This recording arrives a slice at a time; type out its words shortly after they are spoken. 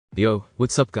Yo,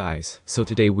 what's up guys? So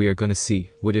today we are gonna see,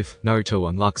 what if Naruto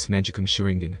unlocks Mangekiyo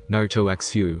Sharingan, Naruto X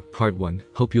Furu, Part 1.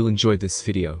 Hope you'll enjoy this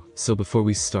video. So before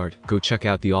we start, go check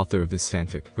out the author of this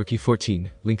fanfic, Rookie14,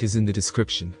 link is in the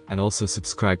description, and also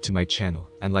subscribe to my channel,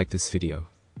 and like this video.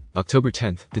 October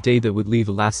 10th, the day that would leave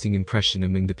a lasting impression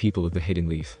among the people of the Hidden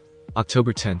Leaf.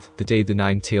 October 10th, the day the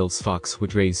Nine-Tails Fox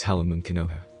would raise hell among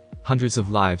Konoha. Hundreds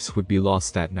of lives would be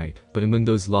lost that night, but among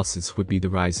those losses would be the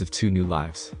rise of 2 new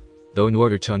lives. Though in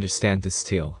order to understand this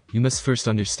tale, you must first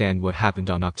understand what happened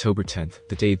on October 10th,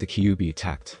 the day the Kyuubi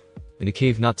attacked. In a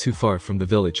cave not too far from the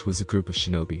village was a group of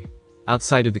shinobi.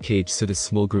 Outside of the cage stood a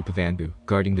small group of Anbu,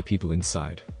 guarding the people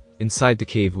inside. Inside the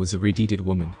cave was a red-headed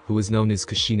woman, who was known as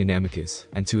Kushina Namikaze,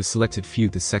 and to a selected few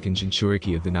the second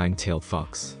Jinchuriki of the Nine-Tailed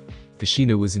Fox.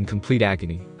 Kushina was in complete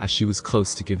agony, as she was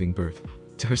close to giving birth.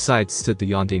 To her side stood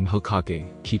the Yondaime Hokage,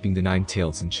 keeping the Nine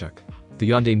Tails in check. The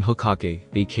Yondaime Hokage,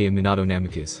 aka Naruto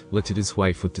Naruto, looked at his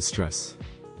wife with distress.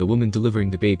 The woman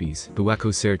delivering the babies,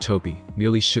 Buwako Sarutobi,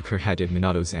 merely shook her head at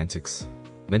Minato's antics.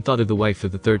 Men thought of the wife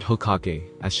of the third Hokage,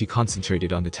 as she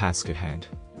concentrated on the task at hand.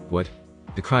 What?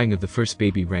 The crying of the first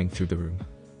baby rang through the room.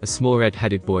 A small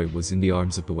red-headed boy was in the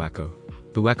arms of Buwako.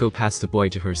 Buwako passed the boy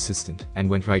to her assistant,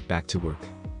 and went right back to work.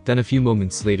 Then a few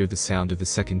moments later the sound of the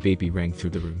second baby rang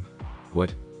through the room.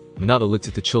 What? Minato looked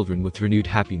at the children with renewed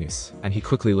happiness, and he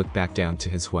quickly looked back down to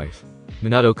his wife.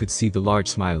 Minato could see the large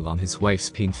smile on his wife's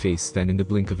pained face, then in the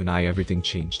blink of an eye everything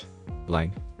changed.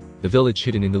 Line. The village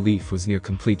hidden in the leaf was near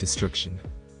complete destruction.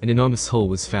 An enormous hole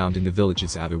was found in the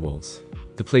village's outer walls.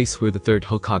 The place where the third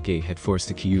Hokage had forced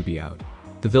the Kyuubi out.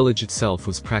 The village itself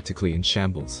was practically in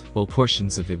shambles, while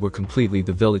portions of it were completely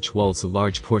the village walls. A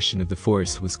large portion of the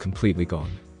forest was completely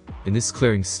gone. In this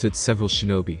clearing stood several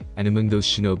shinobi, and among those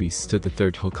shinobi stood the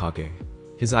third Hokage.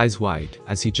 His eyes wide,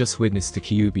 as he just witnessed the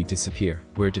Kyuubi disappear.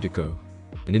 Where did it go?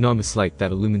 An enormous light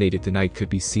that illuminated the night could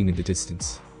be seen in the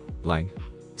distance. Line.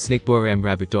 Snake boar ram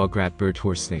rabbit dog rat bird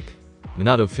horse snake.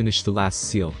 Minato finished the last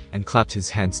seal, and clapped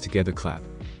his hands together. Clap.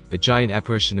 A giant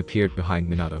apparition appeared behind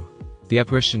Minato. The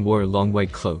apparition wore a long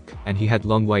white cloak, and he had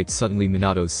long white. Suddenly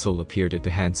Minato's soul appeared at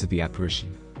the hands of the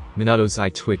apparition. Minato's eye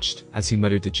twitched, as he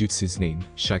muttered the jutsu's name,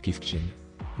 Shikifujin.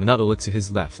 Minato looked to his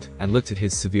left, and looked at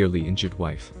his severely injured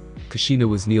wife. Kushina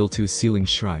was kneeled to a ceiling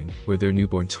shrine, where their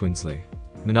newborn twins lay.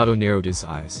 Minato narrowed his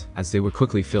eyes, as they were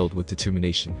quickly filled with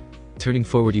determination. Turning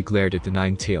forward he glared at the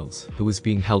Nine Tails, who was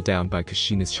being held down by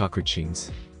Kushina's chakra chains.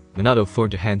 Minato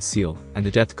formed a hand seal, and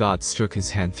the Death God struck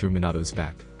his hand through Minato's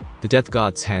back. The Death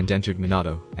God's hand entered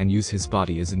Minato, and used his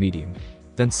body as a medium.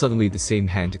 Then suddenly the same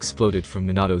hand exploded from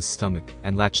Minato's stomach,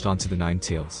 and latched onto the Nine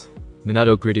Tails.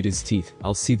 Minato gritted his teeth.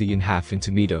 I'll see the yin half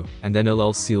into Mito, and then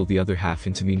I'll seal the other half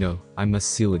into me. No, I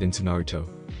must seal it into Naruto.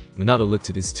 Minato looked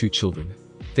at his 2 children.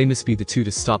 They must be the 2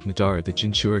 to stop Madara, the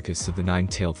Jinchuriki of the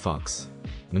Nine-Tailed Fox.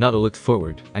 Minato looked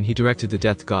forward, and he directed the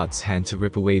Death God's hand to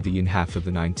rip away the yin half of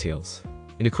the Nine Tails.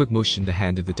 In a quick motion the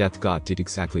hand of the Death God did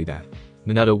exactly that.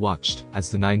 Minato watched,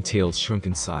 as the Nine Tails shrunk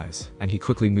in size, and he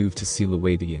quickly moved to seal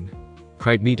away the yin.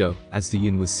 Cried Mito, as the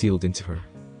yin was sealed into her.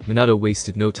 Minato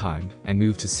wasted no time, and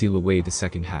moved to seal away the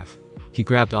second half. He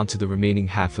grabbed onto the remaining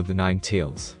half of the Nine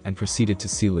Tails, and proceeded to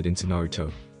seal it into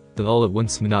Naruto. Then all at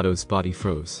once Minato's body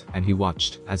froze, and he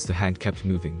watched, as the hand kept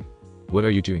moving. What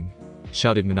are you doing?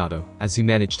 Shouted Minato, as he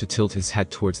managed to tilt his head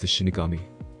towards the Shinigami.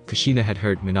 Kushina had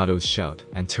heard Minato's shout,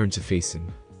 and turned to face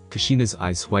him. Kushina's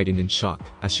eyes widened in shock,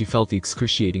 as she felt the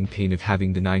excruciating pain of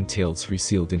having the Nine Tails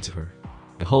resealed into her.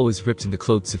 A hole was ripped in the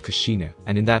clothes of Kushina,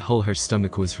 and in that hole her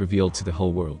stomach was revealed to the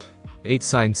whole world. The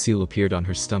 8-sign seal appeared on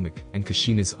her stomach, and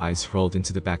Kushina's eyes rolled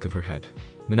into the back of her head.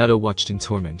 Minato watched in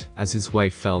torment, as his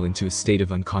wife fell into a state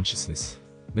of unconsciousness.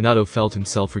 Minato felt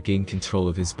himself regain control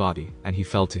of his body, and he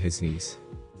fell to his knees.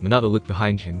 Minato looked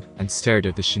behind him, and stared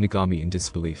at the Shinigami in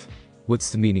disbelief. What's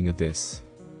the meaning of this?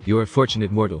 You are a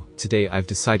fortunate mortal. Today I've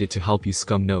decided to help you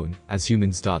scum known as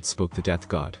humans. Spoke the Death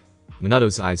God.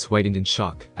 Minato's eyes widened in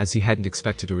shock, as he hadn't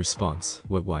expected a response.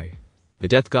 What? Why? The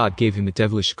Death God gave him a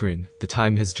devilish grin. The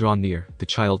time has drawn near, the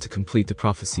child to complete the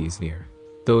prophecy is near.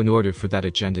 Though in order for that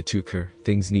agenda to occur,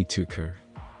 things need to occur.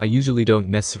 I usually don't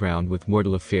mess around with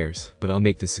mortal affairs, but I'll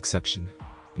make this exception.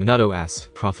 Minato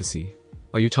asked, prophecy?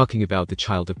 Are you talking about the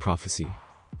child of prophecy?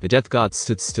 The Death God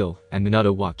stood still, and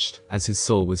Minato watched, as his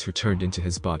soul was returned into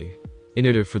his body. In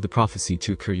order for the prophecy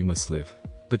to occur you must live.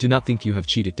 But do not think you have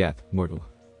cheated death, mortal.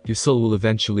 Your soul will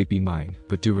eventually be mine,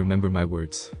 but do remember my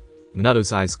words.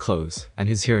 Minato's eyes closed, and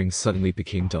his hearing suddenly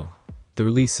became dull. The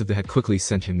release of the head quickly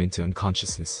sent him into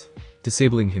unconsciousness,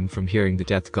 disabling him from hearing the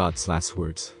Death God's last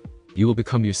words. You will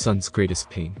become your son's greatest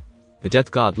pain. The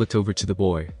Death God looked over to the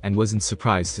boy, and wasn't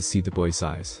surprised to see the boy's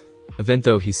eyes. Even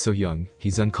though he's so young,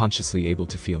 he's unconsciously able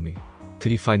to feel me.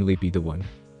 Could he finally be the one?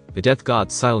 The death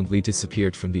god silently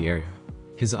disappeared from the area.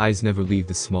 His eyes never leave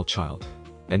the small child.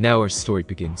 And now our story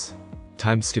begins.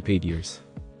 Time skip 8 years.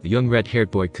 The young red-haired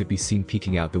boy could be seen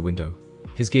peeking out the window.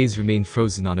 His gaze remained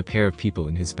frozen on a pair of people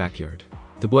in his backyard.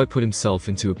 The boy put himself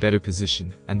into a better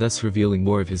position, and thus revealing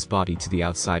more of his body to the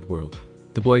outside world.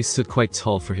 The boy stood quite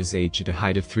tall for his age at a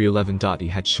height of 3'11". He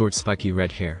had short spiky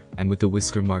red hair, and with the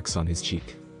whisker marks on his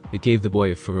cheek. It gave the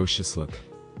boy a ferocious look.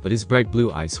 But his bright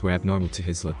blue eyes were abnormal to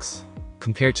his looks.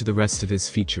 Compared to the rest of his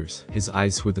features, his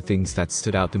eyes were the things that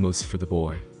stood out the most for the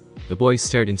boy. The boy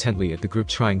stared intently at the group,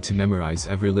 trying to memorize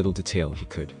every little detail he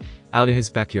could. Out in his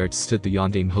backyard stood the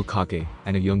Yondaime Hokage,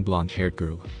 and a young blonde-haired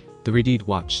girl. The Redeed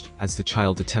watched as the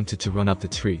child attempted to run up the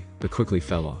tree, but quickly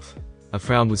fell off. A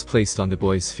frown was placed on the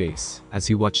boy's face as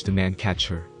he watched the man catch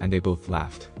her, and they both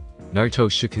laughed.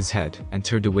 Naruto shook his head and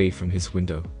turned away from his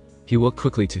window. He walked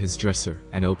quickly to his dresser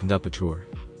and opened up a drawer.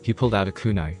 He pulled out a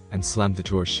kunai and slammed the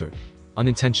drawer shut.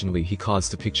 Unintentionally, he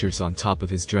caused the pictures on top of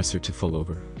his dresser to fall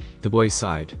over. The boy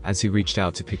sighed as he reached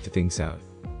out to pick the things out.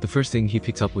 The first thing he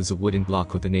picked up was a wooden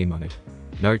block with a name on it.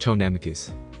 Naruto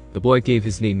Naruto. The boy gave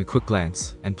his name a quick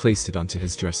glance and placed it onto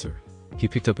his dresser. He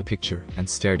picked up a picture and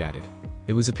stared at it.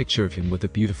 It was a picture of him with a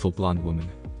beautiful blonde woman.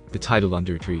 The title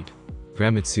under it read,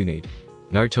 Ramatsunade.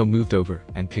 Naruto moved over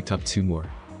and picked up 2 more.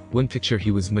 One picture,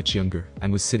 he was much younger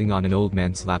and was sitting on an old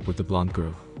man's lap with the blonde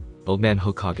girl. Old man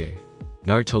Hokage.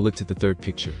 Naruto looked at the 3rd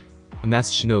picture. A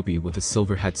masked shinobi with a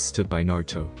silver hat stood by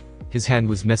Naruto. His hand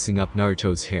was messing up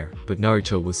Naruto's hair, but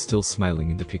Naruto was still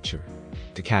smiling in the picture.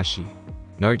 Kakashi.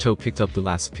 Naruto picked up the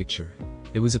last picture.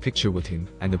 It was a picture with him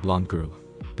and the blonde girl.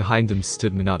 Behind them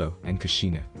stood Minato and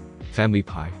Kushina. Family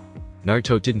pie.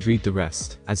 Naruto didn't read the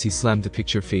rest, as he slammed the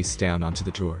picture face down onto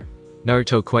the drawer.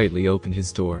 Naruto quietly opened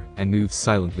his door and moved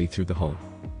silently through the hall.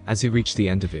 As he reached the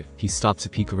end of it, he stopped to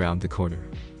peek around the corner.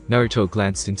 Naruto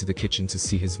glanced into the kitchen to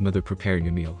see his mother preparing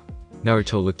a meal.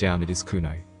 Naruto looked down at his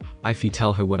kunai. Ify,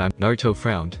 tell her what I'm— Naruto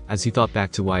frowned as he thought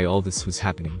back to why all this was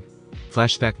happening.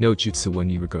 Flashback no jutsu 1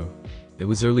 year ago. It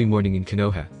was early morning in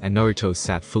Konoha, and Naruto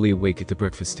sat fully awake at the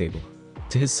breakfast table.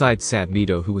 To his side sat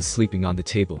Mito, who was sleeping on the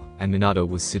table, and Minato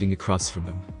was sitting across from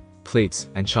them. Plates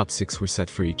and chopsticks were set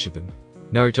for each of them.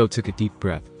 Naruto took a deep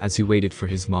breath as he waited for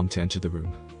his mom to enter the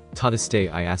room. To this day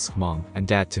I ask mom and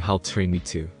dad to help train me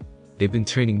too. They've been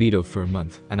training Mito for a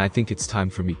month, and I think it's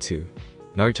time for me too.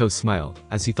 Naruto smiled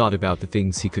as he thought about the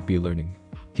things he could be learning.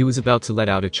 He was about to let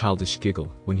out a childish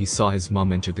giggle when he saw his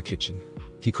mom enter the kitchen.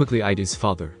 He quickly eyed his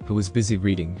father, who was busy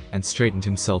reading, and straightened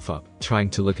himself up,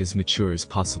 trying to look as mature as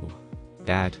possible.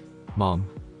 Dad? Mom?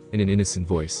 In an innocent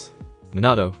voice.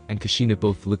 Minato and Kushina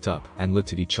both looked up and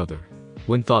looked at each other.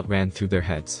 One thought ran through their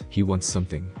heads: he wants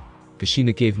something.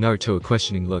 Kushina gave Naruto a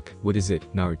questioning look. What is it,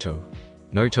 Naruto?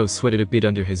 Naruto sweated a bit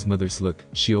under his mother's look.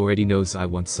 She already knows I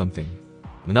want something.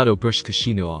 Minato brushed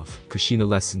Kushina off. Kushina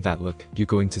lessened that look. You're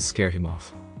going to scare him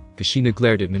off. Kushina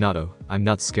glared at Minato. I'm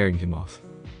not scaring him off.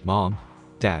 Mom?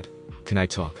 Dad? Can I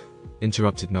talk?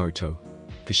 Interrupted Naruto.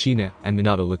 Kushina and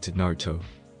Minato looked at Naruto.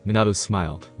 Minato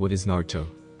smiled. What is Naruto?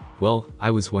 Well,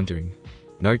 I was wondering.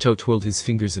 Naruto twirled his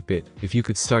fingers a bit. If you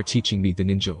could start teaching me the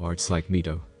ninja arts like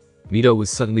Mito. Mito was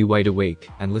suddenly wide awake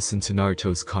and listened to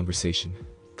Naruto's conversation.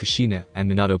 Kushina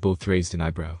and Minato both raised an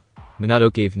eyebrow.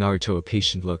 Minato gave Naruto a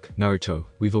patient look. Naruto,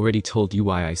 we've already told you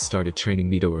why I started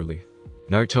training Mito early.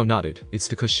 Naruto nodded. It's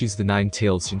because she's the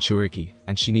 9-tailed Jinchuriki,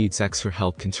 and she needs extra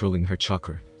help controlling her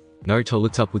chakra. Naruto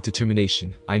looked up with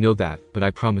determination. I know that, but I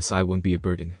promise I won't be a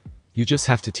burden. You just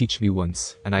have to teach me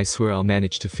once, and I swear I'll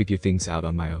manage to figure things out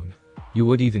on my own. You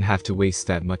won't even have to waste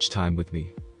that much time with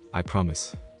me. I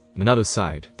promise. Minato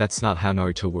sighed. That's not how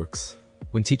Naruto works.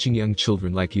 When teaching young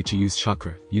children like you to use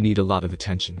chakra, you need a lot of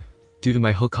attention. Due to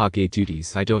my Hokage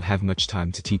duties, I don't have much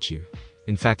time to teach you.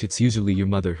 In fact, it's usually your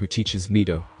mother who teaches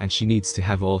Mito, and she needs to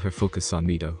have all her focus on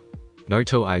Mito.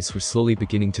 Naruto's eyes were slowly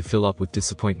beginning to fill up with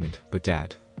disappointment. But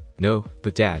Dad. No,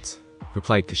 but Dads,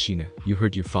 replied Kushina. You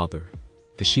heard your father.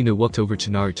 Kushina walked over to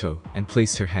Naruto and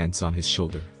placed her hands on his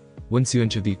shoulder. Once you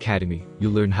enter the academy,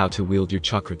 you'll learn how to wield your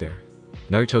chakra there.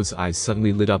 Naruto's eyes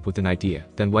suddenly lit up with an idea.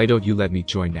 Then why don't you let me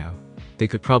join now? They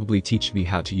could probably teach me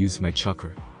how to use my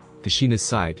chakra. Kushina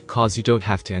sighed. Cause you don't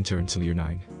have to enter until you're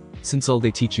 9. Since all they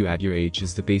teach you at your age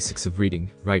is the basics of reading,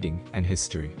 writing, and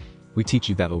history. We teach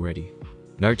you that already.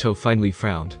 Naruto finally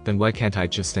frowned. Then why can't I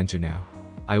just enter now?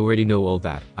 I already know all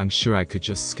that. I'm sure I could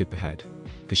just skip ahead.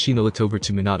 Kushina looked over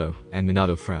to Minato, and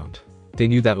Minato frowned. They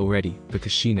knew that already, but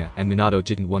Kushina and Minato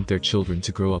didn't want their children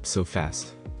to grow up so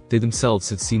fast. They themselves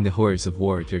had seen the horrors of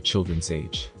war at their children's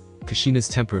age. Kushina's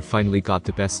temper finally got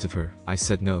the best of her. I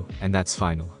said no, and that's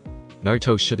final.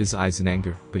 Naruto shut his eyes in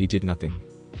anger, but he did nothing.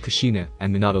 Kushina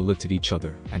and Minato looked at each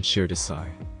other and shared a sigh.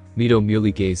 Mito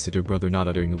merely gazed at her brother, not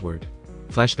uttering a word.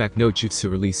 Flashback: no jutsu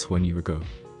release 1 year ago.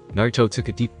 Naruto took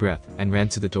a deep breath and ran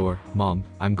to the door. Mom,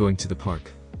 I'm going to the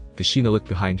park. Kushina looked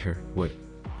behind her. What?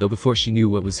 Though before she knew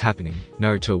what was happening,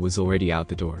 Naruto was already out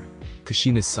the door.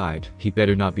 Kushina sighed. He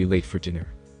better not be late for dinner.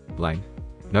 Line.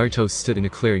 Naruto stood in a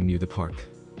clearing near the park.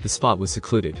 The spot was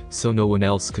secluded, so no one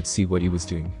else could see what he was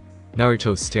doing.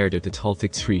 Naruto stared at the tall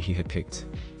thick tree he had picked.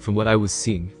 From what I was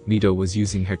seeing, Mito was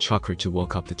using her chakra to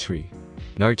walk up the tree.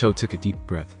 Naruto took a deep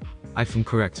breath. If I'm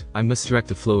correct, I must direct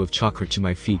the flow of chakra to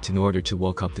my feet in order to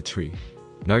walk up the tree.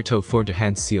 Naruto formed a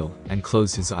hand seal and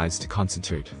closed his eyes to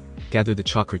concentrate. Gather the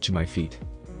chakra to my feet.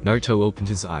 Naruto opened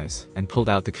his eyes and pulled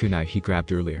out the kunai he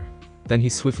grabbed earlier. Then he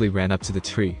swiftly ran up to the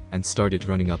tree and started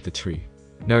running up the tree.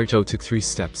 Naruto took 3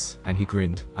 steps and he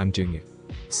grinned. I'm doing it.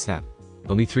 Snap.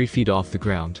 Only 3 feet off the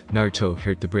ground, Naruto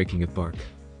heard the breaking of bark.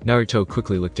 Naruto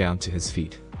quickly looked down to his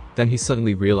feet. Then he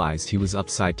suddenly realized he was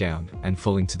upside down and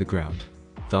falling to the ground.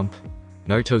 Thump.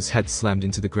 Naruto's head slammed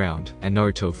into the ground and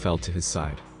Naruto fell to his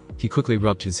side. He quickly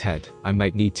rubbed his head. I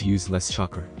might need to use less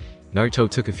chakra. Naruto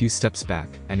took a few steps back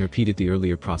and repeated the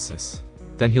earlier process.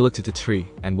 Then he looked at the tree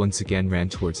and once again ran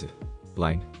towards it.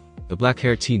 Line. The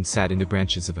black-haired teen sat in the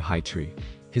branches of a high tree.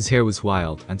 His hair was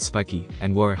wild and spiky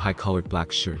and wore a high-collared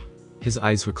black shirt. His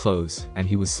eyes were closed and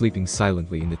he was sleeping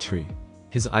silently in the tree.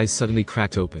 His eyes suddenly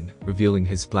cracked open, revealing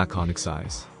his black onyx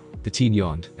eyes. The teen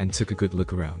yawned and took a good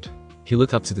look around. He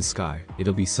looked up to the sky.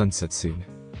 It'll be sunset soon.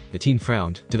 The teen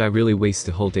frowned. Did I really waste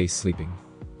the whole day sleeping?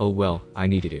 Oh well, I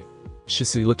needed it.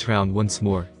 Shisui looked around once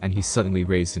more and he suddenly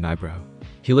raised an eyebrow.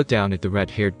 He looked down at the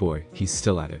red-haired boy. He's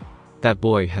still at it. That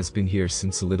boy has been here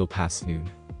since a little past noon.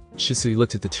 Shisui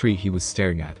looked at the tree he was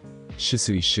staring at.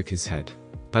 Shisui shook his head.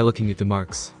 By looking at the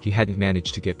marks, he hadn't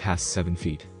managed to get past 7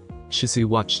 feet. Shisui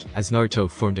watched as Naruto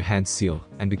formed a hand seal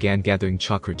and began gathering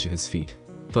chakra to his feet.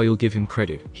 Though you'll give him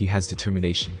credit, he has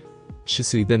determination.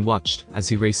 Shisui then watched as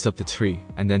he raced up the tree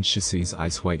and then Shisui's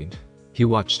eyes whitened. He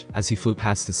watched as he flew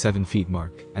past the 7 feet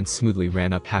mark and smoothly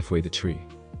ran up halfway the tree,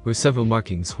 where several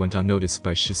markings went unnoticed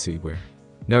by Shisui. Where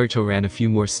Naruto ran a few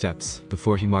more steps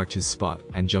before he marked his spot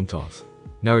and jumped off.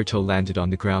 Naruto landed on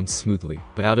the ground smoothly,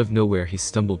 but out of nowhere he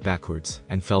stumbled backwards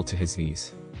and fell to his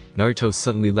knees. Naruto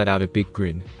suddenly let out a big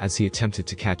grin as he attempted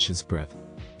to catch his breath.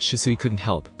 Shisui couldn't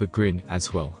help but grin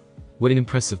as well. What an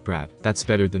impressive brat, that's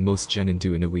better than most genin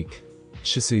do in a week.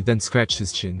 Shisui then scratched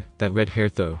his chin. That red hair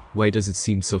though, why does it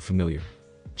seem so familiar?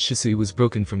 Shisui was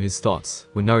broken from his thoughts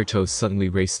when Naruto suddenly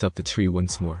raced up the tree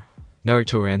once more.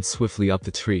 Naruto ran swiftly up the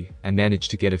tree and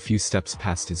managed to get a few steps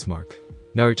past his mark.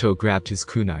 Naruto grabbed his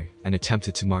kunai and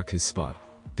attempted to mark his spot.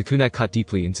 The kunai cut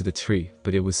deeply into the tree,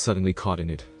 but it was suddenly caught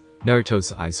in it.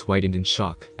 Naruto's eyes widened in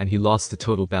shock and he lost the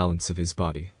total balance of his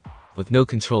body. With no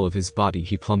control of his body,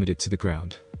 he plummeted to the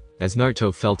ground. As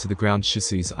Naruto fell to the ground,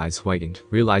 Shisui's eyes widened,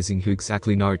 realizing who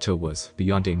exactly Naruto was, the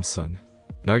Yandame's son.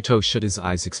 Naruto shut his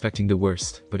eyes expecting the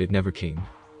worst, but it never came.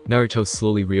 Naruto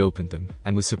slowly reopened them,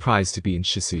 and was surprised to be in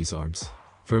Shisui's arms.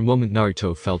 For a moment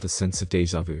Naruto felt a sense of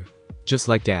deja vu. Just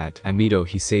like Dad and Mito,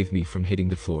 he saved me from hitting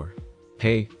the floor.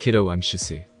 Hey, kiddo, I'm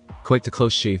Shisui. Quite the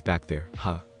close shave back there,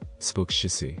 huh? Spoke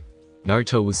Shisui.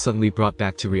 Naruto was suddenly brought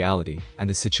back to reality, and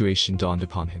the situation dawned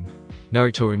upon him.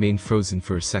 Naruto remained frozen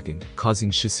for a second,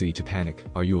 causing Shisui to panic.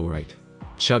 Are you alright?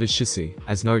 Shouted Shisui,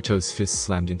 as Naruto's fist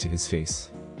slammed into his face.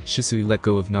 Shisui let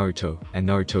go of Naruto, and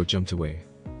Naruto jumped away.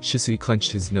 Shisui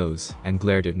clenched his nose, and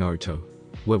glared at Naruto.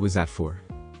 What was that for?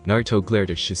 Naruto glared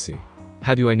at Shisui.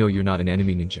 How do I know you're not an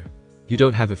enemy ninja? You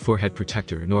don't have a forehead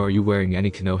protector, nor are you wearing any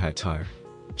Konoha attire.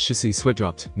 Shisui sweat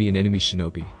dropped. Me an enemy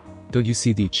shinobi. Don't you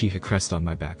see the Uchiha crest on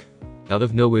my back? Out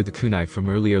of nowhere the kunai from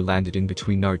earlier landed in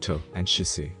between Naruto and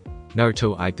Shisui.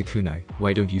 Naruto eyed the kunai.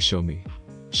 Why don't you show me?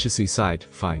 Shisui sighed.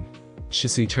 Fine.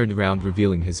 Shisui turned around,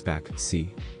 revealing his back.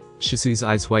 See? Shisui's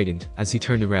eyes widened as he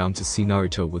turned around to see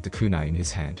Naruto with the kunai in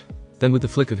his hand. Then with the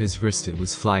flick of his wrist it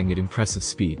was flying at impressive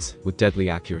speeds, with deadly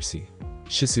accuracy.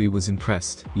 Shisui was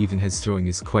impressed, even his throwing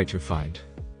is quite refined.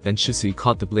 Then Shisui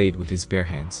caught the blade with his bare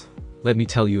hands. Let me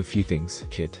tell you a few things,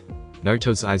 kid.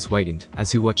 Naruto's eyes widened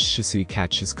as he watched Shisui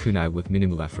catch his kunai with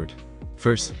minimal effort.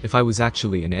 First, if I was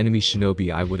actually an enemy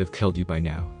shinobi I would have killed you by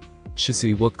now.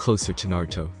 Shisui walked closer to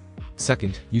Naruto.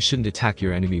 Second, you shouldn't attack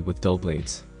your enemy with dull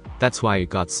blades. That's why it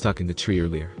got stuck in the tree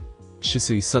earlier.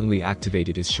 Shisui suddenly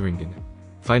activated his Sharingan.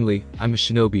 Finally, I'm a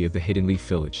shinobi of the Hidden Leaf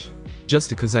Village. Just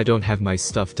because I don't have my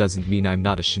stuff doesn't mean I'm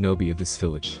not a shinobi of this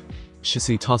village.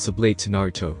 Shisui tossed a blade to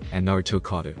Naruto, and Naruto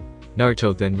caught it.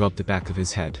 Naruto then rubbed the back of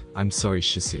his head. I'm sorry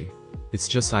Shisui. It's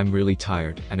just I'm really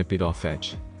tired and a bit off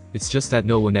edge. It's just that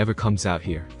no one ever comes out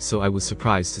here, so I was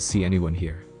surprised to see anyone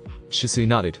here. Shisui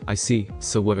nodded. I see,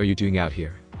 so what are you doing out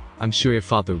here? I'm sure your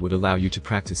father would allow you to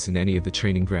practice in any of the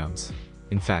training grounds.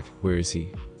 In fact, where is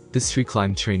he? This tree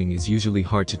climb training is usually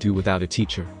hard to do without a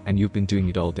teacher, and you've been doing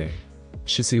it all day.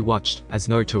 Shisui watched as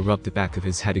Naruto rubbed the back of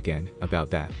his head again. About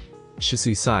that.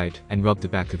 Shisui sighed and rubbed the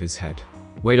back of his head.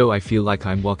 Wait, oh, I feel like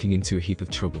I'm walking into a heap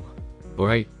of trouble.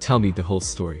 Alright, tell me the whole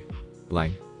story.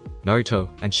 Line. Naruto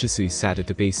and Shisui sat at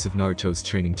the base of Naruto's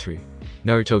training tree.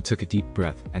 Naruto took a deep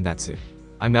breath, and that's it.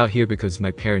 I'm out here because my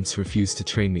parents refused to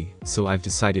train me, so I've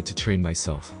decided to train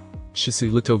myself.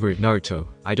 Shisui looked over at Naruto.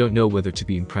 I don't know whether to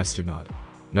be impressed or not.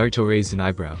 Naruto raised an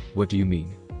eyebrow. What do you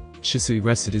mean? Shisui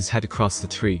rested his head across the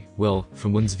tree. Well,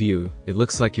 from one's view, it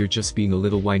looks like you're just being a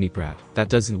little whiny brat that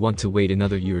doesn't want to wait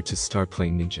another year to start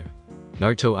playing ninja.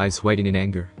 Naruto's eyes whitened in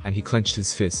anger, and he clenched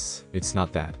his fists. It's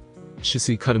not that.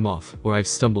 Shisui cut him off, or I've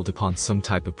stumbled upon some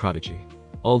type of prodigy.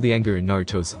 All the anger in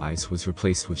Naruto's eyes was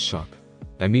replaced with shock.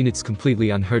 I mean, it's completely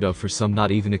unheard of for some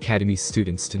not even academy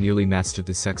students to nearly master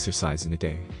this exercise in a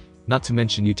day. Not to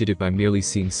mention you did it by merely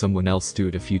seeing someone else do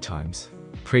it a few times.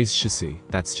 Praised Shisui,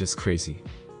 that's just crazy.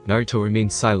 Naruto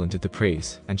remained silent at the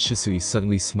praise, and Shisui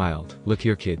suddenly smiled. Look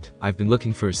here, kid, I've been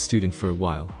looking for a student for a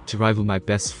while, to rival my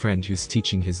best friend who's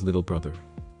teaching his little brother.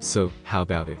 So, how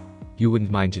about it? You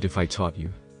wouldn't mind it if I taught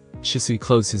you? Shisui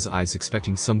closed his eyes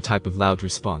expecting some type of loud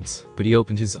response, but he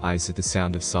opened his eyes at the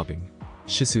sound of sobbing.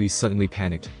 Shisui suddenly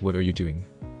panicked. What are you doing?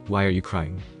 Why are you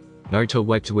crying? Naruto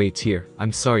wiped away a tear.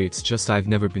 I'm sorry, it's just I've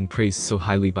never been praised so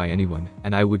highly by anyone,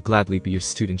 and I would gladly be your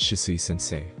student,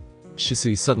 Shisui-sensei.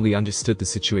 Shisui suddenly understood the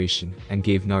situation, and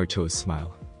gave Naruto a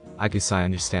smile. I guess I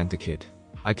understand the kid.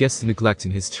 I guess the neglect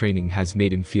in his training has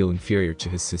made him feel inferior to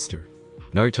his sister.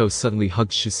 Naruto suddenly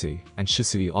hugged Shisui, and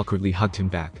Shisui awkwardly hugged him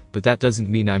back, but that doesn't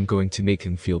mean I'm going to make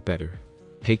him feel better.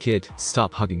 Hey kid,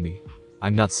 stop hugging me.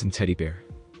 I'm not some teddy bear,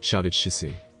 shouted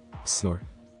Shisui. Snore.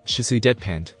 Shisui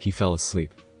deadpanned. He fell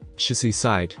asleep. Shisui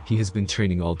sighed. He has been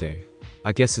training all day.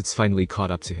 I guess it's finally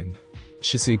caught up to him.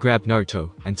 Shisui grabbed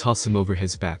Naruto and tossed him over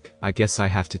his back. I guess I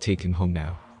have to take him home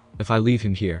now. If I leave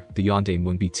him here, the yandere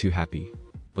won't be too happy.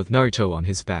 With Naruto on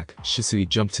his back, Shisui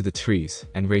jumped to the trees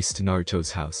and raced to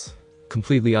Naruto's house,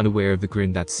 completely unaware of the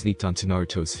grin that sneaked onto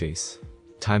Naruto's face.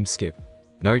 Time skip.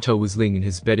 Naruto was laying in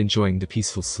his bed enjoying the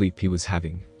peaceful sleep he was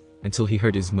having, until he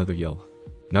heard his mother yell,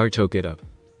 "Naruto, get up."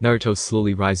 Naruto,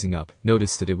 slowly rising up,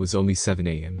 noticed that it was only 7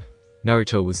 AM.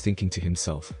 Naruto was thinking to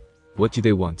himself, what do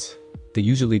they want? They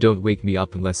usually don't wake me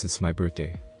up unless it's my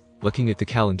birthday. Looking at the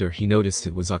calendar, he noticed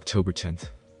it was October 10th.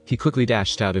 He quickly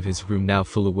dashed out of his room, now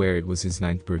full aware it was his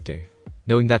 9th birthday.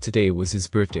 Knowing that today was his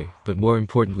birthday, but more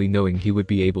importantly knowing he would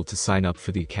be able to sign up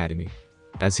for the academy.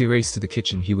 As he raced to the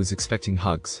kitchen, he was expecting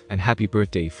hugs and happy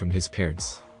birthday from his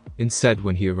parents. Instead,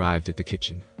 when he arrived at the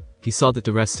kitchen, he saw that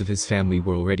the rest of his family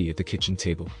were already at the kitchen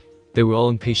table. They were all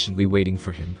impatiently waiting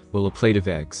for him, while a plate of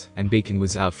eggs and bacon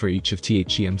was out for each of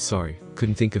them. Sorry,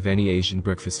 couldn't think of any Asian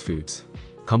breakfast foods.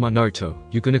 Come on Naruto,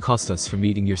 you're gonna cost us from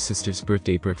eating your sister's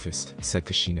birthday breakfast, said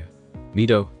Kushina.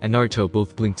 Mito and Naruto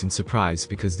both blinked in surprise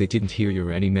because they didn't hear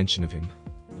any mention of him.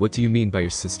 What do you mean by your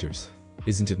sister's?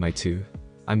 Isn't it my too?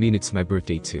 I mean, it's my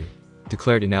birthday too,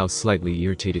 declared a now slightly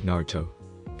irritated Naruto.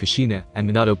 Kushina and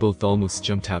Minato both almost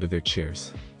jumped out of their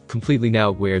chairs, completely now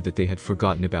aware that they had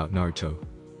forgotten about Naruto.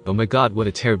 Oh my god, what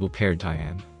a terrible parent I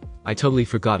am. I totally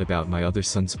forgot about my other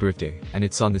son's birthday, and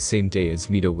it's on the same day as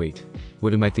Mito. Wait,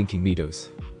 what am I thinking, Mito's?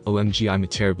 OMG, I'm a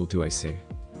terrible, do I say?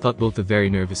 Thought both the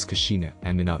very nervous Kushina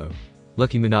and Minato.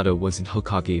 Lucky Minato wasn't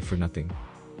Hokage for nothing.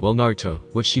 Well Naruto,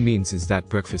 what she means is that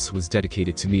breakfast was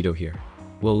dedicated to Mito here.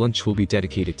 Well, lunch will be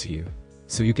dedicated to you.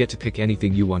 So you get to pick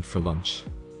anything you want for lunch.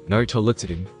 Naruto looked at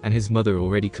him, and his mother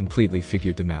already completely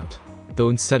figured them out. Though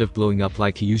instead of blowing up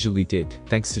like he usually did,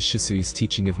 thanks to Shisui's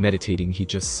teaching of meditating, he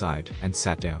just sighed and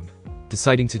sat down,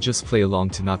 deciding to just play along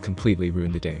to not completely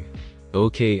ruin the day.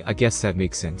 Okay, I guess that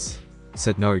makes sense,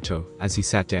 said Naruto as he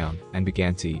sat down and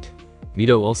began to eat.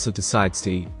 Mito also decides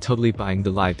to eat, totally buying the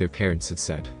lie their parents had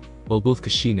said. While both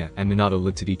Kushina and Minato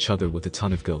looked at each other with a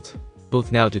ton of guilt,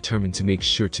 both now determined to make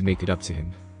sure to make it up to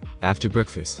him. After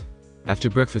breakfast,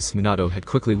 Minato had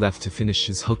quickly left to finish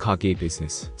his Hokage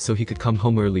business, so he could come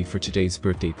home early for today's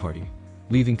birthday party,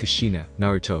 leaving Kushina,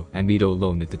 Naruto, and Mito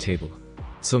alone at the table.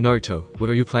 So Naruto, what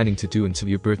are you planning to do until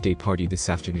your birthday party this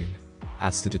afternoon?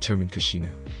 Asked the determined Kushina,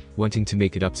 wanting to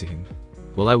make it up to him.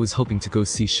 Well, I was hoping to go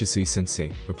see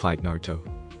Shisui-sensei, replied Naruto.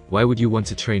 Why would you want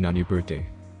to train on your birthday?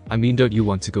 I mean, don't you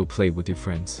want to go play with your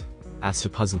friends? Asked a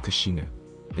puzzled Kushina.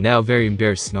 And now very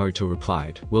embarrassed Naruto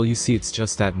replied, well, you see, it's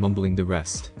just that, mumbling the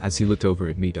rest as he looked over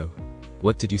at Mito.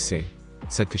 What did you say?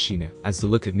 Said Kushina, as the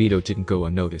look at Mito didn't go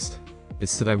unnoticed.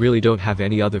 It's that I really don't have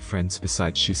any other friends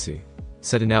besides Shisui,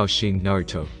 said a now ashamed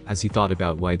Naruto as he thought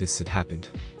about why this had happened.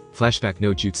 Flashback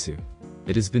no jutsu.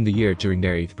 It has been the year during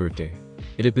their 8th birthday.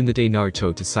 It had been the day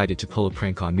Naruto decided to pull a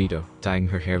prank on Mito, dyeing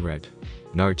her hair red.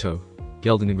 Naruto,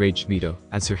 yelled an enraged Mito,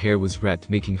 as her hair was red,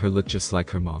 making her look just like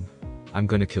her mom. I'm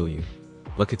gonna kill you.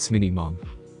 Look, it's Mini Mom,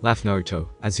 laughed Naruto,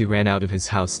 as he ran out of his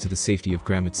house to the safety of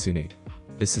Grandma Tsunade.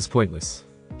 This is pointless.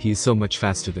 He is so much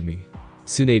faster than me.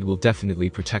 Tsunade will definitely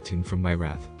protect him from my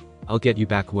wrath. I'll get you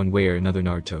back one way or another,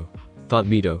 Naruto, thought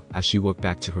Mito, as she walked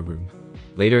back to her room.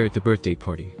 Later at the birthday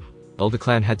party, all the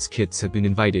clan heads' kids had been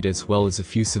invited, as well as a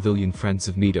few civilian friends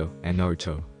of Mito and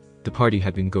Naruto. The party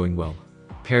had been going well.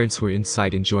 Parents were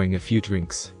inside enjoying a few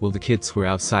drinks, while the kids were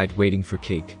outside waiting for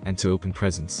cake and to open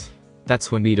presents.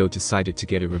 That's when Mito decided to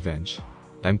get a revenge.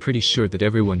 I'm pretty sure that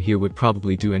everyone here would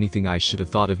probably do anything I should have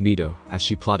thought of Mito, as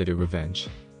she plotted a revenge.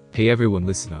 Hey everyone,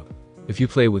 listen up. If you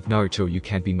play with Naruto, you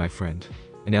can't be my friend,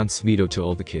 announced Mito to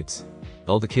all the kids.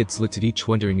 All the kids looked at each,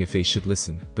 wondering if they should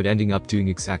listen, but ending up doing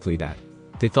exactly that.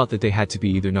 They thought that they had to be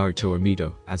either Naruto or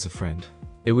Mito as a friend.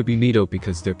 It would be Mito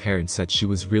because their parents said she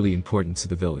was really important to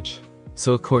the village.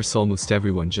 So of course almost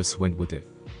everyone just went with it.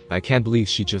 I can't believe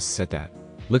she just said that.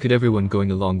 Look at everyone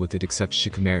going along with it except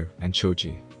Shikamaru and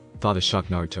Choji, thought a shocked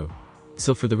Naruto.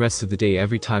 So for the rest of the day,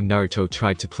 every time Naruto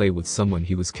tried to play with someone,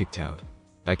 he was kicked out.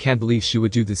 I can't believe she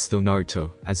would do this though,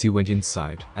 Naruto, as he went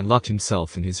inside and locked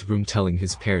himself in his room, telling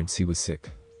his parents he was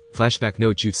sick. Flashback: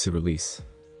 no jutsu release.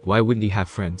 Why wouldn't he have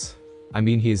friends? I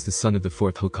mean, he is the son of the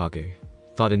 4th Hokage,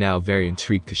 thought a now very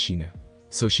intrigued Kushina.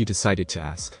 So she decided to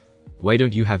ask, why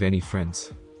don't you have any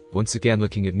friends? Once again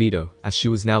looking at Mito, as she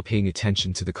was now paying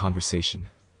attention to the conversation,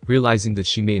 realizing that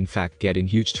she may in fact get in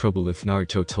huge trouble if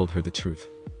Naruto told her the truth.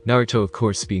 Naruto, of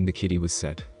course being the kid he was,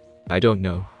 said, I don't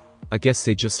know. I guess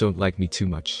they just don't like me too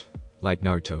much. Like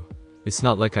Naruto. It's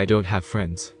not like I don't have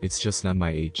friends, it's just not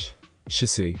my age.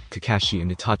 Shisui, Kakashi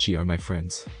and Itachi are my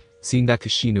friends. Seeing that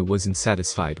Kushina wasn't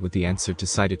satisfied with the answer,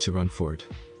 decided to run for it.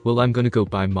 Well, I'm gonna go,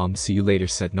 bye mom, see you later,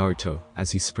 said Naruto, as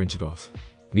he sprinted off.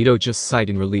 Mito just sighed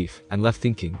in relief and left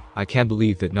thinking, I can't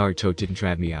believe that Naruto didn't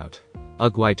rat me out.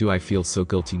 Ugh, why do I feel so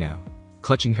guilty now?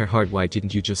 Clutching her heart, why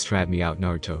didn't you just rat me out,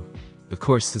 Naruto? Of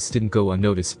course this didn't go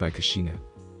unnoticed by Kushina.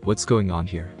 What's going on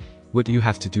here? What do you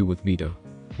have to do with Mito?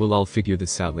 Well, I'll figure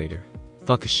this out later,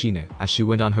 thought Kushina, as she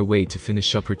went on her way to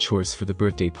finish up her chores for the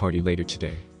birthday party later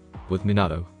today. With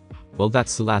Minato. Well,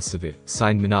 that's the last of it,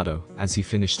 sighed Minato, as he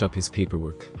finished up his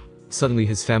paperwork. Suddenly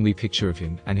his family picture of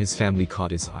him and his family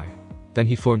caught his eye. Then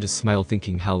he formed a smile,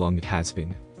 thinking how long it has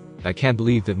been. I can't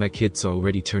believe that my kids are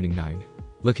already turning 9.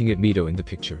 Looking at Mito in the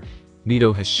picture.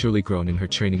 Mito has surely grown in her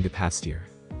training the past year.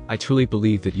 I truly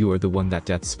believe that you are the one that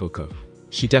Death spoke of.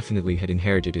 She definitely had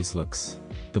inherited his looks.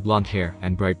 The blonde hair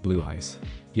and bright blue eyes.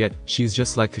 Yet, she is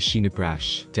just like Kushina,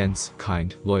 brash, dense,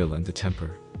 kind, loyal and the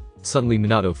temper. Suddenly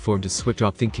Minato formed a swift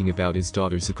drop, thinking about his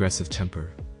daughter's aggressive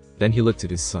temper. Then he looked at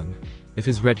his son. If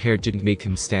his red hair didn't make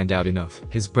him stand out enough,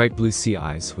 his bright blue sea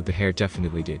eyes with the hair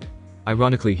definitely did.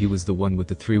 Ironically, he was the one with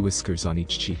the 3 whiskers on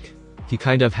each cheek. He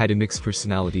kind of had a mixed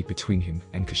personality between him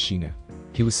and Kushina.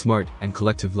 He was smart and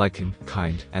collective like him,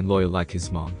 kind and loyal like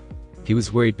his mom. He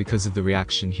was worried because of the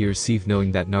reaction he received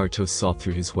knowing that Naruto saw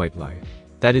through his white lie.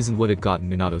 That isn't what had gotten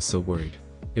Minato so worried.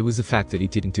 It was the fact that he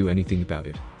didn't do anything about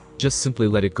it. Just simply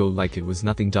let it go like it was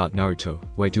nothing. Naruto,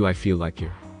 why do I feel like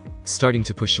you're starting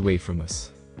to push away from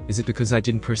us? Is it because I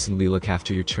didn't personally look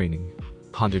after your training?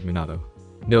 Pondered Minato.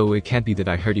 No, it can't be that.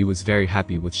 I heard he was very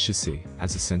happy with Shisui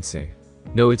as a sensei.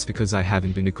 No, it's because I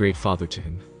haven't been a great father to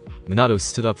him. Minato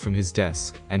stood up from his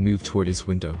desk and moved toward his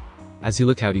window. As he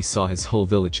looked out, he saw his whole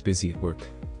village busy at work.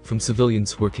 From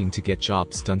civilians working to get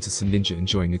jobs done to some ninja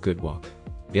enjoying a good walk.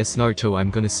 Yes, Naruto, I'm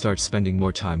gonna start spending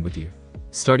more time with you.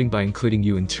 Starting by including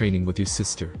you in training with your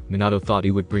sister. Minato thought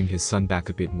he would bring his son back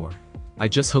a bit more. I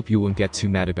just hope you won't get too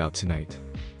mad about tonight.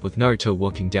 With Naruto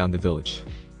walking down the village.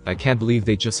 I can't believe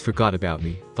they just forgot about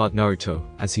me, thought Naruto,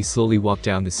 as he slowly walked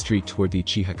down the street toward the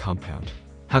Uchiha compound.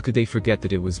 How could they forget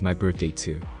that it was my birthday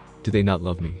too? Do they not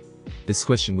love me? This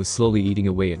question was slowly eating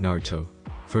away at Naruto.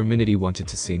 For a minute he wanted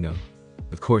to say no.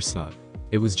 Of course not.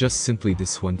 It was just simply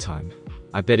this one time.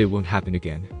 I bet it won't happen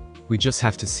again. We just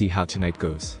have to see how tonight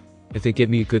goes. If they give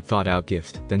me a good thought out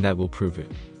gift, then that will prove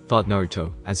it, thought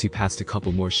Naruto, as he passed a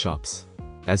couple more shops.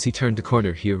 As he turned the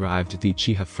corner, he arrived at the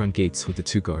Uchiha front gates with the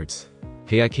 2 guards.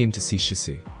 Hey, I came to see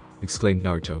Shisui, exclaimed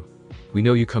Naruto. We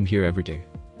know you come here every day,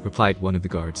 replied one of the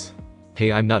guards.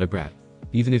 Hey, I'm not a brat.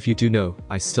 Even if you do know,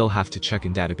 I still have to check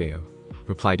in database,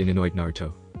 replied an annoyed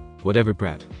Naruto. Whatever,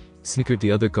 brat, snickered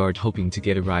the other guard, hoping to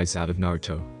get a rise out of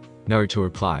Naruto. Naruto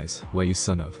replies, why you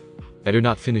son of? Better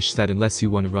not finish that unless you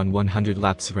want to run 100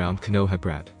 laps around Konoha,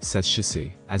 brat, says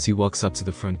Shisui, as he walks up to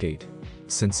the front gate.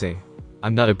 Sensei.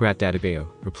 I'm not a brat, database,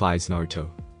 replies Naruto.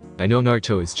 I know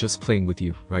Naruto is just playing with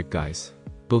you, right guys?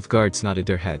 Both guards nodded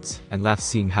their heads and laughed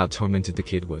seeing how tormented the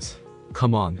kid was.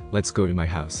 Come on, let's go to my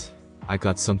house. I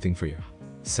got something for you,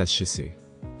 says Shisui.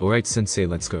 Alright sensei,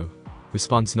 let's go,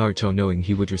 responds Naruto knowing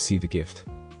he would receive a gift.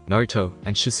 Naruto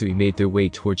and Shisui made their way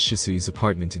towards Shisui's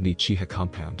apartment in the Uchiha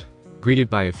compound. Greeted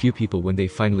by a few people when they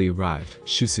finally arrived,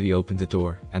 Shisui opened the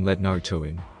door and let Naruto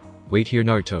in. Wait here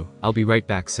Naruto, I'll be right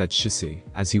back, said Shisui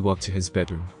as he walked to his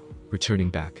bedroom. Returning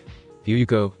back. Here you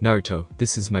go, Naruto,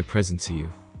 this is my present to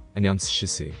you, announced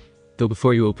Shisui. Though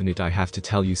before you open it I have to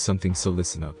tell you something, so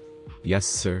listen up. Yes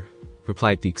sir,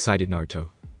 replied the excited Naruto.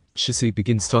 Shisui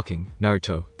begins talking.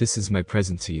 Naruto, this is my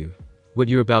present to you. What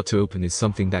you're about to open is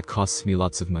something that costs me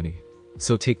lots of money.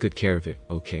 So take good care of it,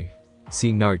 okay?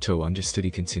 Seeing Naruto understood,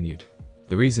 he continued.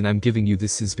 The reason I'm giving you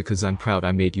this is because I'm proud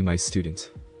I made you my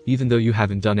student. Even though you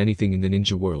haven't done anything in the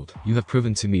ninja world, you have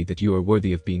proven to me that you are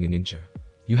worthy of being a ninja.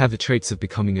 You have the traits of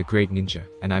becoming a great ninja,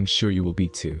 and I'm sure you will be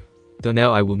too. Though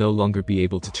now I will no longer be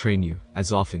able to train you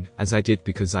as often as I did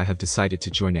because I have decided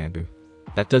to join Anbu.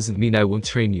 That doesn't mean I won't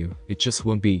train you, it just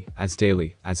won't be as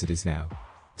daily as it is now.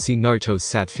 Seeing Naruto's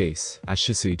sad face as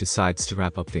Shisui decides to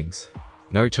wrap up things.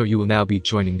 Naruto, you will now be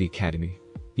joining the academy.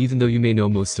 Even though you may know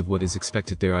most of what is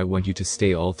expected there, I want you to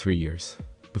stay all 3 years.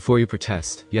 Before you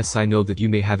protest, yes I know that you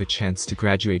may have a chance to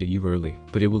graduate a year early,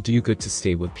 but it will do you good to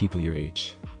stay with people your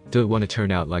age. Don't want to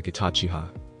turn out like Itachi, huh?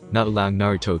 Not allowing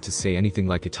Naruto to say anything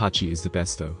like Itachi is the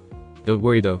best though. Don't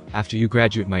worry though, after you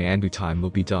graduate my Anbu time will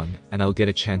be done, and I'll get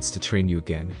a chance to train you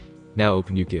again. Now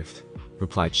open your gift,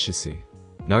 replied Shisui.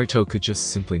 Naruto could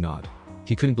just simply nod.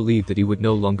 He couldn't believe that he would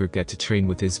no longer get to train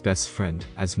with his best friend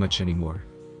as much anymore.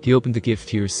 He opened the gift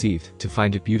he received to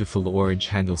find a beautiful orange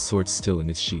handle sword still in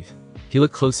its sheath. He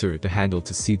looked closer at the handle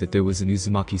to see that there was an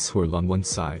Uzumaki swirl on one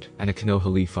side and a Konoha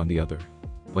leaf on the other.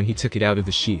 When he took it out of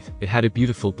the sheath, it had a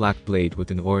beautiful black blade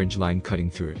with an orange line cutting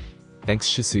through it. Thanks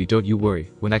Shisui, don't you worry,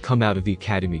 when I come out of the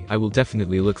academy I will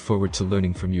definitely look forward to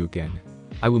learning from you again.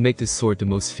 I will make this sword the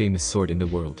most famous sword in the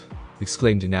world,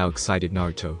 exclaimed a now excited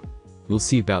Naruto. We'll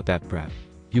see about that, brat.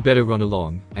 You better run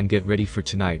along and get ready for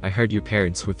tonight. I heard your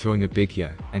parents were throwing a big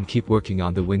yeah and keep working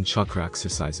on the wind chakra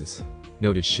exercises,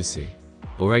 noted Shisui.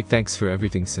 Alright, thanks for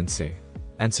everything sensei,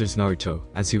 answers Naruto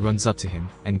as he runs up to him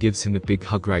and gives him a big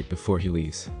hug right before he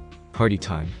leaves. Party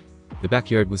time. The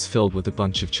backyard was filled with a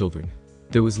bunch of children.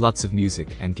 There was lots of music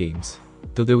and games.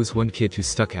 Though there was one kid who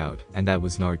stuck out, and that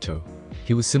was Naruto.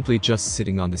 He was simply just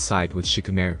sitting on the side with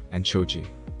Shikamaru and Choji.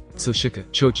 So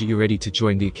Choji, you ready to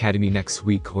join the academy next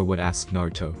week or what, asked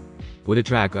Naruto. What a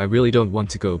drag, I really don't want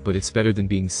to go, but it's better than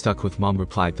being stuck with mom,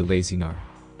 replied the lazy Nar.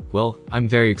 Well, I'm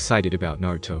very excited about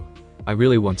Naruto. I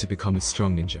really want to become a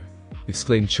strong ninja,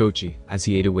 exclaimed Choji as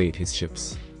he ate away at his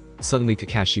chips. Suddenly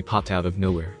Kakashi popped out of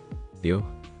nowhere. Yo?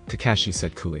 Kakashi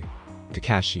said coolly.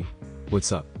 Kakashi,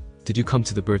 what's up? Did you come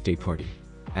to the birthday party?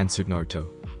 Answered Naruto.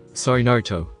 Sorry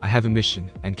Naruto, I have a mission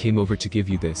and came over to give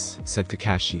you this, said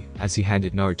Kakashi as he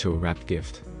handed Naruto a wrapped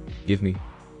gift. Give me,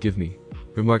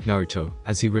 remarked Naruto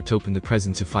as he ripped open the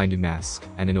present to find a mask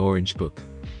and an orange book.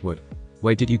 What?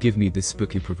 Why did you give me this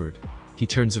book, you pervert? He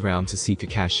turns around to see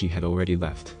Kakashi had already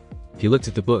left. He looked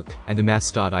at the book and the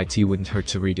mask. It wouldn't hurt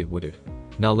to read it, would it?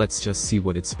 Now let's just see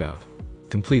what it's about.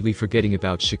 Completely forgetting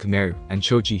about Shikamaru and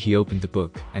Choji, he opened the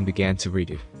book and began to read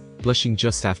it, blushing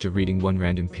just after reading one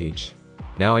random page.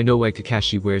 Now I know why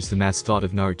Kakashi wears the mask, thought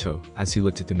of Naruto as he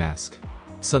looked at the mask.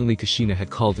 Suddenly Kushina had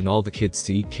called in all the kids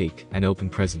to eat cake and open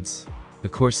presents.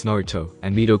 Of course Naruto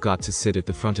and Mito got to sit at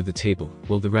the front of the table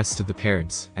while the rest of the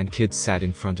parents and kids sat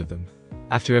in front of them.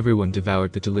 After everyone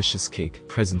devoured the delicious cake,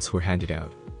 presents were handed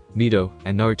out. Mito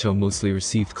and Naruto mostly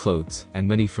received clothes and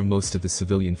money from most of the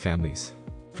civilian families.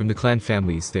 From the clan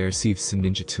families they received some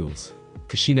ninja tools.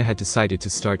 Kushina had decided to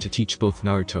start to teach both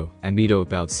Naruto and Mito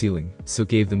about sealing, so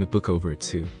gave them a book over it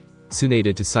too.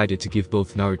 Tsunade decided to give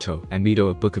both Naruto and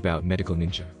Mito a book about medical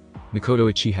ninja.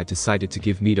 Mikoto Uchiha decided to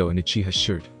give Mito an Uchiha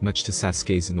shirt, much to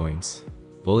Sasuke's annoyance.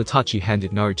 While Itachi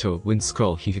handed Naruto a wind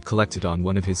scroll he had collected on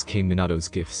one of his Kame Minato's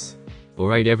gifts.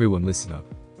 Alright everyone, listen up.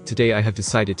 Today I have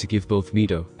decided to give both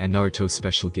Mito and Naruto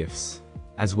special gifts.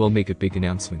 As well, make a big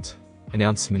announcement,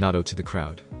 announced Minato to the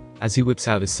crowd, as he whips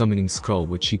out a summoning scroll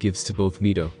which he gives to both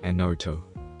Mito and Naruto.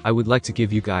 I would like to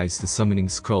give you guys the summoning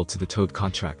scroll to the Toad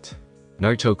contract.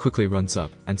 Naruto quickly runs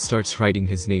up and starts writing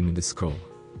his name in the scroll.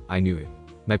 I knew it.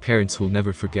 My parents will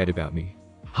never forget about me.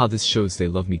 Ha, this shows they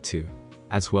love me too.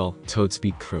 As well, toads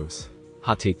beat crows.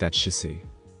 Ha, take that, Shisui.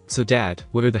 So dad,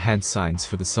 what are the hand signs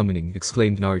for the summoning?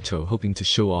 Exclaimed Naruto, hoping to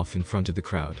show off in front of the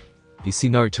crowd. You see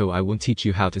Naruto, I won't teach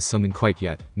you how to summon quite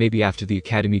yet, maybe after the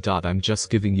academy. I'm just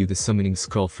giving you the summoning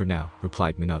scroll for now,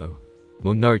 replied Minato.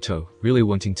 Well, Naruto, really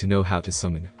wanting to know how to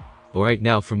summon. Alright,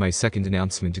 now for my second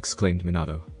announcement, exclaimed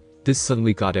Minato. This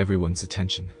suddenly got everyone's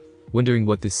attention, wondering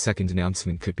what this second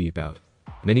announcement could be about.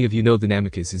 Many of you know the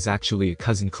Namikaze is actually a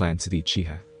cousin clan to the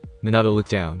Uchiha. Minato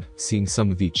looked down, seeing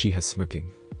some of the Uchiha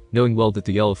smirking, knowing well that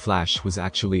the Yellow Flash was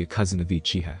actually a cousin of the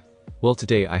Uchiha. Well,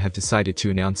 today I have decided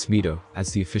to announce Mito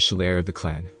as the official heir of the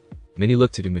clan. Many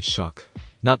looked at him with shock.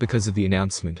 Not because of the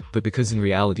announcement, but because in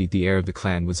reality the heir of the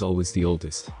clan was always the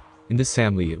oldest. In this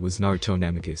family it was Naruto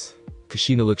Namikaze.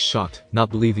 Kushina looked shocked, not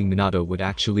believing Minato would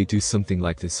actually do something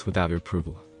like this without her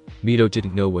approval. Mito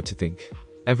didn't know what to think.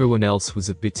 Everyone else was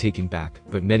a bit taken back,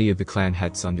 but many of the clan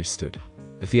heads understood.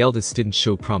 If the eldest didn't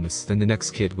show promise, then the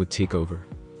next kid would take over.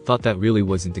 Thought that really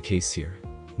wasn't the case here.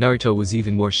 Naruto was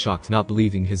even more shocked, not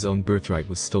believing his own birthright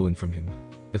was stolen from him.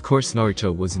 Of course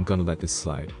Naruto wasn't gonna let this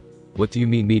slide. What do you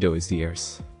mean Mito is the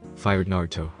heiress? Fired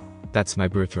Naruto. That's my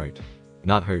birthright.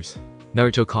 Not hers.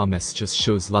 Naruto Kames just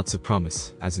shows lots of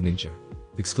promise, as a ninja.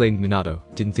 Explained Minato,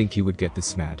 didn't think he would get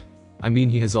this mad. I mean,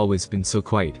 he has always been so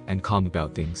quiet and calm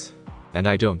about things. And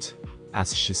I don't?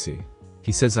 Asked Shisui.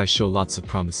 He says I show lots of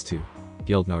promise too.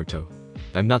 Yelled Naruto.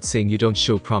 I'm not saying you don't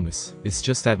show promise, it's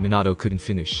just that Minato couldn't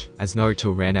finish, as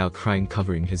Naruto ran out crying,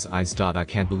 covering his eyes. I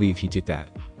can't believe he did that.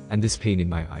 And this pain in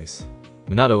my eyes.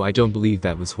 Minato, I don't believe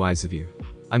that was wise of you.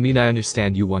 I mean, I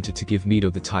understand you wanted to give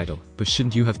Mito the title, but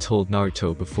shouldn't you have told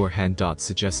Naruto beforehand?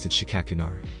 Suggested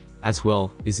Shikakunar. As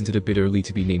well, isn't it a bit early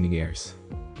to be naming heirs?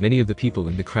 Many of the people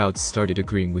in the crowd started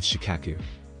agreeing with Shikaku.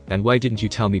 And why didn't you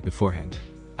tell me beforehand?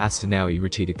 Asked a now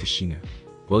irritated Kushina.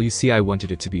 Well, you see, I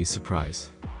wanted it to be a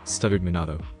surprise. Stuttered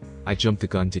Minato. I jumped the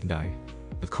gun, didn't I?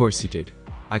 Of course you did.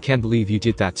 I can't believe you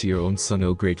did that to your own son.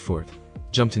 Oh, grade 4th.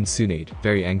 Jumped in Tsunade,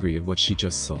 very angry at what she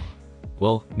just saw.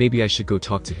 Well, maybe I should go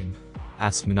talk to him.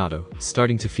 Asked Minato,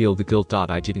 starting to feel the guilt.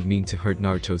 I didn't mean to hurt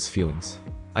Naruto's feelings.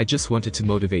 I just wanted to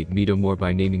motivate Mito more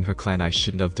by naming her clan. I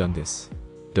shouldn't have done this.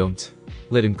 Don't.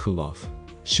 Let him cool off.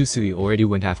 Shisui already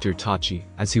went after Itachi,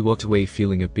 as he walked away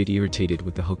feeling a bit irritated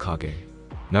with the Hokage.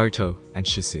 Naruto, and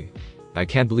Shisui. I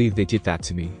can't believe they did that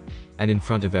to me. And in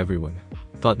front of everyone.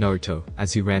 Thought Naruto,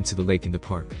 as he ran to the lake in the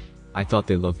park. I thought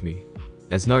they loved me.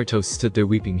 As Naruto stood there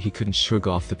weeping, he couldn't shrug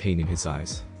off the pain in his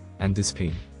eyes. And this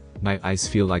pain. My eyes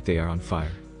feel like they are on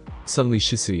fire. Suddenly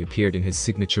Shisui appeared in his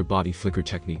signature body flicker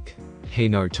technique. Hey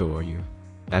Naruto, are you?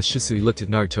 As Shisui looked at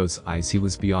Naruto's eyes, he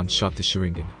was beyond shocked. The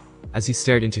Sharingan. As he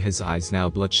stared into his eyes, now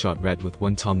bloodshot red with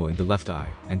one tomo in the left eye,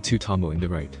 and two tomo in the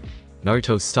right.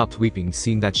 Naruto stopped weeping,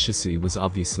 seeing that Shisui was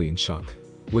obviously in shock.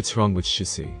 What's wrong with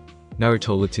Shisui?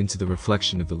 Naruto looked into the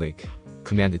reflection of the lake.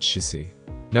 Commanded Shisui.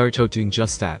 Naruto, doing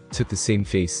just that, took the same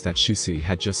face that Shisui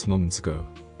had just moments ago.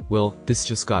 Well, this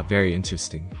just got very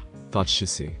interesting. Thought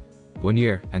Shisui. 1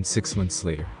 year, and 6 months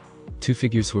later. Two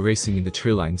figures were racing in the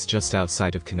tree lines just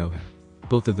outside of Konoha.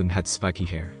 Both of them had spiky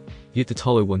hair. Yet the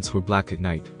taller ones were black at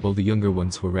night, while the younger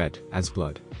ones were red, as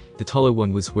blood. The taller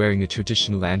one was wearing a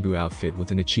traditional Anbu outfit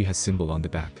with an Uchiha symbol on the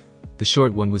back. The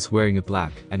short one was wearing a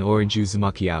black and orange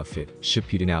Uzumaki outfit,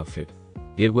 Shippuden outfit.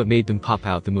 Yet what made them pop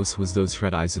out the most was those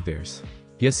red eyes of theirs.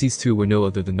 Yes, these two were no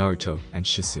other than Naruto and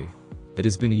Shisui. It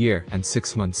has been 1 year and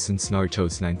 6 months since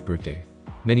Naruto's 9th birthday.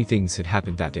 Many things had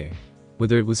happened that day.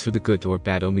 Whether it was for the good or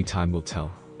bad, only time will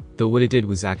tell. Though what it did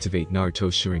was activate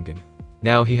Naruto's Sharingan.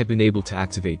 Now he had been able to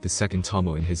activate the second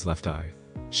tomo in his left eye.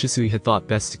 Shisui had thought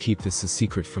best to keep this a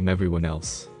secret from everyone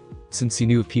else. Since he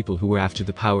knew of people who were after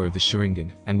the power of the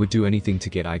Sharingan, and would do anything to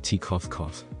get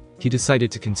it. He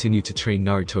decided to continue to train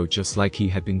Naruto just like he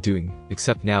had been doing,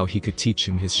 except now he could teach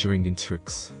him his Sharingan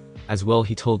tricks. As well,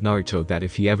 he told Naruto that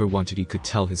if he ever wanted he could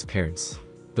tell his parents.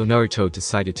 Though Naruto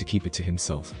decided to keep it to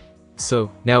himself.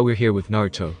 So, now we're here with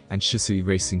Naruto and Shisui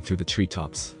racing through the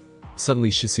treetops.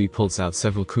 Suddenly Shisui pulls out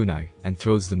several kunai and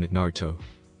throws them at Naruto.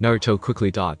 Naruto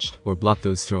quickly dodged or blocked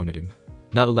those thrown at him.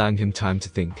 Not allowing him time to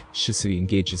think, Shisui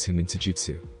engages him into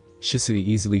jutsu. Shisui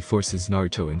easily forces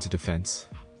Naruto into defense.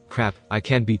 Crap, I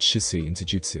can't beat Shisui into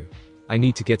jutsu. I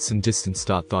need to get some distance.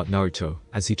 Thought Naruto,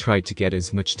 as he tried to get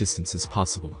as much distance as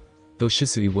possible. Though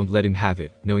Shisui won't let him have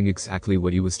it, knowing exactly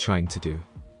what he was trying to do.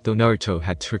 Though Naruto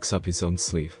had tricks up his own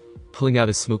sleeve. Pulling out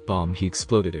a smoke bomb, he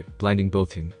exploded it, blinding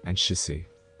both him and Shisui.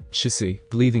 Shisui,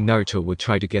 believing Naruto would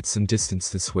try to get some distance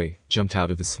this way, jumped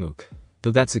out of the smoke.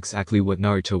 Though that's exactly what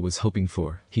Naruto was hoping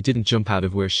for, he didn't jump out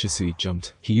of where Shisui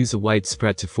jumped. He used a wide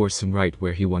spread to force him right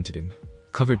where he wanted him.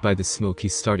 Covered by the smoke, he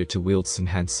started to wield some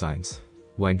hand signs.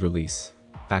 Wind release.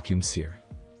 Vacuum sphere.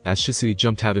 As Shisui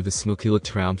jumped out of the smoke, he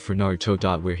looked around for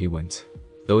Naruto. Where he went.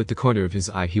 Though at the corner of his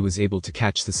eye he was able to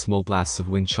catch the small blasts of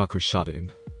wind chakra shot at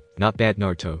him. Not bad,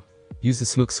 Naruto. Use the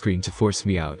smoke screen to force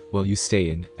me out, while you stay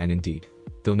in, and indeed.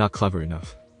 Though not clever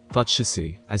enough. Thought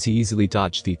Shisui, as he easily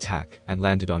dodged the attack, and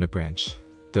landed on a branch.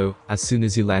 Though, as soon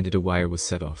as he landed, a wire was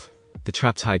set off. The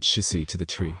trap tied Shusui to the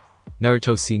tree.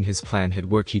 Naruto, seeing his plan had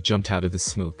worked, he jumped out of the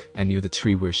smoke and near the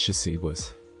tree where Shusui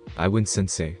was. "I win,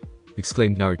 sensei,"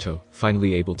 exclaimed Naruto,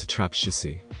 finally able to trap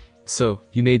Shusui. "So,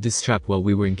 you made this trap while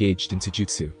we were engaged in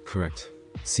jutsu, correct?"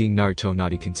 Seeing Naruto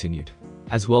nod, he continued.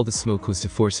 "As well, the smoke was to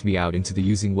force me out into the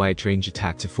using wide range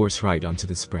attack to force right onto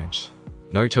this branch."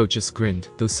 Naruto just grinned,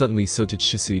 though suddenly so did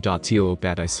Shusui. "Oh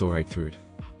bad, I saw right through it."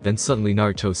 Then suddenly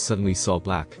Naruto saw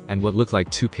black, and what looked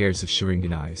like two pairs of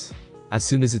Sharingan eyes. As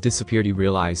soon as it disappeared, he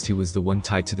realized he was the one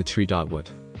tied to the tree.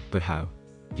 What? But how?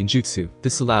 In jutsu,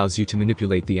 this allows you to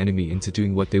manipulate the enemy into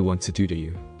doing what they want to do to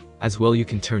you. As well, you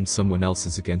can turn someone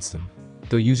else's against them.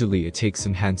 Though usually it takes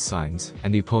some hand signs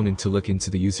and the opponent to look into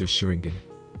the user's Sharingan.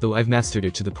 Though I've mastered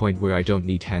it to the point where I don't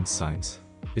need hand signs.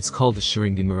 It's called the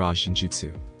Sharingan Mirage in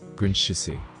jutsu. Grinned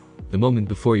Shusui. "The moment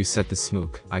before you set the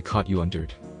smoke, I caught you under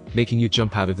it, making you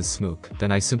jump out of the smoke.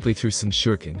 Then I simply threw some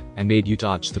shuriken and made you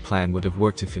dodge. The plan would have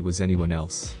worked if it was anyone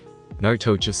else."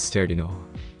 Naruto just stared in awe.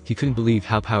 He couldn't believe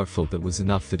how powerful that was,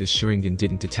 enough that his Sharingan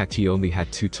didn't detect he only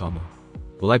had 2 Tama.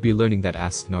 "Will I be learning that?"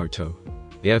 asked Naruto.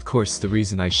 "Yeah, of course, the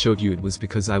reason I showed you it was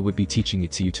because I would be teaching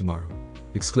it to you tomorrow,"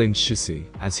 exclaimed Shusui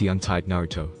as he untied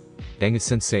Naruto. "Dang it,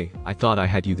 sensei, I thought I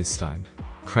had you this time,"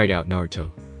 cried out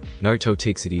Naruto. "Naruto,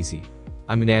 takes it easy.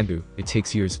 I'm an Anbu, it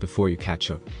takes years before you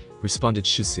catch up," responded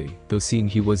Shusui, though seeing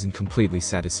he wasn't completely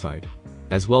satisfied.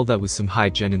 "As well, that was some high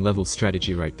genin level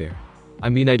strategy right there. I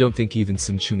mean, I don't think even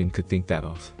some chunin could think that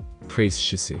off," praised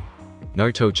Shusui.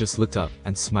 Naruto just looked up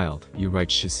and smiled. "You're right,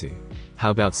 Shusui.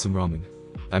 How about some ramen?"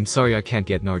 "I'm sorry I can't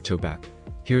get Naruto back.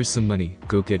 Here's some money,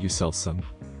 go get yourself some.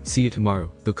 See you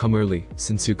tomorrow, though come early,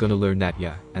 since you're gonna learn that,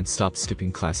 yeah, and stop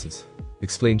skipping classes,"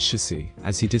 explained Shusui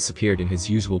as he disappeared in his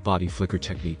usual body flicker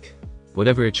technique.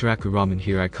 "Whatever, Ichiraku ramen,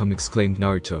 here I come," exclaimed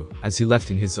Naruto as he left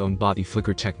in his own body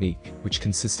flicker technique, which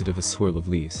consisted of a swirl of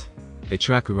leaves.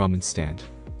 Ichiraku ramen stand.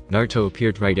 Naruto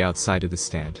appeared right outside of the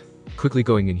stand. Quickly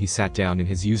going in, he sat down in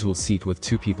his usual seat with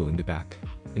 2 people in the back.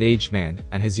 An aged man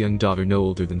and his young daughter no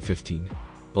older than 15.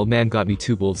 "Old man got me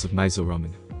 2 bowls of miso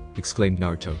ramen," exclaimed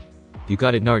Naruto. "You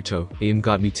got it, Naruto. Aim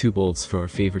got me 2 bowls for our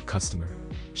favorite customer,"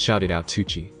 shouted out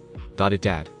Tucci. "Got it,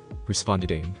 Dad,"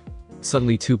 responded Aim.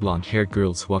 Suddenly 2 blonde-haired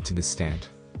girls walked in the stand.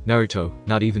 Naruto,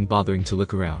 not even bothering to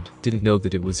look around, didn't know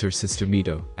that it was her sister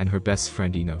Mito and her best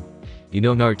friend Ino. "You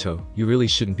know, Naruto, you really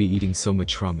shouldn't be eating so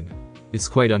much ramen. It's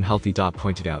quite unhealthy,"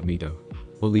 pointed out Mito.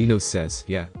 "Well, Ino says,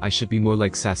 yeah, I should be more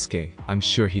like Sasuke. I'm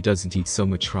sure he doesn't eat so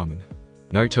much ramen."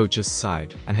 Naruto just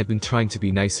sighed and had been trying to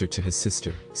be nicer to his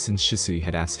sister since Shusui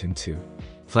had asked him to.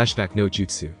 Flashback no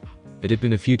jutsu. It had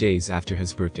been a few days after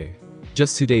his birthday.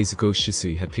 Just 2 days ago,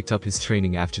 Shusui had picked up his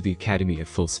training after the academy at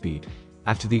full speed.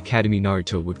 After the academy,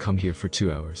 Naruto would come here for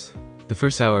 2 hours. The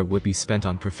first hour would be spent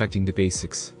on perfecting the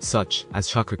basics, such as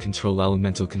chakra control,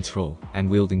 elemental control, and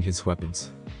wielding his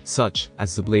weapons, such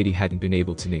as the blade he hadn't been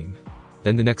able to name.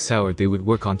 Then the next hour they would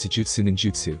work on Taijutsu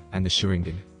Ninjutsu and the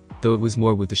Sharingan. Though it was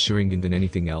more with the Sharingan than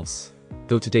anything else.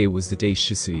 Though today was the day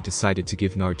Shusui decided to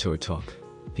give Naruto a talk.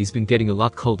 He's been getting a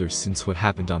lot colder since what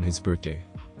happened on his birthday.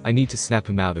 I need to snap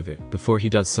him out of it before he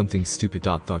does something stupid,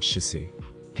 thought Shusui.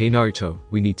 "Hey Naruto,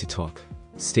 we need to talk,"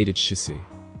 stated Shusui.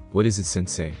 "What is it,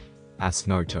 sensei?" asked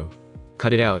Naruto.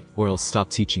 "Cut it out, or I'll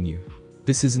stop teaching you.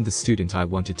 This isn't the student I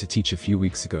wanted to teach a few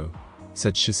weeks ago,"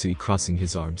 said Shusui, crossing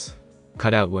his arms.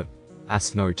 "Cut out what?"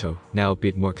 asked Naruto, now a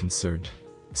bit more concerned.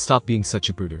 "Stop being such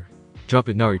a brooder. Drop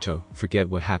it, Naruto, forget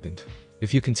what happened.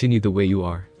 If you continue the way you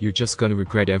are, you're just gonna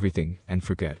regret everything and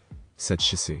forget," said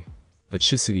Shusui. "But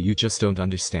Shusui, you just don't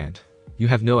understand. You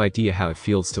have no idea how it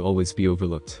feels to always be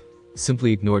overlooked.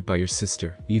 Simply ignored by your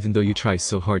sister, even though you try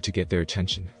so hard to get their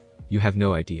attention. You have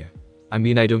no idea. I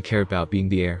mean, I don't care about being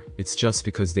the heir, it's just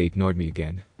because they ignored me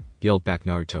again," yelled back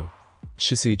Naruto.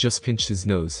 Shusui just pinched his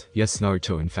nose. "Yes,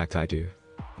 Naruto, in fact I do."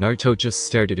 Naruto just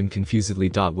stared at him confusedly.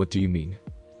 "What do you mean?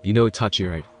 You know Itachi,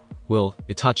 right?" "Well,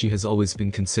 Itachi has always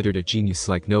been considered a genius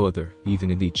like no other, even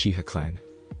in the Uchiha clan.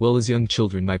 Well, as young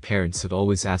children my parents had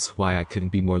always asked why I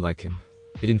couldn't be more like him.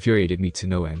 It infuriated me to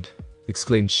no end,"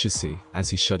 exclaimed Shusui as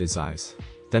he shut his eyes.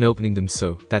 Then opening them,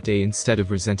 "So, that day instead of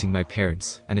resenting my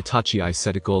parents and Itachi, I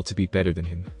set a goal to be better than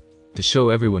him. To show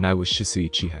everyone I was Shusui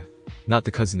Uchiha, not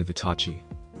the cousin of Itachi.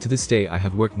 To this day I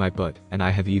have worked my butt and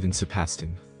I have even surpassed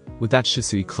him." With that,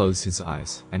 Shusui closed his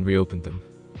eyes and reopened them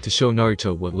to show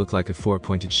Naruto what looked like a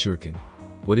 4-pointed shuriken.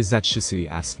 "What is that?" Shusui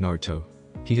asked Naruto.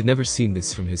 He had never seen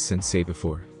this from his sensei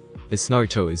before. "This,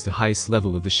 Naruto, is the highest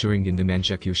level of the Sharingan, the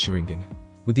Mangekiyo Sharingan.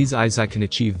 With these eyes I can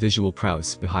achieve visual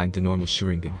prowess behind the normal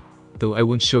Sharingan. Though I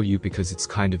won't show you because it's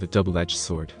kind of a double-edged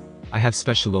sword. I have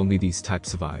special only these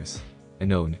types of eyes, and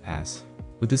known as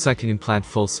With this I can implant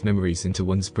false memories into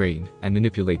one's brain and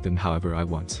manipulate them however I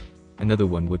want. Another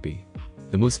one would be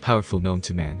the most powerful known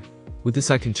to man. With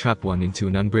this I can trap one into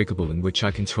an unbreakable in which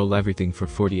I control everything for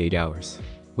 48 hours,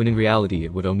 when in reality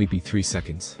it would only be 3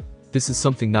 seconds. This is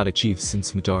something not achieved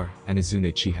since Madara and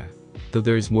Izune Uchiha. Though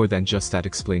there is more than just that,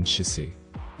 explained Shisuke.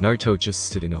 Naruto just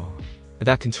stood in awe.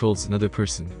 That controls another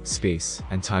person, space,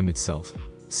 and time itself.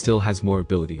 Still has more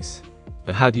abilities.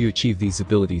 But how do you achieve these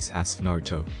abilities, asked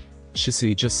Naruto.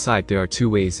 Shisuke just sighed. There are 2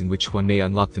 ways in which one may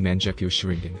unlock the Mangekiyo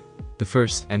Sharingan. The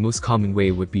first and most common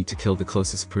way would be to kill the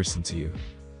closest person to you.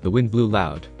 The wind blew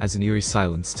loud, as an eerie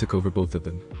silence took over both of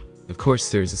them. Of course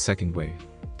there is a second way.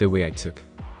 The way I took.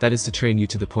 That is to train you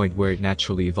to the point where it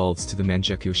naturally evolves to the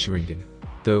Mangekiyo Sharingan.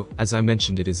 Though, as I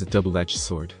mentioned, it is a double-edged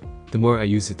sword. The more I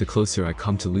use it, the closer I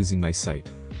come to losing my sight.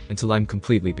 Until I'm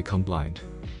completely become blind.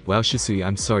 Wow, Shisuke,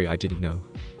 I'm sorry I didn't know.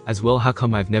 As well, how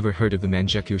come I've never heard of the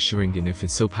Mangekiyo Sharingan if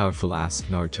it's so powerful,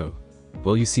 asked Naruto.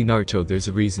 Well, you see Naruto, there's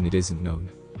a reason it isn't known.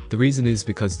 The reason is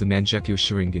because the Mangekiyo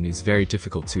Sharingan is very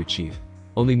difficult to achieve.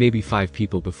 Only maybe 5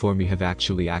 people before me have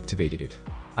actually activated it.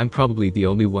 I'm probably the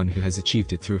only one who has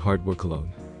achieved it through hard work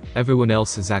alone. Everyone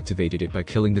else has activated it by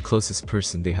killing the closest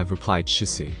person they have, replied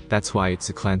Shisuke. That's why it's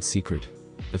a clan secret.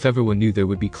 If everyone knew, there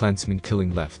would be clansmen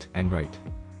killing left and right.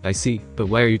 I see, but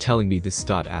why are you telling me this?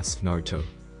 Asked Naruto.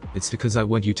 It's because I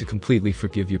want you to completely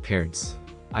forgive your parents.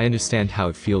 I understand how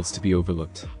it feels to be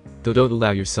overlooked. Though don't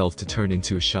allow yourself to turn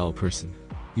into a shallow person.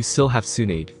 You still have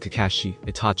Tsunade, Kakashi,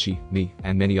 Itachi, me,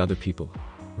 and many other people.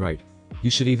 Right. You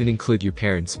should even include your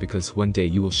parents, because one day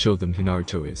you will show them who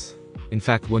Naruto is. In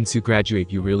fact, once you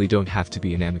graduate, you really don't have to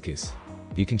be an amicus.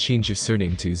 You can change your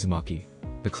surname to Uzumaki,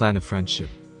 the clan of friendship.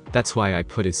 That's why I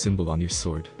put his symbol on your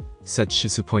sword, said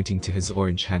Shisuke, pointing to his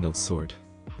orange-handled sword.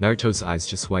 Naruto's eyes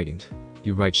just widened.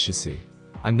 You're right, Shisuke.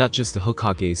 I'm not just the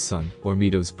Hokage's son, or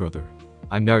Mito's brother.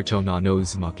 I'm Naruto no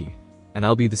Uzumaki. And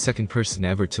I'll be the second person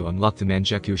ever to unlock the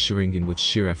Mangekiyo Sharingan with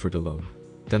sheer effort alone.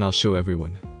 Then I'll show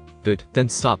everyone. Good, then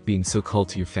stop being so cold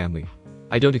to your family.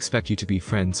 I don't expect you to be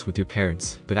friends with your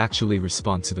parents, but actually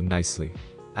respond to them nicely.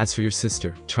 As for your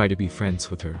sister, try to be friends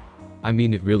with her. I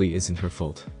mean, it really isn't her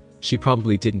fault. She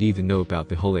probably didn't even know about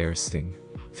the whole Eris thing.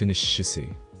 Finished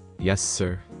Shisuke. Yes,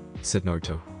 sir, said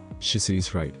Naruto.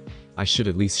 Shisuke's right. I should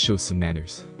at least show some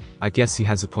manners. I guess he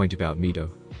has a point about Mito.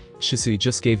 Shisuke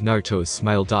just gave Naruto a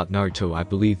smile. Naruto, I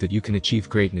believe that you can achieve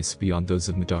greatness beyond those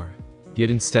of Madara.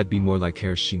 Yet instead be more like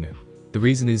Hiroshima. The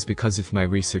reason is because if my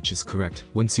research is correct,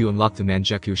 once you unlock the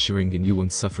Mangekiyo Sharingan you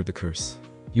won't suffer the curse.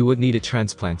 You would need a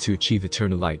transplant to achieve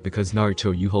eternal light, because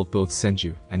Naruto, you hold both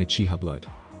Senju and Uchiha blood.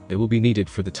 It will be needed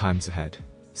for the times ahead.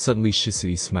 Suddenly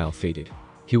Shisuke's smile faded.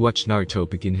 He watched Naruto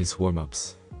begin his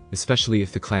warm-ups. Especially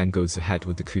if the clan goes ahead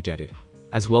with the coup d'etat.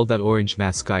 As well, that orange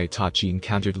mask guy Itachi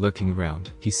encountered lurking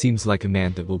around, he seems like a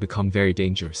man that will become very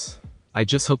dangerous. I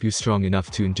just hope you're strong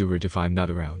enough to endure it if I'm not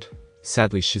around.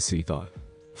 Sadly, Shisuke thought.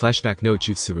 Flashback: no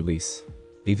jutsu release.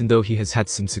 Even though he has had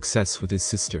some success with his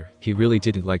sister, he really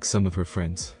didn't like some of her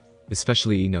friends.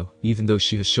 Especially Ino, even though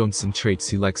she has shown some traits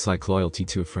he likes, like loyalty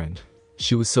to a friend.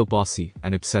 She was so bossy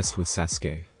and obsessed with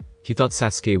Sasuke. He thought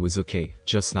Sasuke was okay,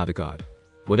 just not a god.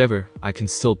 Whatever, I can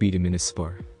still beat him in a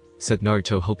spar, said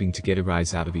Naruto, hoping to get a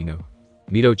rise out of Ino.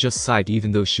 Mito just sighed.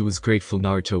 Even though she was grateful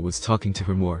Naruto was talking to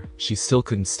her more, she still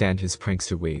couldn't stand his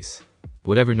prankster ways.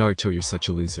 Whatever, Naruto, you're such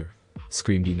a loser,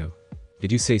 screamed Ino.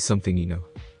 Did you say something, Ino?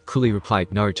 Coolly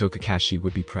replied Naruto. Kakashi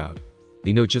would be proud.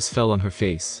 Ino just fell on her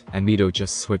face, and Mito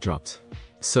just sweat dropped.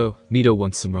 So, Mito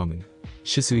wants some ramen.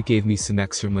 Shisuke gave me some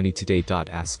extra money today.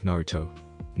 Asked Naruto.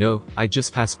 No, I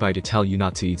just passed by to tell you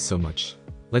not to eat so much.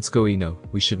 Let's go, Ino,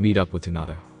 we should meet up with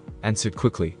Hinata. Answered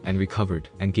quickly, and recovered,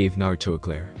 and gave Naruto a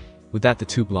glare. With that, the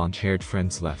 2 blonde-haired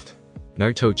friends left.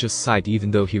 Naruto just sighed.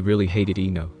 Even though he really hated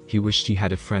Ino, he wished he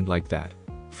had a friend like that.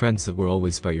 Friends that were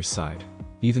always by your side.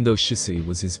 Even though Shisuke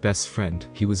was his best friend,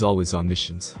 he was always on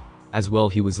missions. As well,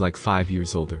 he was like 5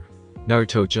 years older.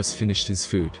 Naruto just finished his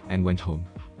food, and went home.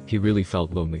 He really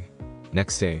felt lonely.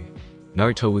 Next day,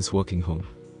 Naruto was walking home.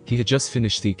 He had just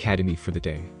finished the academy for the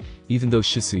day. Even though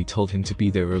Shisuke told him to be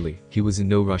there early, he was in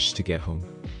no rush to get home.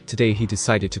 Today he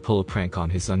decided to pull a prank on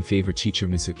his unfavored teacher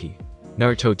Mizuki.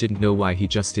 Naruto didn't know why, he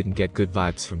just didn't get good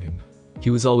vibes from him. He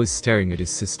was always staring at his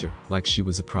sister, like she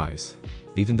was a prize.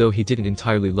 Even though he didn't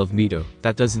entirely love Mito,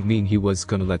 that doesn't mean he was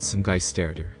gonna let some guy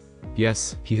stare at her.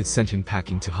 Yes, he had sent him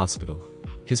packing to hospital.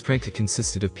 His prank had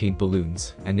consisted of paint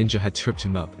balloons, and Ninja had tripped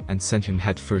him up and sent him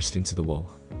head first into the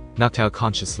wall. Knocked out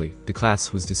consciously, the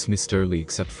class was dismissed early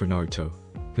except for Naruto,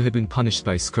 who had been punished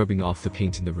by scrubbing off the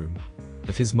paint in the room.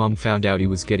 If his mom found out he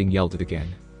was getting yelled at again,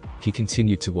 he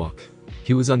continued to walk.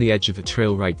 He was on the edge of a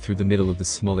trail right through the middle of the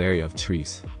small area of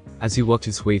trees. As he walked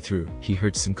his way through, he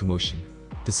heard some commotion.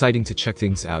 Deciding to check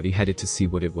things out, he headed to see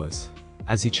what it was.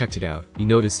 As he checked it out, he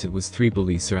noticed it was 3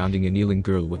 bullies surrounding a kneeling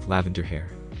girl with lavender hair.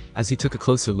 As he took a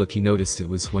closer look, he noticed it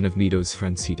was one of Mito's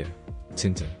friends, Hida,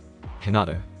 Tinta,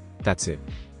 Hinata. That's it.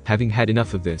 Having had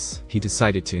enough of this, he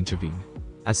decided to intervene.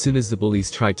 As soon as the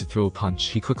bullies tried to throw a punch,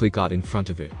 he quickly got in front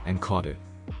of it and caught it.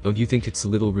 "Don't you think it's a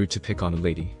little rude to pick on a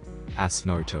lady?" asked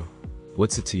Naruto.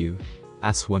 "What's it to you?"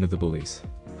 asked one of the bullies.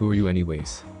 "Who are you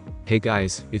anyways?" "Hey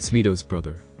guys, it's Mito's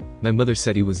brother. My mother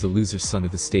said he was the loser son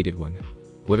of the stated one."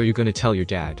 "What are you gonna tell your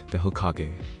dad, the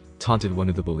Hokage?" taunted one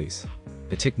of the bullies.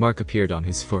 A tick mark appeared on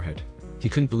his forehead. He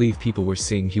couldn't believe people were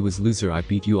saying he was loser. "I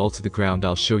beat you all to the ground.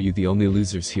 I'll show you the only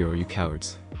losers here are you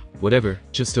cowards." "Whatever,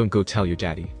 just don't go tell your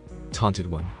daddy," taunted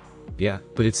one. "Yeah,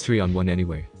 but it's 3-on-1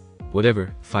 anyway."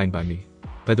 "Whatever, fine by me.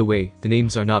 By the way, the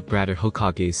names are not Brad or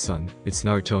Hokage's son, it's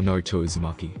Naruto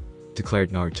Uzumaki,"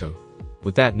 declared Naruto.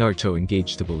 With that, Naruto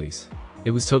engaged the bullies.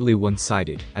 It was totally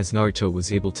one-sided, as Naruto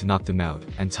was able to knock them out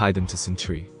and tie them to some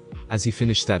tree. As he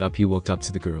finished that up, he walked up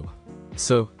to the girl.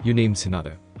 "So, your name's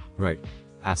Hinata, right?"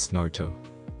 asked Naruto.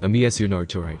 Yes, you're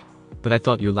Naruto, right? But I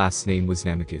thought your last name was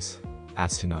Namikaze,"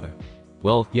 asked Hinata.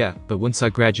 "Well, yeah, but once I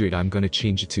graduate I'm gonna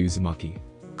change it to Uzumaki.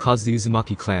 Cause the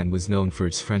Uzumaki clan was known for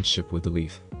its friendship with the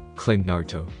leaf," claimed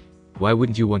Naruto. "Why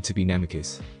wouldn't you want to be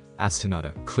Namikaze?" asked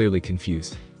Hinata, clearly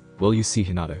confused. "Well, you see,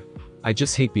 Hinata, I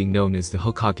just hate being known as the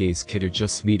Hokage's kid or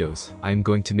just Mito's. I am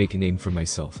going to make a name for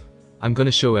myself. I'm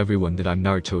gonna show everyone that I'm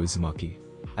Naruto Uzumaki.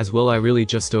 As well, I really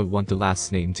just don't want the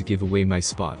last name to give away my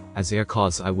spot, as air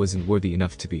cause I wasn't worthy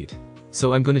enough to be it.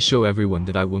 So I'm gonna show everyone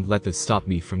that I won't let this stop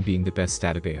me from being the best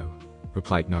at Abeyo,"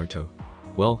 replied Naruto.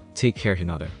 "Well, take care,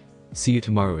 Hinata. See you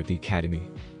tomorrow at the academy."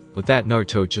 With that,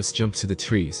 Naruto just jumped to the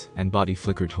trees and body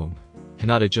flickered home.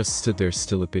 Hinata just stood there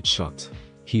still a bit shocked.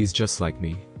 He is just like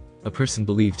me. A person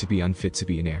believed to be unfit to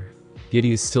be an heir. Yet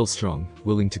he is still strong,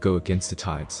 willing to go against the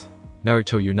tides.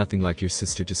 "Naruto, you're nothing like your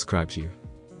sister described you."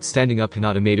 Standing up,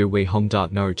 Hinata made her way home.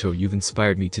 "Naruto, you've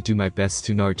inspired me to do my best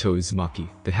to Naruto Uzumaki.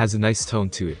 That has a nice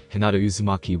tone to it." Hinata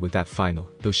Uzumaki with that final,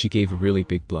 though she gave a really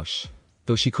big blush.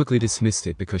 Though she quickly dismissed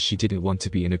it because she didn't want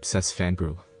to be an obsessed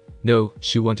fangirl. No,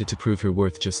 she wanted to prove her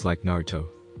worth just like Naruto.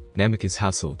 Namika's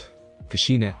household.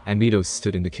 Kushina and Mito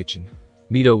stood in the kitchen.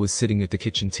 Mito was sitting at the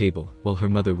kitchen table, while her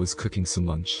mother was cooking some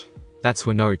lunch. That's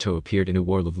when Naruto appeared in a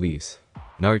whirl of leaves.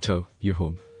 "Naruto, you're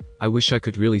home. I wish I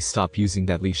could really stop using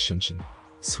that leaf Shunshin,"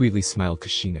 sweetly smiled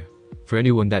Kushina. For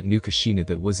anyone that knew Kushina,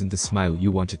 that wasn't the smile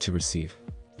you wanted to receive.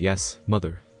 "Yes,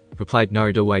 mother," replied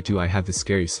Naruto. "Why do I have the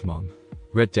scariest mom?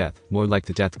 Red Death, more like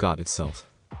the death god itself."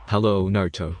 "Hello,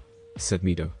 Naruto," said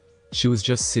Mito. She was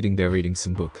just sitting there reading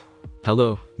some book.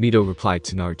 "Hello," Mito replied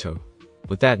to Naruto.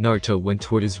 With that, Naruto went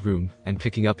toward his room, and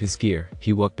picking up his gear,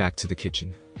 he walked back to the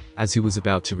kitchen. As he was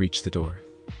about to reach the door,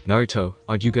 "Naruto,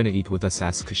 aren't you gonna eat with us?"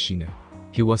 asked Kushina.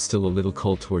 He was still a little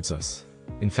cold towards us.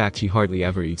 In fact, he hardly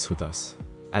ever eats with us.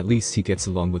 At least he gets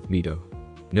along with Mito.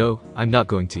 "No, I'm not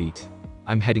going to eat.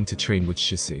 I'm heading to train with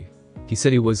Shisui. He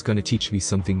said he was gonna teach me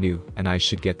something new, and I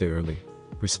should get there early,"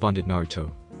 responded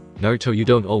Naruto. "Naruto, you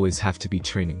don't always have to be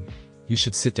training. You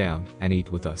should sit down and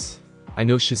eat with us. I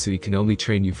know Shisui can only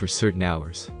train you for certain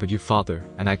hours, but your father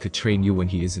and I could train you when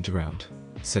he isn't around,"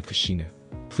 said Kushina.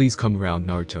 "Please come around,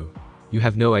 Naruto. You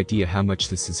have no idea how much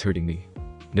this is hurting me.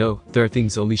 No, there are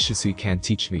things only Shisui can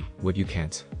teach me, what you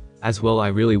can't. As well, I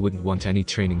really wouldn't want any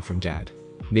training from Dad.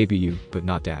 Maybe you, but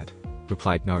not Dad,"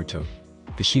 replied Naruto.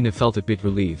 Kushina felt a bit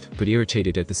relieved, but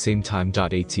irritated at the same time.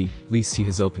 At least he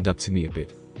has opened up to me a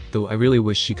bit. Though I really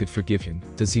wish she could forgive him.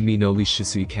 Does he mean only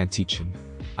Shisui can't teach him?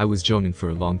 I was jonin for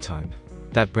a long time.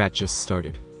 That brat just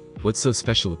started. What's so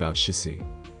special about Shisui?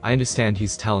 I understand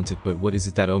he's talented, but what is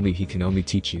it that only he can only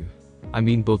teach you? I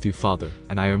mean, both your father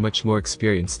and I are much more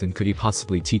experienced than could he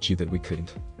possibly teach you that we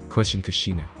couldn't? Questioned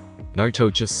Kushina.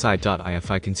 Naruto just sighed.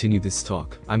 If I continue this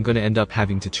talk, I'm gonna end up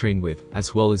having to train with,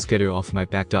 as well as get her off my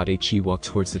back. He walked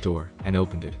towards the door and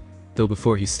opened it. Though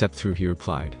before he stepped through, he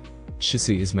replied,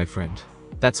 "Shisui is my friend.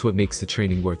 That's what makes the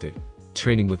training worth it.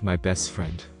 Training with my best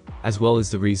friend. As well as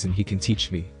the reason he can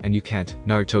teach me, and you can't."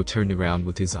 Naruto turned around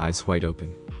with his eyes wide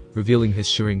open, revealing his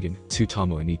Sharingan, 2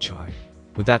 Tomo in each eye.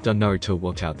 With that done, Naruto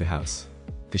walked out the house.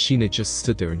 Kushina just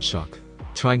stood there in shock,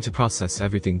 trying to process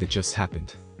everything that just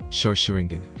happened.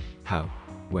 Sharingan? How?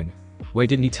 When? Why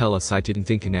didn't he tell us? I didn't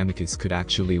think an amicus could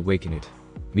actually awaken it.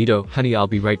 "Mito, honey, I'll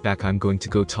be right back. I'm going to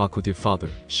go talk with your father,"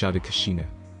 shouted Kushina.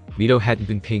 Mito hadn't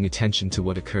been paying attention to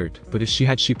what occurred, but if she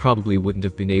had, she probably wouldn't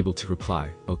have been able to reply,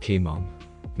 "Okay, mom."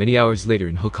 Many hours later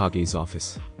in Hokage's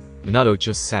office, Minato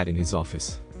just sat in his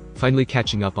office. Finally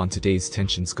catching up on today's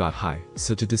tensions got high,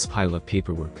 so to this pile up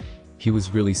paperwork. He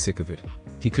was really sick of it.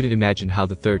 He couldn't imagine how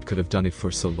the third could have done it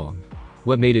for so long.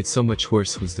 What made it so much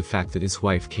worse was the fact that his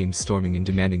wife came storming and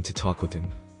demanding to talk with him.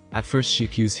 At first she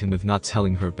accused him of not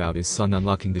telling her about his son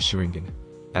unlocking the Sharingan.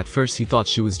 At first he thought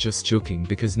she was just joking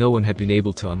because no one had been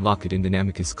able to unlock it in the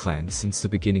Namikaze clan since the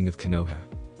beginning of Konoha.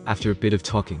 After a bit of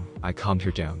talking, I calmed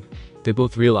her down. They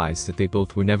both realized that they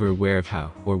both were never aware of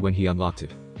how or when he unlocked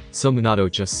it. So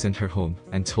Minato just sent her home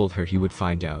and told her he would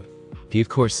find out. He of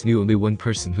course knew only one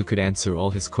person who could answer all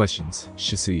his questions,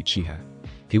 Shisui Uchiha.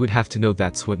 He would have to know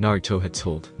that's what Naruto had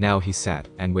told. Now he sat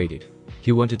and waited.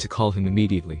 He wanted to call him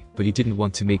immediately, but he didn't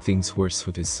want to make things worse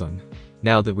with his son.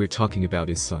 Now that we're talking about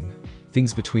his son,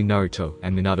 things between Naruto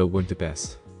and Minato weren't the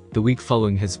best. The week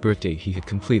following his birthday he had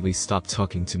completely stopped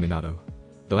talking to Minato.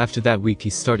 Though after that week he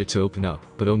started to open up,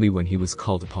 but only when he was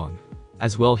called upon.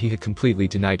 As well he had completely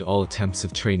denied all attempts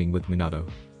of training with Minato.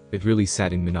 It really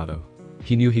saddened Minato.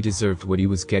 He knew he deserved what he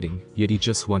was getting, yet he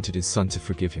just wanted his son to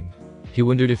forgive him. He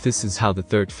wondered if this is how the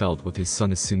third felt with his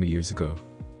son Asuma years ago.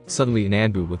 Suddenly an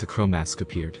Anbu with a crow mask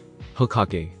appeared.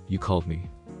 "Hokage, you called me."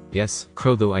 "Yes,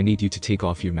 Crow, though I need you to take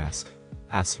off your mask,"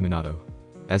 asked Minato.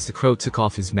 As the crow took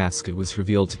off his mask it was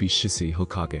revealed to be Shisui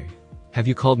Hokage. "Have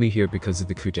you called me here because of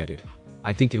the coup d'etat?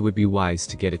 I think it would be wise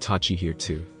to get Itachi here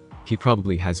too. He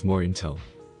probably has more intel."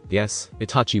 "Yes,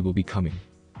 Itachi will be coming.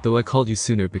 Though I called you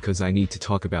sooner because I need to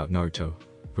talk about Naruto,"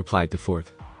 replied the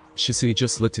fourth. Shisui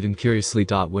just looked at him curiously.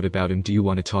 "What about him do you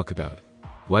want to talk about?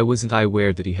 Why wasn't I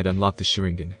aware that he had unlocked the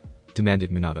Sharingan?"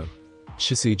 demanded Minato.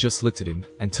 Shisui just looked at him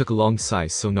and took a long sigh,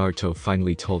 so Naruto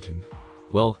finally told him.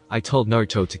 "Well, I told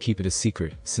Naruto to keep it a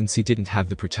secret since he didn't have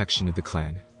the protection of the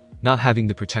clan. Not having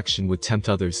the protection would tempt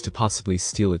others to possibly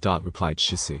steal it," replied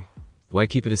Shisui. "Why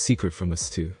keep it a secret from us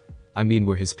too? I mean,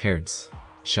 we're his parents,"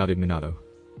 shouted Minato.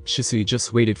 Shisui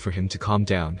just waited for him to calm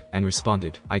down and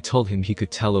responded, "I told him he could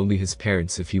tell only his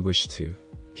parents if he wished to.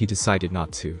 He decided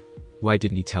not to." "Why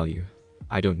didn't he tell you?"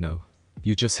 "I don't know.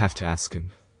 You just have to ask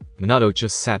him." Minato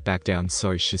just sat back down.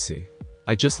 "Sorry Shisui.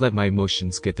 I just let my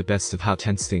emotions get the best of how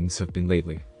tense things have been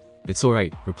lately." "It's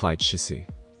alright," replied Shisui.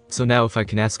 "So now if I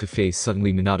can ask a face."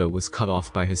 Suddenly Minato was cut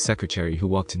off by his secretary who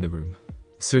walked in the room.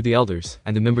 "Sir, the elders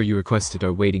and the member you requested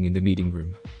are waiting in the meeting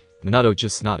room." Minato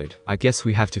just nodded. "I guess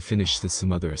we have to finish this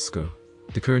some other esco.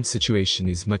 The current situation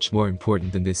is much more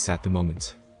important than this at the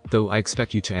moment. Though I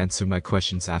expect you to answer my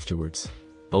questions afterwards."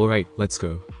 "Alright, let's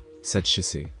go," said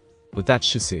Shisui. With that,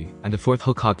 Shisui and the fourth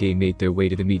Hokage made their way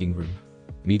to the meeting room.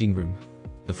 Meeting room.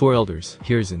 The four elders,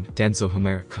 Hiruzen, Danzo,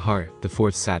 Homera, Kahara, the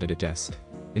fourth sat at a desk.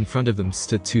 In front of them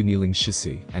stood two kneeling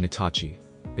Shisui and Itachi.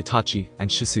 Itachi and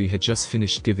Shisui had just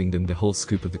finished giving them the whole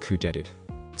scoop of the coup d'etat.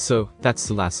 "So, that's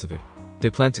the last of it. They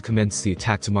plan to commence the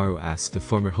attack tomorrow?" asked the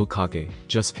former Hokage,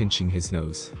 just pinching his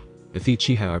nose. "If the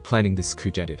Uchiha are planning this coup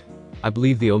d'etat, I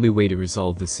believe the only way to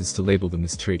resolve this is to label them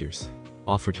as traitors,"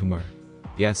 offered Homera.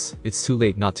 "Yes, it's too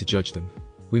late not to judge them.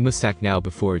 We must act now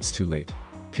before it's too late,"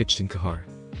 pitched in Kahara.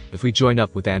 "If we join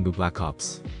up with Anbu Black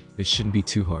Ops, it shouldn't be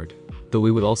too hard. Though we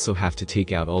would also have to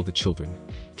take out all the children,"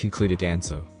 concluded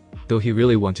Danzo. Though he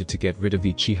really wanted to get rid of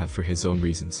the Uchiha for his own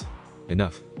reasons.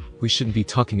 "Enough. We shouldn't be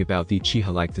talking about the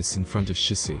Uchiha like this in front of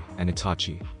Shisui and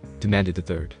Itachi," demanded the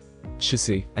third.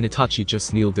 Shisui and Itachi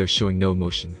just kneeled there showing no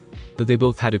emotion, though they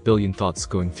both had a billion thoughts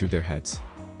going through their heads.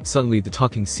 Suddenly the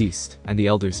talking ceased and the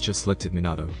elders just looked at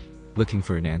Minato, looking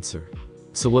for an answer.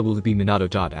 "So what will it be, Minato?"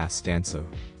 asked Danzo.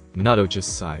 Minato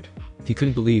just sighed. He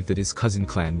couldn't believe that his cousin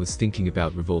clan was thinking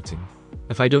about revolting.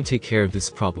 "If I don't take care of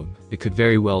this problem, it could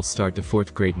very well start the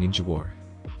fourth great ninja war."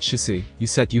 "Shisui, you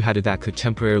said you had a that could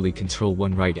temporarily control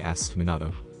one, right?" asked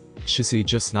Minato. Shisui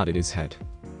just nodded his head.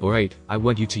 "Alright, I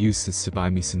want you to use this to buy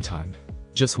me some time.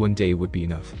 Just one day would be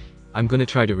enough. I'm gonna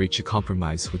try to reach a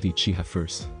compromise with the Uchiha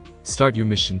first. Start your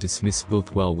mission." Dismissed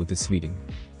both well with this meeting,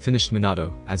 finished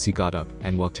Minato as he got up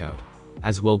and walked out.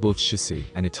 As well both Shisui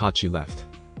and Itachi left.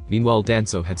 Meanwhile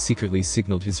Danzo had secretly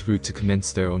signaled his route to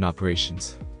commence their own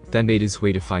operations, then made his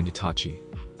way to find Itachi.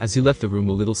 As he left the room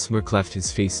a little smirk left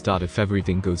his face. "If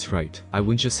everything goes right, I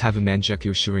wouldn't just have a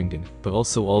Mangekiyo Sharingan, but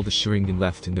also all the Sharingan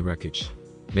left in the wreckage."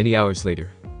 Many hours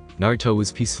later, Naruto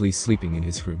was peacefully sleeping in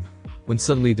his room, when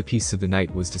suddenly the peace of the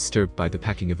night was disturbed by the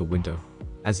packing of a window.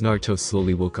 As Naruto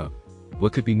slowly woke up,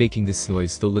 what could be making this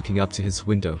noise? Though looking up to his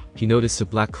window, he noticed a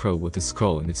black crow with a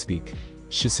scroll in its beak.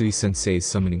 Shisui-sensei's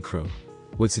summoning crow.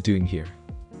 What's it doing here?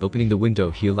 Opening the window,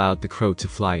 he allowed the crow to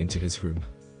fly into his room.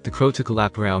 The crow took a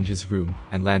lap around his room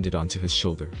and landed onto his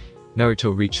shoulder.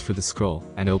 Naruto reached for the scroll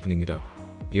and opening it up.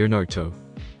 "Dear Naruto,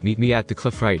 meet me at the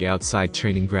cliff right outside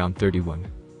training ground 31.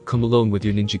 Come alone with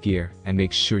your ninja gear and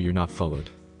make sure you're not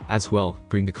followed. As well,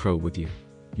 bring the crow with you.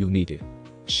 You'll need it."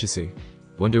 Shisui.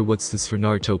 Wonder what's this for?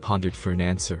 Naruto pondered for an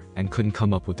answer and couldn't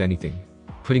come up with anything.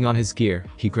 Putting on his gear,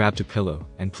 he grabbed a pillow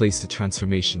and placed a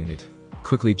transformation in it,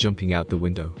 quickly jumping out the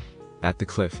window. At the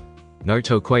cliff,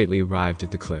 Naruto quietly arrived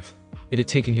at the cliff. It had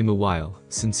taken him a while,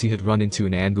 since he had run into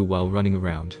an Anbu while running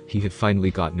around. He had finally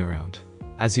gotten around.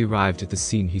 As he arrived at the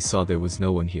scene, he saw there was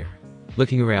no one here.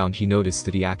 Looking around, he noticed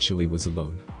that he actually was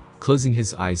alone. Closing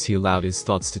his eyes, he allowed his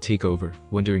thoughts to take over,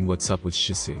 wondering what's up with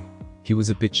Shisui. He was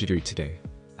a bit jittery today.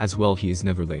 As well, he is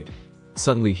never late.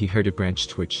 Suddenly he heard a branch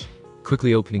twitch.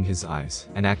 Quickly opening his eyes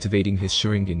and activating his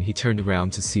Sharingan, he turned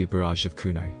around to see a barrage of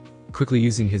kunai. Quickly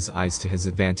using his eyes to his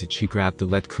advantage, he grabbed the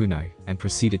lead kunai and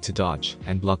proceeded to dodge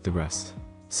and block the rest.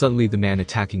 Suddenly the man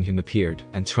attacking him appeared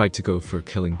and tried to go for a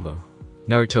killing blow.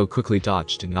 Naruto quickly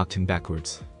dodged and knocked him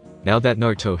backwards. Now that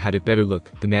Naruto had a better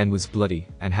look, the man was bloody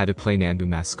and had a plain Anbu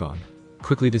mask on.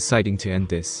 Quickly deciding to end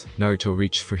this, Naruto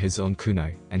reached for his own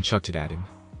kunai and chucked it at him.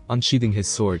 Unsheathing his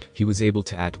sword, he was able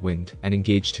to add wind and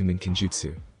engaged him in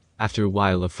kenjutsu. After a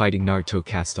while of fighting, Naruto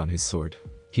cast on his sword.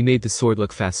 He made the sword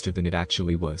look faster than it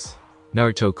actually was.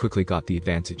 Naruto quickly got the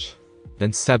advantage,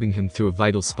 then stabbing him through a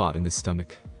vital spot in the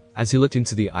stomach. As he looked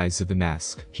into the eyes of the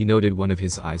mask, he noted one of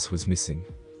his eyes was missing.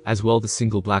 As well, the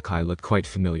single black eye looked quite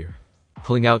familiar.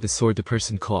 Pulling out the sword, the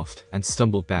person coughed and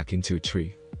stumbled back into a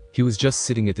tree. He was just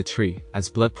sitting at the tree, as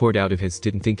blood poured out of his.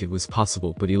 Didn't think it was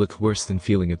possible, but he looked worse than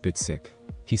feeling a bit sick.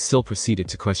 He still proceeded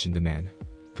to question the man.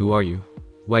 "Who are you?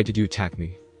 Why did you attack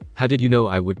me? How did you know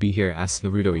I would be here?" asked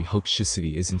Naruto. He hopes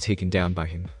Shisui isn't taken down by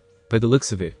him. By the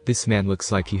looks of it, this man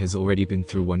looks like he has already been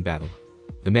through one battle.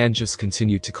 The man just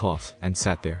continued to cough and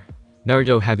sat there.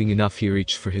 Naruto having enough, he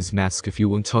reached for his mask. "If you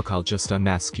won't talk, I'll just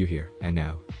unmask you here and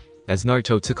now." As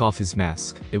Naruto took off his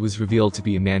mask, it was revealed to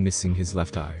be a man missing his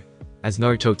left eye. As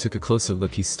Naruto took a closer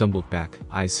look, he stumbled back,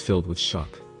 eyes filled with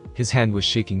shock. His hand was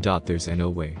shaking. "There's no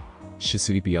way.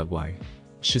 Shisui be out. Why?"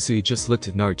 Shisui just looked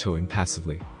at Naruto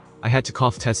impassively. "I had to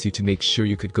cough test you to make sure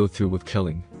you could go through with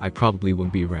killing. I probably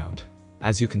won't be around.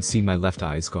 As you can see, my left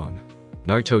eye is gone."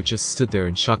 Naruto just stood there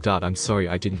in shock. "I'm sorry,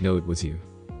 I didn't know it was you.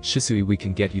 Shisui, we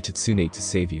can get you Tatsune to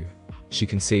save you. She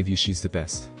can save you, she's the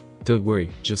best. Don't worry,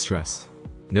 just rest."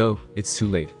 "No, it's too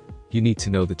late. You need to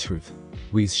know the truth,"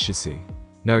 wheezed Shisui.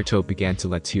 Naruto began to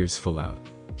let tears fall out.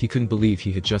 He couldn't believe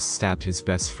he had just stabbed his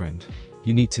best friend.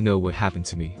 "You need to know what happened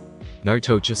to me."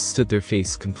 Naruto just stood there,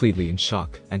 face completely in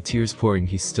shock, and tears pouring.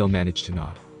 He still managed to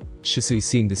nod. Shisui,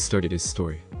 seeing this, started his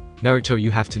story. "Naruto, you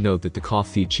have to know that the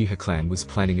Uchiha clan was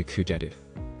planning a coup d'etat."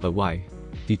 "But why?"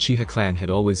 "The Uchiha clan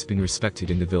had always been respected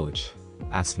in the village,"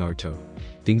 asked Naruto.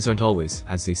 "Things aren't always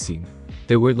as they seem.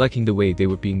 They were liking the way they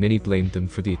were being. Many blamed them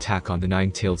for the attack on the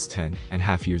Nine Tails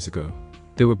 10.5 years ago.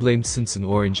 They were blamed since an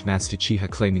orange-masked Uchiha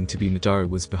claiming to be Madara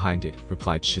was behind it,"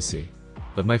 replied Shisui.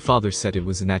 "But my father said it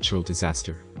was a natural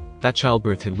disaster. That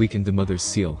childbirth had weakened the mother's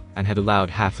seal and had allowed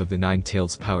half of the Nine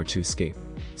Tails' power to escape,"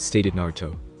 stated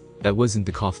Naruto. "That wasn't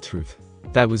the truth.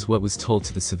 That was what was told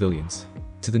to the civilians.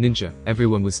 To the ninja,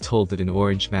 everyone was told that an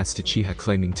orange-masked Uchiha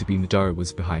claiming to be Madara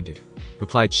was behind it,"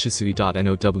 replied Shisui.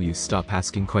 "Now stop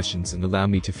asking questions and allow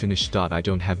me to finish. I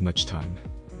don't have much time."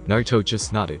 Naruto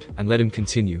just nodded and let him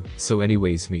continue. "So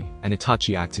anyways, me and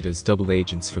Itachi acted as double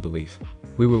agents for the Leaf.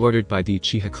 We were ordered by the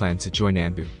Uchiha clan to join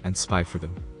Anbu and spy for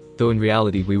them. Though in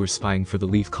reality we were spying for the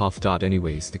Leaf.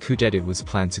 Anyways, the coup d'etat was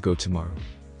planned to go tomorrow.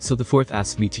 So the fourth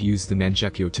asked me to use the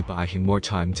Mangekiyo to buy him more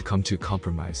time to come to a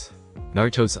compromise."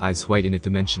 Naruto's eyes widened at the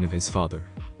mention of his father.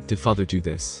 "Did father do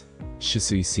this?"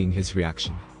 Shisui, seeing his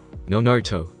reaction. "No,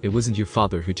 Naruto, it wasn't your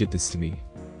father who did this to me.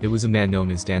 It was a man known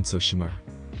as Danzo Shimura.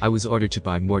 I was ordered to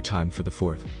buy more time for the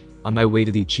fourth. On my way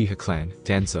to the Uchiha clan,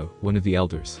 Danzo, one of the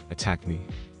elders, attacked me.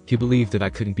 He believed that I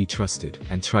couldn't be trusted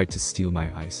and tried to steal my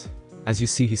eyes. As you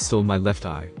see, he stole my left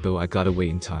eye, though I got away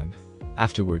in time.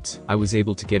 Afterwards, I was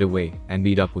able to get away and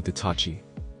meet up with Itachi.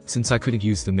 Since I couldn't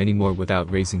use them anymore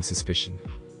without raising suspicion,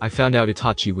 I found out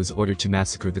Itachi was ordered to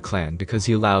massacre the clan because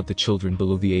he allowed the children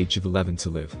below the age of 11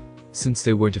 to live. Since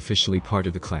they weren't officially part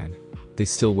of the clan, they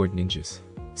still weren't ninjas.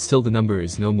 Still, the number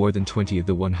is no more than 20 of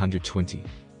the 120.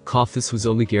 This was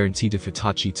only guaranteed if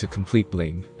Itachi took complete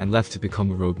blame and left to become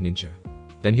a rogue ninja.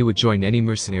 Then he would join any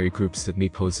mercenary groups that may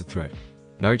pose a threat."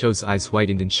 Naruto's eyes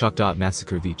widened in shock.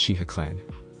 "Massacre the Uchiha clan?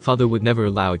 Father would never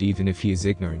allow it. Even if he is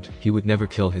ignorant, he would never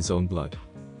kill his own blood."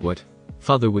 "What?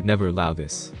 Father would never allow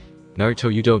this?"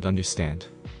 "Naruto, you don't understand.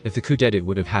 If the coup d'etat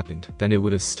would have happened, then it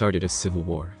would have started a civil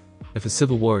war. If a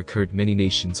civil war occurred, many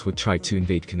nations would try to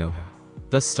invade Konoha,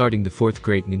 thus starting the fourth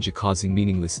great ninja, causing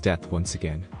meaningless death once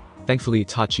again. Thankfully,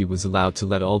 Itachi was allowed to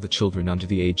let all the children under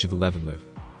the age of 11 live,"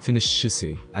 finished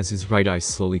Shisui, as his right eye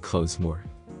slowly closed more.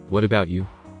 "What about you?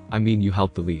 I mean, you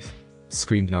helped the Leaf,"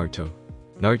 screamed Naruto.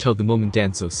 "Naruto, the moment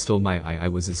Danzo stole my eye, I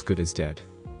was as good as dead.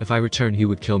 If I return, he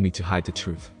would kill me to hide the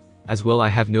truth." As well, I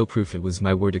have no proof it was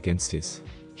my word against his.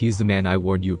 He is the man I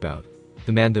warned you about.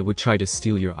 The man that would try to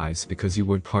steal your eyes because you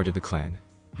weren't part of the clan,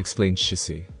 explained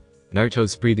Shisui.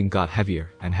 Naruto's breathing got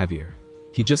heavier and heavier.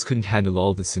 He just couldn't handle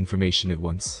all this information at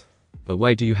once. But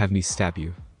why do you have me stab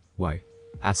you? Why?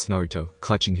 Asked Naruto,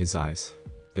 clutching his eyes.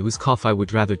 It was cough. I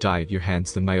would rather die at your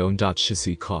hands than my own.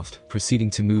 Shisui coughed, proceeding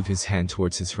to move his hand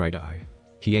towards his right eye.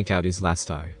 He yanked out his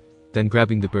last eye. Then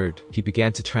grabbing the bird, he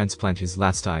began to transplant his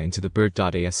last eye into the bird.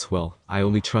 As well, I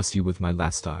only trust you with my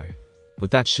last eye.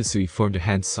 With that, Shisui formed a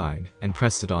hand sign and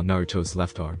pressed it on Naruto's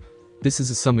left arm. This is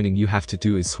a summoning. You have to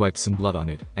do is swipe some blood on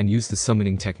it and use the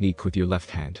summoning technique with your left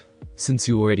hand, since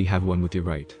you already have one with your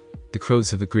right. The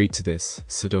crows have agreed to this,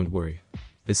 so don't worry.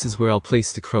 This is where I'll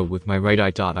place the crow with my right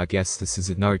eye. I guess this is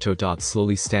it. Naruto.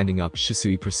 Slowly standing up,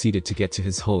 Shisui proceeded to get to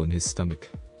his hole in his stomach.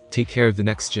 Take care of the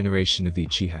next generation of the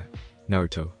Uchiha,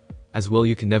 Naruto. As well,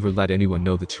 you can never let anyone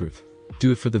know the truth.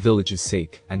 Do it for the village's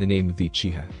sake and the name of the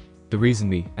Uchiha. The reason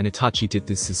me and Itachi did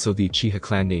this is so the Uchiha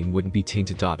clan name wouldn't be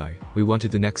tainted. We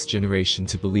wanted the next generation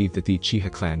to believe that the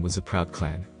Uchiha clan was a proud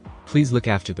clan. Please look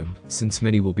after them, since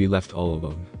many will be left all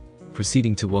alone.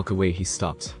 Proceeding to walk away, he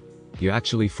stopped. You're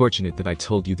actually fortunate that I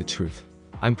told you the truth.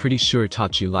 I'm pretty sure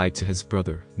Itachi lied to his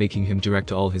brother, making him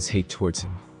direct all his hate towards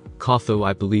him. Though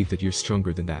I believe that you're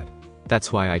stronger than that.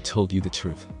 That's why I told you the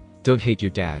truth. Don't hate your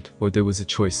dad, or there was a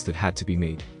choice that had to be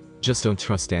made. Just don't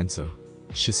trust Danzo.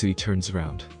 Shisui turns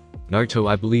around. Naruto,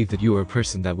 I believe that you are a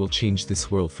person that will change this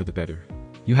world for the better.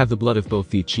 You have the blood of both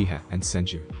the Uchiha and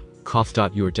Senju.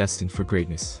 You are destined for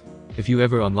greatness. If you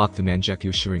ever unlock the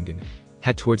Mangekiyo Sharingan,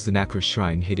 head towards the Nakura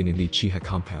shrine hidden in the Uchiha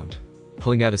compound.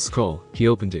 Pulling out a scroll, he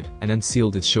opened it and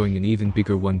unsealed it, showing an even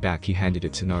bigger one back. He handed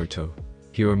it to Naruto.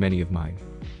 Here are many of mine.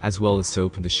 As well as to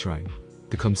open the shrine.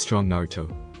 Become strong,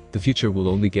 Naruto. The future will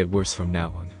only get worse from now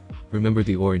on. Remember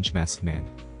the orange masked man.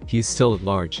 He is still at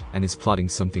large and is plotting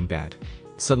something bad.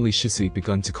 Suddenly Shisui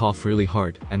begun to cough really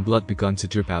hard and blood begun to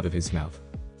drip out of his mouth.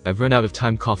 I've run out of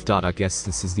time. I guess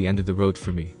this is the end of the road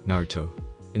for me, Naruto.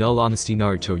 In all honesty,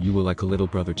 Naruto, you were like a little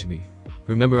brother to me.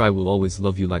 Remember, I will always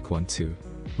love you like one too.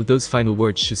 With those final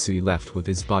words, Shisui left with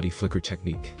his body flicker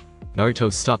technique.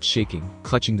 Naruto stopped shaking,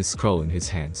 clutching the scroll in his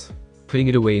hands. Putting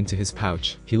it away into his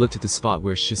pouch, he looked at the spot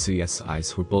where Shisui's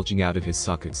eyes were bulging out of his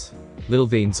sockets. Little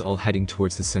veins all heading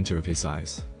towards the center of his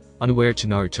eyes. Unaware to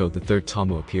Naruto, the third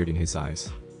Tomo appeared in his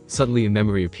eyes. Suddenly a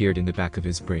memory appeared in the back of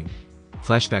his brain.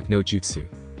 Flashback no jutsu.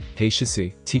 Hey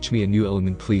Shisui, teach me a new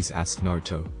element please, asked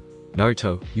Naruto.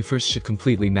 Naruto, you first should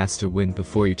completely master wind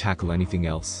before you tackle anything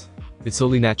else. It's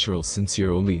only natural since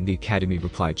you're only in the academy,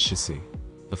 replied Shisui.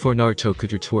 Before Naruto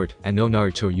could retort, and no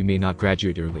Naruto, you may not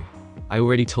graduate early. I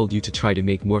already told you to try to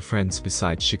make more friends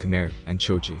besides Shikamaru and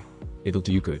Choji. It'll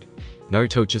do you good.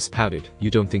 Naruto just pouted. You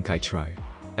don't think I try?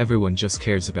 Everyone just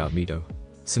cares about me though.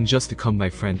 Some just become my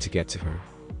friend to get to her.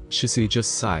 Shisui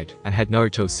just sighed and had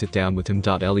Naruto sit down with him.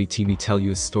 Let me tell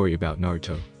you a story about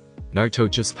Naruto. Naruto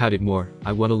just pouted more.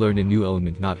 I want to learn a new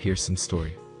element, not hear some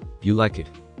story. You like it?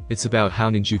 It's about how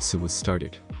ninjutsu was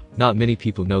started. Not many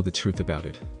people know the truth about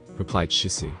it, replied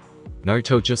Shisui.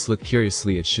 Naruto just looked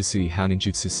curiously at Shisui. How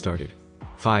ninjutsu started.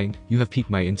 Fine, you have piqued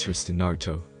my interest in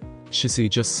Naruto. Shisui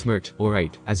just smirked.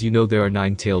 Alright, as you know there are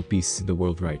 9-tailed beasts in the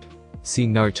world, right?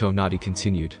 Seeing Naruto nod, he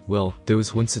continued, well, there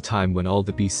was once a time when all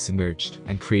the beasts emerged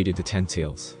and created the 10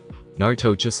 tails.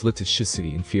 Naruto just looked at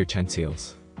Shisui in fear. 10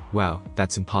 tails. Wow,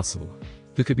 that's impossible.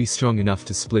 Who could be strong enough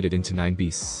to split it into 9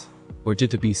 beasts? Or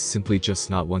did the beasts simply just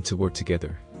not want to work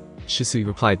together? Shisui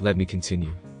replied, let me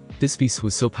continue. This beast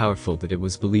was so powerful that it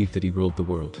was believed that he ruled the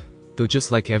world. Though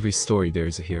just like every story there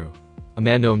is a hero. A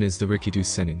man known as the Rikido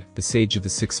Sennin, the sage of the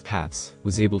 6 paths,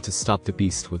 was able to stop the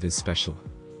beast with his special.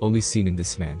 Only seen in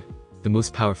this man. The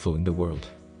most powerful in the world.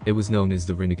 It was known as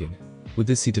the Rinnegan. With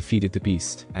this he defeated the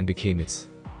beast and became its.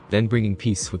 Then bringing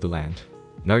peace with the land.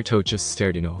 Naruto just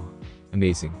stared in awe.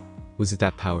 Amazing. Was it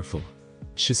that powerful?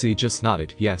 Shisui just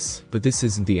nodded, yes, but this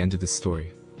isn't the end of the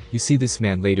story. You see, this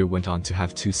man later went on to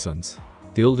have 2 sons.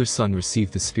 The older son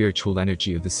received the spiritual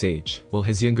energy of the sage, while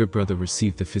his younger brother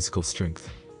received the physical strength.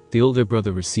 The older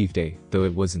brother received though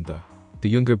it wasn't the. The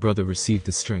younger brother received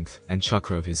the strength and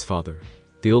chakra of his father.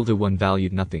 The older one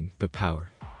valued nothing but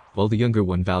power, while the younger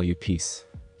one valued peace.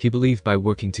 He believed by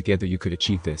working together you could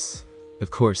achieve this. Of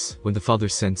course, when the father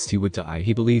sensed he would die,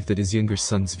 he believed that his younger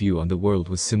son's view on the world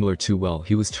was similar to, well,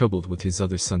 he was troubled with his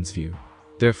other son's view.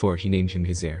 Therefore he named him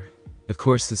his heir. Of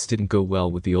course this didn't go well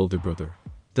with the older brother,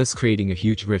 thus creating a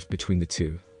huge rift between the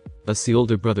two. Thus the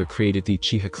older brother created the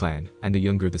Uchiha clan, and the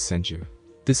younger the Senju.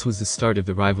 This was the start of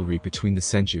the rivalry between the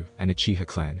Senju and Uchiha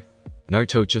clan.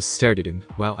 Naruto just stared at him.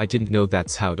 Wow, I didn't know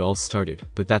that's how it all started,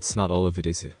 but that's not all of it,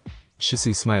 is it?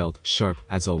 Shisui smiled, sharp,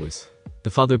 as always. The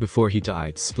father before he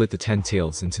died split the 10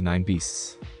 tails into 9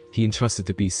 beasts. He entrusted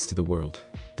the beasts to the world.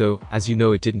 Though, as you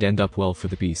know, it didn't end up well for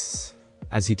the beasts.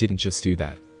 As he didn't just do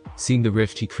that. Seeing the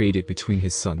rift he created between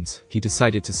his sons, he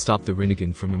decided to stop the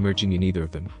Rinnegan from emerging in either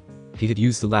of them. He had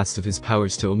used the last of his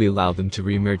powers to only allow them to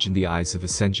re-emerge in the eyes of a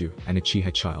Senju and a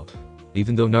Chiha child.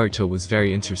 Even though Naruto was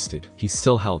very interested, he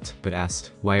still helped, but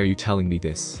asked, "Why are you telling me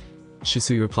this?"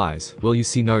 Shisui replies, "Well, you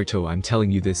see Naruto, I'm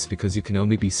telling you this because you can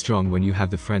only be strong when you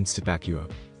have the friends to back you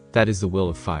up. That is the will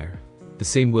of fire. The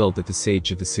same will that the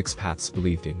sage of the 6 paths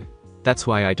believed in. That's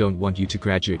why I don't want you to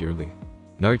graduate early."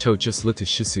 Naruto just looked at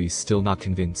Shisui, still not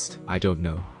convinced. "I don't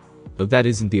know. Though that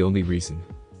isn't the only reason.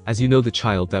 As you know, the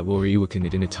child that will reawaken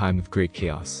it in a time of great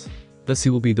chaos. Thus he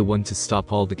will be the one to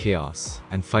stop all the chaos,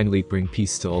 and finally bring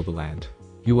peace to all the land.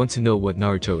 You want to know what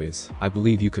Naruto is? I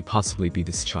believe you could possibly be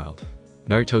this child."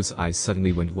 Naruto's eyes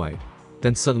suddenly went wide.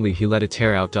 Then suddenly he let a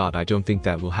tear out. "I don't think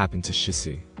that will happen to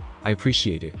Shisui. I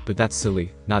appreciate it, but that's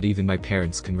silly, not even my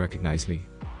parents can recognize me.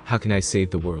 How can I save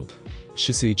the world?"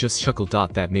 Shisui just chuckled.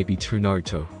 "That may be true,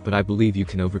 Naruto, but I believe you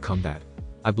can overcome that.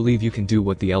 I believe you can do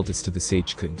what the eldest of the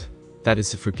sage couldn't. That is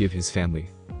to forgive his family."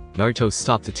 Naruto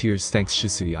stopped the tears. "Thanks,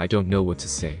 Shisui, I don't know what to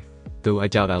say. Though I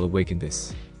doubt I'll awaken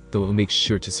this. Though I'll make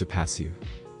sure to surpass you."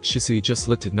 Shisui just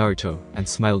looked at Naruto and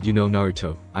smiled. "You know,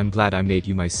 Naruto, I'm glad I made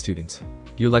you my student.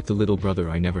 You're like the little brother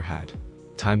I never had."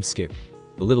 Time skip.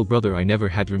 "The little brother I never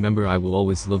had, remember I will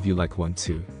always love you like one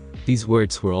too." These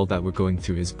words were all that were going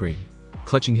through his brain.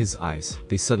 Clutching his eyes,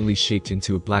 they suddenly shaped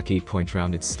into a black 8-point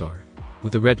rounded star,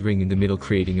 with a red ring in the middle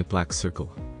creating a black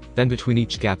circle. Then between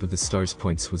each gap of the star's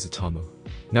points was a Tomo.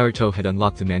 Naruto had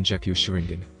unlocked the Mangekiyo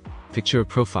Sharingan. Picture a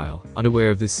profile,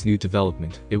 unaware of this new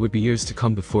development. It would be years to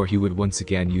come before he would once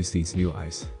again use these new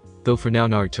eyes. Though for now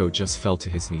Naruto just fell to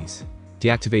his knees.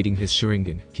 Deactivating his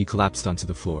Sharingan, he collapsed onto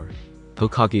the floor.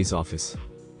 Hokage's office.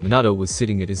 Minato was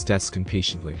sitting at his desk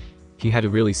impatiently. He had a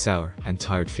really sour and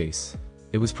tired face.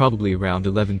 It was probably around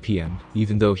 11 p.m.,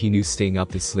 even though he knew staying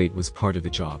up this late was part of the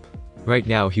job. Right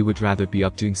now he would rather be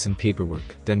up doing some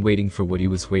paperwork than waiting for what he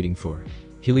was waiting for.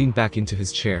 He leaned back into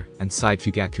his chair and sighed.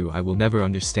 "Fugaku, I will never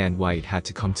understand why it had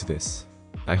to come to this.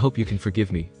 I hope you can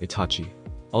forgive me, Itachi.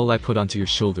 All I put onto your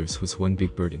shoulders was one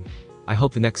big burden. I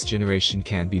hope the next generation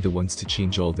can be the ones to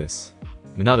change all this."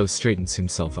 Minato straightens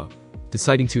himself up,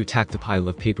 deciding to attack the pile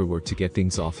of paperwork to get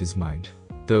things off his mind.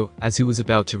 Though, as he was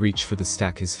about to reach for the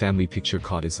stack, his family picture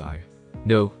caught his eye.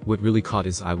 No, what really caught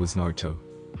his eye was Naruto.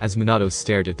 As Minato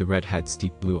stared at the redhead's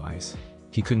deep blue eyes,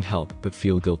 he couldn't help but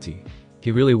feel guilty.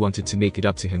 He really wanted to make it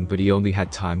up to him, but he only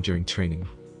had time during training.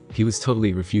 He was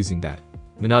totally refusing that.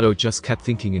 Minato just kept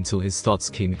thinking until his thoughts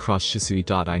came across Shisui.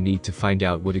 "I need to find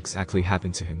out what exactly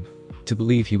happened to him. To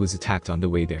believe he was attacked on the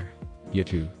way there." Yet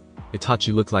who?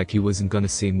 Itachi looked like he wasn't gonna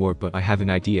say more, but I have an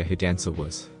idea, his answer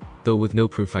was. "Though with no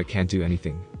proof I can't do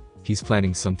anything. He's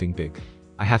planning something big.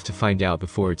 I have to find out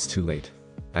before it's too late.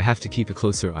 I have to keep a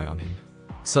closer eye on him."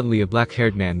 Suddenly a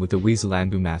black-haired man with a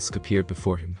Weaselambu mask appeared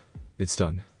before him. "It's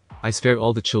done. I spared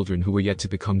all the children who were yet to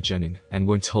become genin and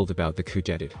weren't told about the coup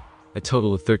d'etat. A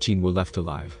total of 13 were left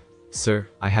alive. Sir,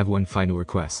 I have one final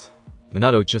request."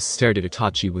 Minato just stared at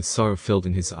Itachi with sorrow filled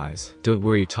in his eyes. "Don't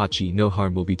worry, Itachi, no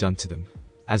harm will be done to them.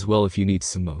 As well if you need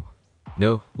some mo."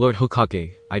 "No, Lord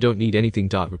Hokage, I don't need anything,"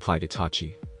 replied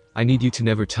Itachi. "I need you to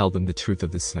never tell them the truth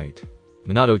of this night."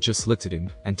 Minato just looked at him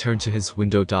and turned to his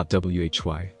window.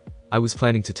 "Why? I was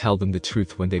planning to tell them the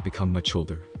truth when they become much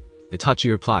older." Itachi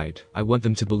replied, "I want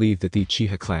them to believe that the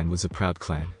Uchiha clan was a proud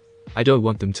clan. I don't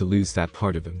want them to lose that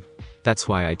part of them. That's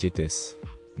why I did this."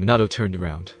 Minato turned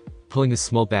around. Pulling a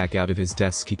small bag out of his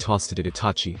desk, he tossed it at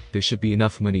Itachi. "There should be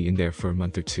enough money in there for a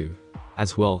month or two.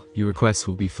 As well, your request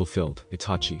will be fulfilled,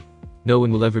 Itachi. No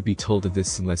one will ever be told of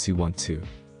this unless you want to."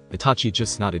 Itachi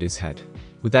just nodded his head.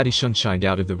 With that he shunshined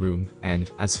out of the room,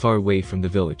 and, as far away from the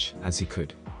village as he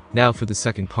could. Now for the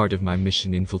second part of my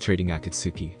mission, infiltrating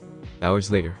Akatsuki.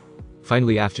 Hours later.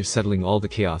 Finally, after settling all the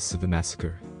chaos of the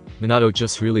massacre, Minato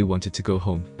just really wanted to go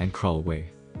home and crawl away.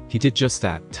 He did just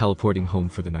that, teleporting home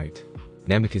for the night.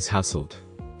 Namika's household.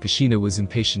 Kushina was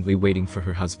impatiently waiting for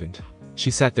her husband.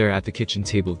 She sat there at the kitchen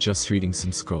table just reading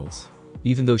some scrolls.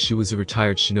 Even though she was a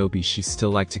retired shinobi, she still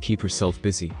liked to keep herself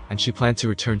busy, and she planned to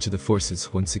return to the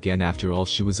forces once again. After all,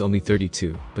 she was only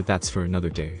 32, but that's for another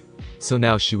day. So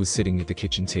now she was sitting at the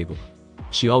kitchen table.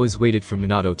 She always waited for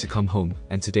Minato to come home,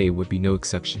 and today would be no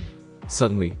exception.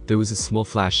 Suddenly, there was a small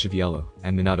flash of yellow,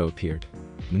 and Minato appeared.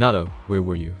 "Minato, where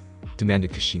were you?"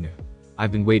 demanded Kushina.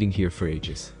 "I've been waiting here for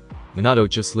ages." Minato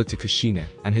just looked at Kushina,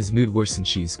 and his mood worsened.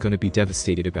 "She's gonna be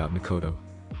devastated about Mikoto."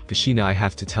 "Kushina, I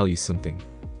have to tell you something,"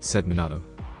 said Minato.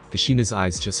 Kushina's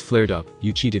eyes just flared up.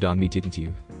 "You cheated on me, didn't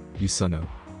you? You son of..."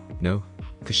 "No.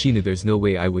 Kushina, there's no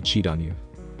way I would cheat on you.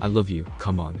 I love you,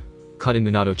 come on. Caught in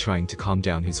Minato trying to calm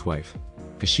down his wife.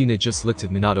 Kushina just looked at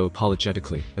Minato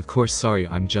apologetically. Of course, sorry,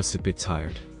 I'm just a bit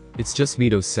tired. It's just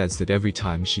Mito says that every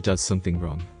time she does something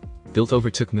wrong. Guilt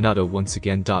overtook Minato once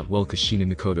again. Well, Kushina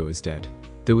Mikoto is dead.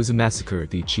 There was a massacre at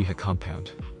the Uchiha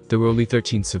compound. There were only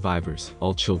 13 survivors,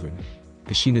 all children.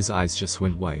 Kushina's eyes just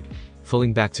went wide.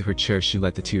 Falling back to her chair, she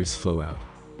let the tears flow out.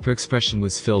 Her expression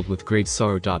was filled with great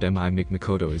sorrow.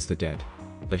 Mikoto is the dead.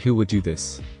 But who would do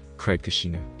this? Cried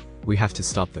Kushina. We have to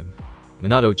stop them.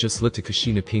 Minato just looked at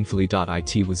Kushina painfully.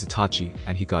 It was Itachi,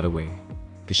 and he got away.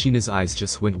 Kushina's eyes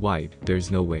just went wide. There's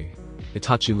no way.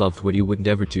 Itachi loved what he wouldn't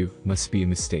ever do, must be a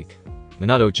mistake.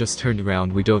 Minato just turned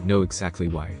around. We don't know exactly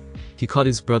why. He caught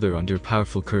his brother under a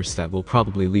powerful curse that will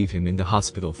probably leave him in the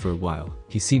hospital for a while.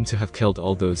 He seemed to have killed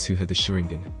all those who had the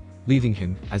Sharingan, leaving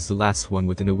him as the last one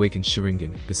with an awakened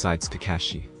Sharingan, besides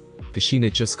Kakashi.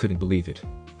 Kushina just couldn't believe it.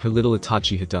 Her little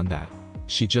Itachi had done that.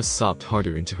 She just sobbed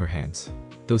harder into her hands.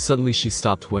 Though suddenly she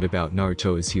stopped. What about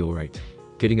Naruto, is he alright?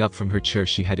 Getting up from her chair,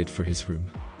 she headed for his room.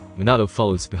 Minato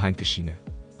follows behind Kushina.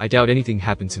 I doubt anything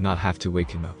happened to not have to wake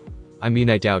him up. I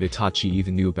mean, I doubt Itachi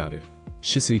even knew about it.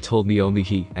 Shisui told me only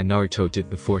he and Naruto did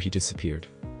before he disappeared.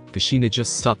 Kushina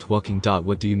just stopped walking.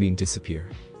 What do you mean disappear?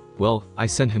 Well, I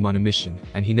sent him on a mission,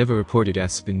 and he never reported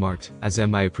as been marked, as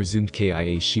am I presumed.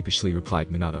 KIA sheepishly replied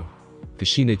Minato.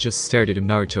 Kushina just stared at him.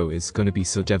 Naruto is gonna be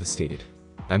so devastated.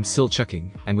 I'm still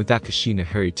checking, and with that Kushina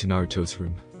hurried to Naruto's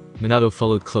room. Minato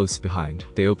followed close behind.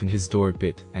 They opened his door a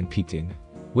bit, and peeked in.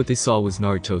 What they saw was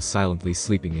Naruto silently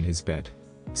sleeping in his bed.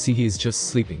 See, he is just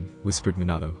sleeping, whispered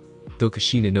Minato. Though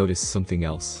Kushina noticed something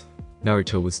else.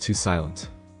 Naruto was too silent.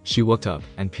 She woke up,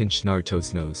 and pinched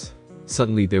Naruto's nose.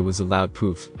 Suddenly there was a loud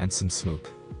poof, and some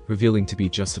smoke, revealing to be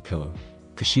just a pillow.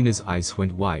 Kushina's eyes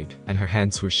went wide, and her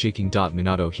hands were shaking.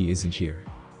 Minato, he isn't here.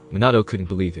 Minato couldn't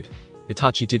believe it.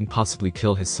 Itachi didn't possibly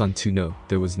kill his son too. No,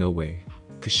 there was no way.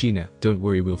 Kushina, don't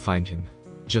worry, we'll find him.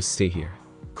 Just stay here.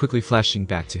 Quickly flashing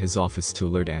back to his office to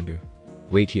alert Anbu.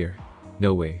 Wait here.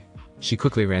 No way. She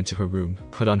quickly ran to her room,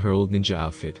 put on her old ninja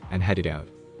outfit, and headed out.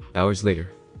 Hours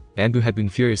later. Anbu had been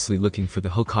furiously looking for the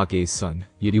Hokage's son,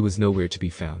 yet he was nowhere to be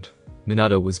found.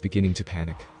 Minato was beginning to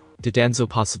panic. Did Danzo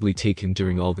possibly take him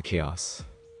during all the chaos?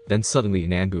 Then suddenly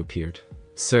an Anbu appeared.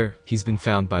 Sir, he's been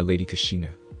found by Lady Kushina.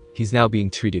 He's now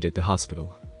being treated at the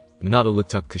hospital. Minato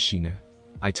looked up. Kushina.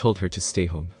 I told her to stay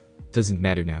home. Doesn't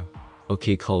matter now.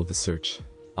 Okay, call the search.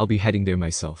 I'll be heading there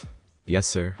myself. Yes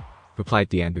sir, replied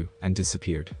the Anbu, and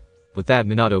disappeared. With that,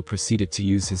 Minato proceeded to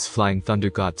use his Flying Thunder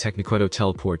God Techniqueto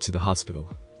teleport to the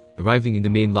hospital. Arriving in the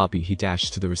main lobby, he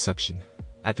dashed to the reception.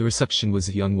 At the reception was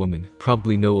a young woman,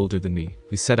 probably no older than me,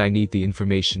 who said, I need the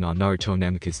information on Naruto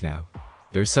Namikaze now.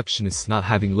 The receptionist, not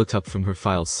having looked up from her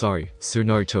files, sorry, Sir,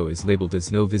 Naruto is labeled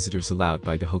as no visitors allowed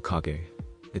by the Hokage.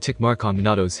 The tick mark on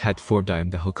Minato's head formed, I am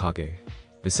the Hokage.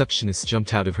 Receptionist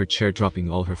jumped out of her chair, dropping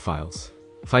all her files.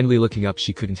 Finally looking up,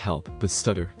 she couldn't help but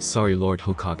stutter, sorry Lord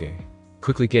Hokage.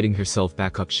 Quickly getting herself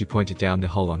back up, she pointed down the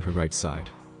hall on her right side.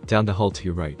 Down the hall to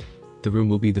your right. The room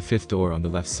will be the 5th door on the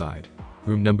left side.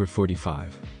 Room number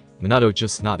 45. Minato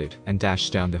just nodded, and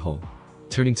dashed down the hall.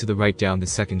 Turning to the right down the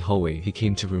second hallway, he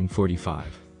came to room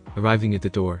 45. Arriving at the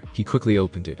door, he quickly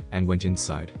opened it, and went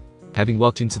inside. Having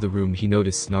walked into the room, he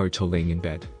noticed Naruto laying in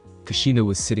bed. Kushina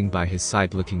was sitting by his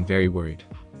side looking very worried.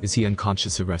 Is he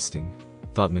unconscious or resting?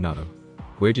 Thought Minato.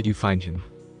 Where did you find him?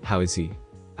 How is he?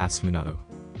 Asked Minato.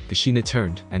 Kushina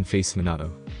turned, and faced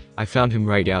Minato. I found him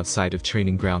right outside of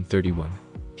training ground 31.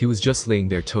 He was just laying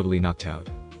there totally knocked out.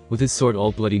 With his sword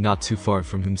all bloody not too far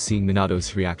from him. Seeing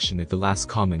Minato's reaction at the last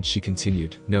comment, she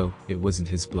continued, no, it wasn't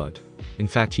his blood. In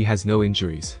fact, he has no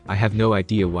injuries. I have no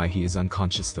idea why he is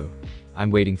unconscious though. I'm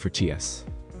waiting for TS.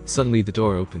 Suddenly the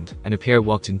door opened, and a pair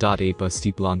walked in. A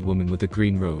busty blonde woman with a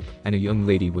green robe, and a young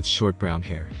lady with short brown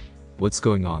hair. What's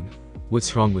going on?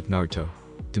 What's wrong with Naruto?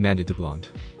 Demanded the blonde.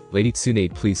 Lady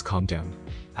Tsunade, please calm down.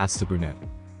 Asked the brunette.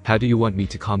 How do you want me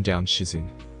to calm down, Shizune?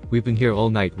 We've been here all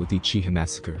night with the Uchiha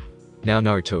massacre. Now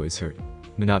Naruto is hurt.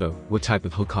 Minato, what type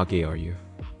of Hokage are you?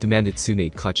 Demanded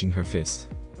Tsunade, clutching her fist.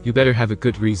 You better have a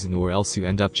good reason, or else you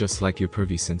end up just like your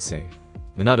pervy sensei.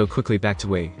 Minato quickly backed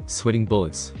away, sweating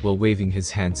bullets, while waving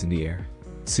his hands in the air.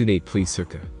 Tsunade, please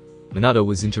circa. Minato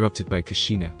was interrupted by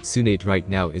Kushina. Tsunade, right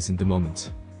now isn't the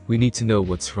moment. We need to know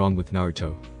what's wrong with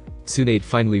Naruto. Tsunade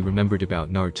finally remembered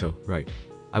about Naruto, right.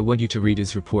 I want you to read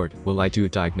his report while I do a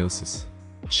diagnosis.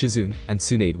 Shizune and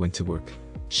Tsunade went to work.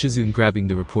 Shizune grabbing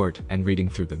the report and reading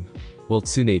through them, while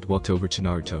Tsunade walked over to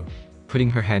Naruto. Putting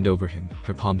her hand over him,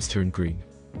 her palms turned green.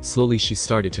 Slowly she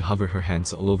started to hover her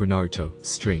hands all over Naruto.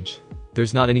 Strange.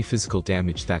 There's not any physical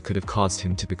damage that could have caused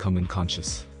him to become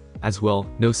unconscious. As well,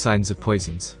 no signs of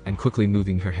poisons, and quickly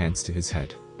moving her hands to his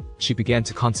head. She began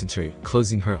to concentrate,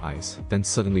 closing her eyes, then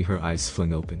suddenly her eyes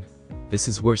fling open. "This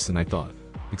is worse than I thought,"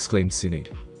 exclaimed Tsunade.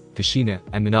 Kushina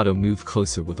and Minato moved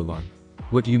closer with alarm.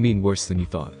 "What do you mean worse than you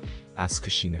thought?" asked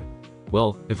Kushina.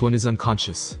 "Well, if one is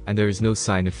unconscious, and there is no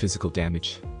sign of physical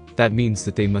damage, that means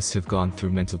that they must have gone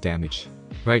through mental damage.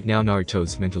 Right now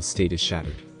Naruto's mental state is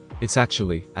shattered. It's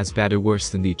actually as bad or worse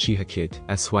than the Uchiha kid,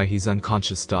 that's why he's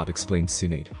unconscious." Explained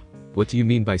Tsunade. "What do you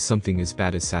mean by something as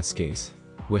bad as Sasuke's?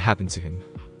 What happened to him?"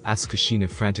 asked Kushina,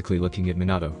 frantically looking at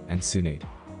Minato and Tsunade.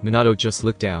 Minato just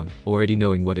looked down, already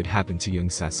knowing what had happened to young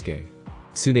Sasuke.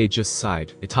 Tsunade just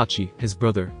sighed. Itachi, his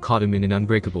brother, caught him in an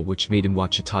unbreakable, which made him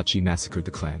watch Itachi massacre the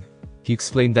clan. He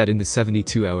explained that in the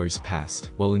 72 hours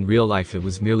past, while in real life it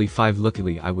was merely 5.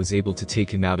 Luckily I was able to take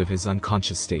him out of his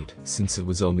unconscious state, since it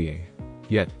was only a.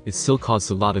 Yet, it still caused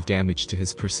a lot of damage to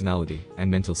his personality and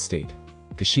mental state.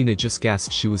 Kushina just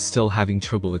gasped. She was still having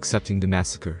trouble accepting the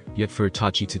massacre, yet for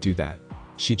Itachi to do that.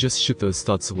 She just shook those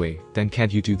thoughts away. "Then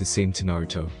can't you do the same to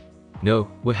Naruto?" "No,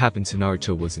 what happened to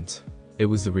Naruto wasn't. It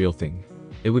was the real thing.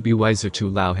 It would be wiser to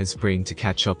allow his brain to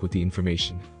catch up with the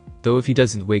information. Though if he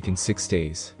doesn't wake in 6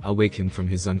 days, I'll wake him from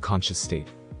his unconscious state.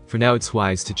 For now it's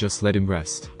wise to just let him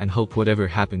rest, and hope whatever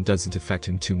happened doesn't affect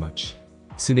him too much."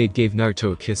 Tsunade gave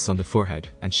Naruto a kiss on the forehead,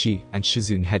 and she and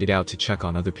Shizune headed out to check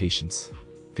on other patients.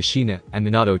 Kushina and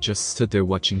Minato just stood there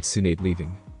watching Tsunade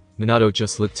leaving. Minato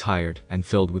just looked tired and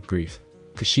filled with grief.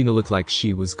 Kushina looked like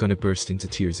she was gonna burst into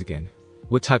tears again.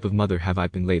 "What type of mother have I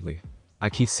been lately? I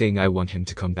keep saying I want him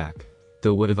to come back.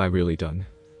 Though what have I really done?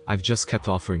 I've just kept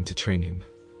offering to train him.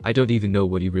 I don't even know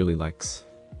what he really likes.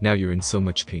 Now you're in so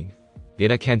much pain.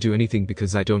 Yet I can't do anything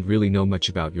because I don't really know much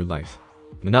about your life."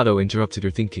 Minato interrupted her,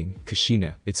 thinking,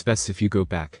 "Kushina, it's best if you go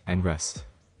back and rest.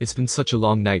 It's been such a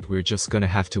long night, we're just gonna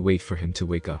have to wait for him to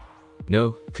wake up."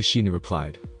 "No," Kushina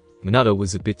replied. Minato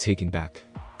was a bit taken back.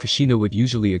 Kushina would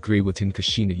usually agree with him.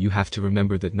 "Kushina, you have to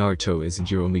remember that Naruto isn't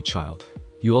your only child.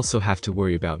 You also have to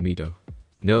worry about Mito."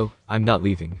 "No, I'm not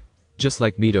leaving. Just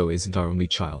like Mito isn't our only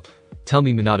child. Tell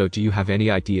me, Minato, do you have any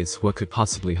ideas what could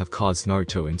possibly have caused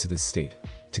Naruto into this state?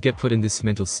 To get put in this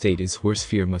mental state is worse.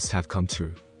 Fear must have come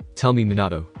true. Tell me,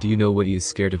 Minato, do you know what he is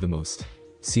scared of the most?"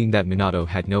 Seeing that Minato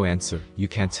had no answer, "You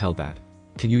can't tell that.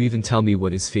 Can you even tell me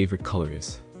what his favorite color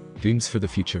is?" "Dreams for the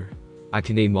future. I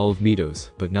can name all of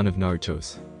Mito's, but none of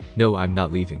Naruto's." "No, I'm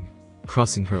not leaving."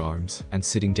 Crossing her arms and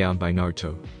sitting down by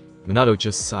Naruto, Minato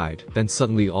just sighed, then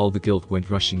suddenly all the guilt went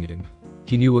rushing at him.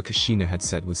 He knew what Kushina had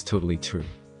said was totally true.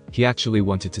 He actually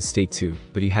wanted to stay too,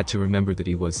 but he had to remember that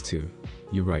he was too.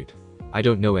 "You're right. I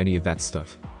don't know any of that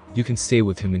stuff. You can stay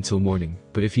with him until morning,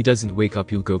 but if he doesn't wake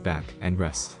up you'll go back and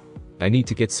rest. I need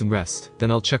to get some rest,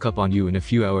 then I'll check up on you in a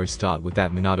few hours." With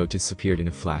that, Minato disappeared in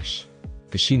a flash.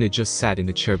 Kushina just sat in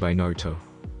the chair by Naruto,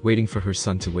 waiting for her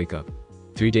son to wake up.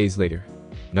 3 days later.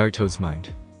 Naruto's mind.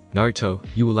 "Naruto,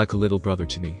 you were like a little brother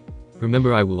to me.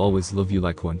 Remember, I will always love you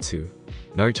like one too."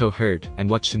 Naruto heard and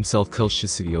watched himself kill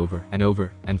Shisui over and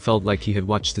over, and felt like he had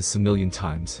watched this a million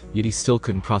times, yet he still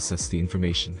couldn't process the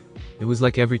information. It was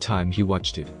like every time he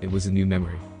watched it, it was a new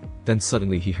memory. Then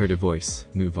suddenly he heard a voice,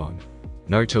 "Move on."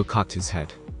 Naruto cocked his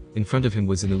head. In front of him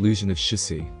was an illusion of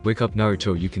Shisui. "Wake up,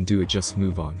 Naruto, you can do it, just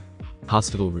move on."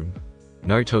 Hospital room.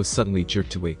 Naruto suddenly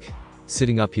jerked awake.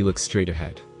 Sitting up, he looked straight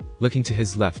ahead. Looking to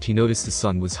his left, he noticed the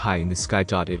sun was high in the sky.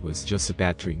 It was just a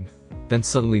bad dream. Then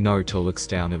suddenly Naruto looks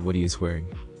down at what he is wearing.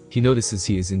 He notices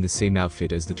he is in the same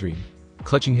outfit as the dream.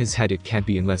 Clutching his head, it can't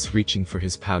be unless reaching for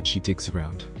his pouch, he digs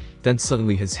around. Then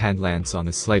suddenly his hand lands on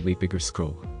a slightly bigger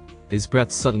scroll. His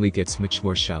breath suddenly gets much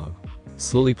more shallow.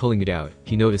 Slowly pulling it out,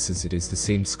 he notices it is the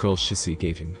same scroll Shisui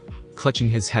gave him. Clutching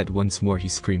his head once more, he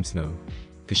screams no.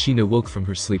 Kushina woke from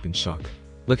her sleep in shock.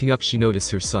 Looking up, she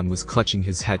noticed her son was clutching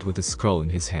his head with a scroll in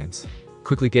his hands.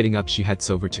 Quickly getting up, she heads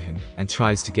over to him and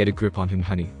tries to get a grip on him.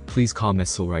 "Honey, please calm,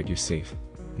 it's alright, you're safe."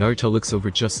 Naruto looks over,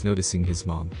 just noticing his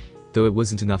mom, though it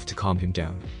wasn't enough to calm him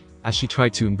down. As she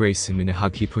tried to embrace him in a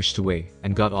hug, he pushed away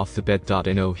and got off the bed.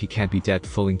 "No, he can't be dead."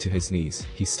 Falling to his knees,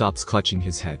 he stops clutching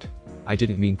his head. "I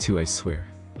didn't mean to, I swear."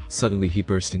 Suddenly he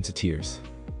burst into tears.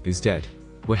 "He's dead.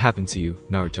 What happened to you,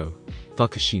 Naruto?"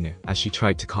 thought Kushina as she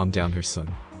tried to calm down her son.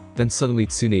 Then suddenly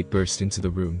Tsunade burst into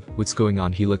the room. "What's going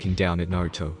on?" he looking down at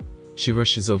Naruto. She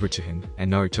rushes over to him,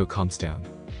 and Naruto calms down.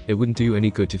 "It wouldn't do you any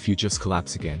good if you just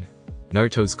collapse again."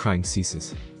 Naruto's crying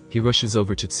ceases. He rushes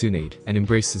over to Tsunade and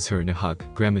embraces her in a hug.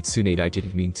 "Grandma." "Tsunade, I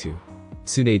didn't mean to."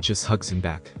 Tsunade just hugs him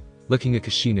back. Looking at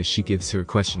Kushina, she gives her a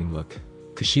questioning look.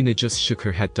 Kushina just shook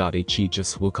her head. He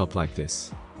just woke up like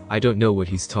this. I don't know what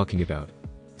he's talking about."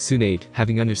 Tsunade,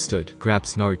 having understood,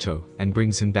 grabs Naruto and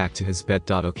brings him back to his bed.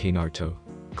 "Okay, Naruto.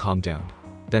 Calm down.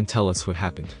 Then tell us what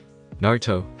happened."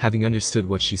 Naruto, having understood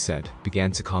what she said,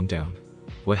 began to calm down.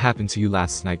 "What happened to you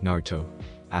last night, Naruto?"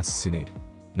 asked Tsunade.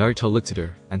 Naruto looked at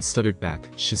her and stuttered back,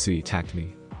 "Shisui attacked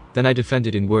me. Then I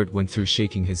defended." In word went through,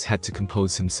 shaking his head to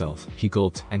compose himself. He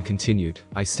gulped and continued,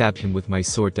 "I stabbed him with my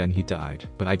sword, then he died,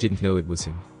 but I didn't know it was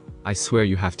him. I swear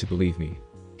you have to believe me.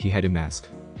 He had a mask."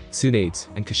 Tsunade's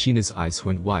and Kushina's eyes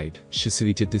went wide.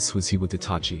 "Shisui did this? Was he with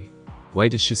Itachi?" "Why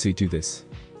did Shisui do this?"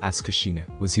 asked Kushina.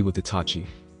 "Was he with Itachi?"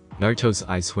 Naruto's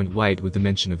eyes went wide with the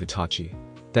mention of Itachi.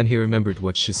 Then he remembered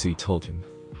what Shisui told him.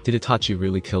 Did Itachi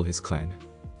really kill his clan?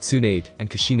 Tsunade and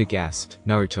Kushina gasped.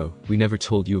 "Naruto, we never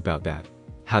told you about that.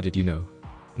 How did you know?"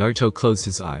 Naruto closed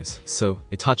his eyes. "So,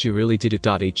 Itachi really did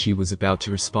it." He was about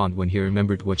to respond when he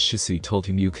remembered what Shisui told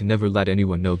him. "You can never let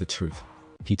anyone know the truth.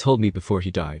 He told me before he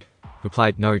died,"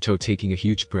 replied Naruto, taking a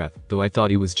huge breath, "though I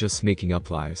thought he was just making up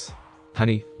lies."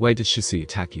 "Honey, why did Shisui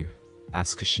attack you?"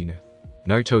 asked Kushina.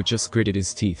 Naruto just gritted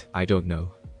his teeth. "I don't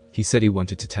know. He said he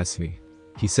wanted to test me.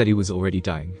 He said he was already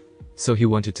dying. So he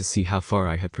wanted to see how far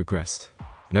I had progressed."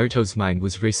 Naruto's mind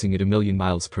was racing at 1,000,000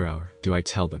 miles per hour. "Do I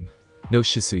tell them?" "No,"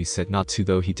 Shisui said, "not to,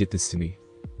 though he did this to me."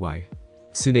 "Why?"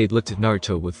 Tsunade looked at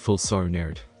Naruto with full sorrow.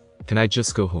 "Can I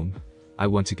just go home? I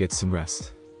want to get some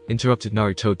rest," interrupted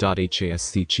Naruto.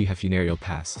 "Has the Uchiha funeral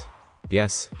passed?"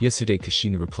 "Yes, yesterday,"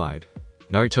 Kushina replied.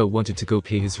 Naruto wanted to go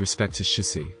pay his respect to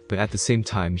Shisui, but at the same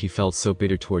time he felt so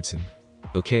bitter towards him.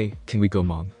 "Okay, can we go,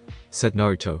 Mom?" said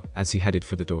Naruto, as he headed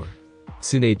for the door.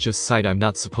 Tsunade just sighed. "I'm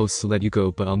not supposed to let you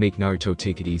go, but I'll make Naruto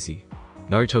take it easy."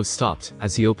 Naruto stopped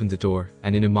as he opened the door,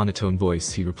 and in a monotone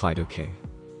voice he replied, "Okay."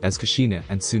 As Kushina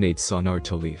and Tsunade saw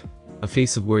Naruto leave, a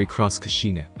face of worry crossed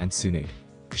Kushina and Tsunade.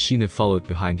 Kushina followed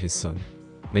behind his son.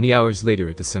 Many hours later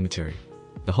at the cemetery,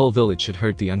 the whole village had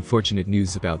heard the unfortunate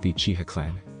news about the Uchiha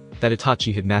clan. That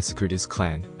Itachi had massacred his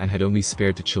clan and had only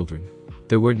spared the children.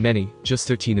 There weren't many, just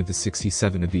 13 of the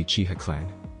 67 of the Uchiha clan.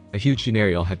 A huge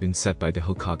funeral had been set by the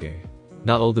Hokage.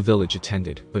 Not all the village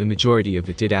attended, but a majority of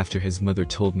it did after his mother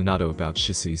told Minato about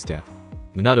Shisui's death.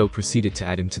 Minato proceeded to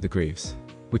add him to the graves,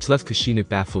 which left Kushina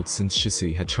baffled since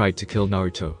Shisui had tried to kill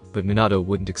Naruto, but Minato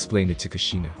wouldn't explain it to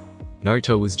Kushina.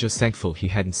 Naruto was just thankful he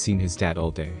hadn't seen his dad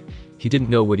all day. He didn't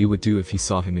know what he would do if he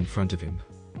saw him in front of him.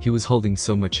 He was holding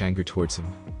so much anger towards him.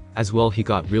 As well, he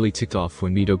got really ticked off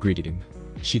when Mito greeted him.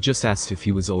 She just asked if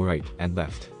he was alright, and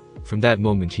left. From that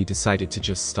moment he decided to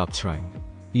just stop trying.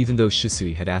 Even though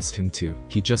Shisui had asked him to,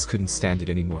 he just couldn't stand it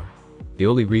anymore. The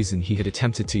only reason he had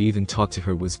attempted to even talk to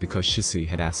her was because Shisui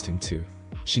had asked him to.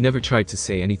 She never tried to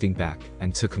say anything back,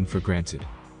 and took him for granted.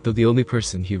 Though the only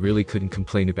person he really couldn't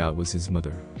complain about was his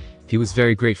mother. He was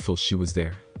very grateful she was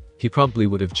there. He probably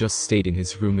would have just stayed in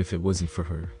his room if it wasn't for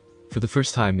her. For the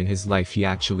first time in his life he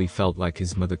actually felt like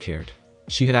his mother cared.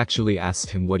 She had actually asked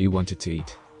him what he wanted to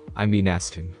eat.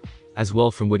 Asked him. As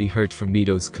well, from what he heard from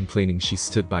Mito's complaining, she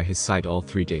stood by his side all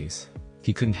 3 days.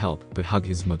 He couldn't help but hug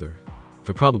his mother.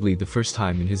 For probably the first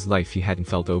time in his life he hadn't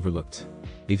felt overlooked.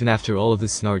 Even after all of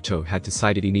this, Naruto had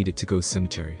decided he needed to go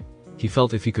cemetery. He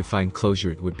felt if he could find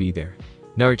closure it would be there.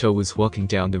 Naruto was walking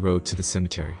down the road to the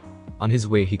cemetery. On his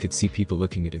way he could see people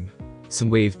looking at him. Some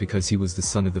waved because he was the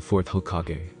son of the 4th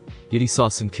Hokage. Yet he saw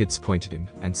some kids point at him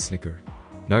and snicker.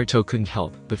 Naruto couldn't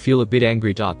help but feel a bit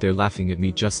angry. "They're laughing at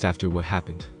me just after what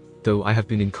happened. Though I have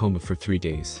been in coma for 3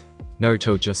 days.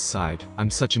 Naruto just sighed. "I'm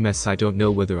such a mess. I don't know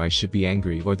whether I should be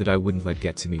angry or that I wouldn't let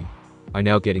get to me. Are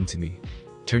now getting to me."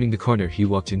 Turning the corner he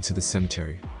walked into the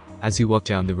cemetery. As he walked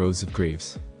down the rows of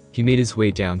graves, he made his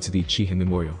way down to the Uchiha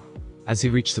memorial. As he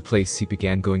reached the place he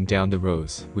began going down the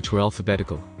rows, which were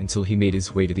alphabetical, until he made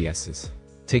his way to the S's.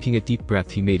 Taking a deep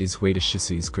breath he made his way to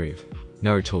Shisui's grave.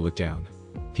 Naruto looked down.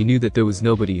 He knew that there was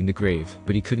nobody in the grave,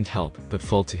 but he couldn't help but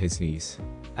fall to his knees.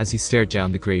 As he stared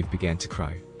down the grave began to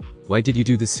cry. "Why did you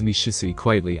do this to me?" Shisui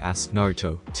quietly asked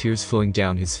Naruto, tears flowing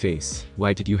down his face.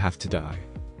 "Why did you have to die?"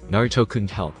 Naruto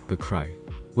couldn't help but cry.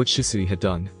 What Shisui had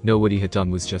done, what he had done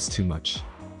was just too much.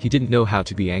 He didn't know how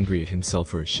to be angry at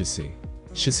himself or at Shisui.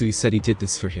 Shisui said he did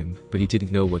this for him, but he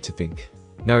didn't know what to think.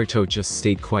 Naruto just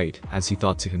stayed quiet as he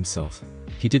thought to himself.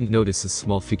 He didn't notice a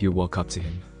small figure walk up to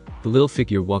him. The little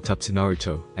figure walked up to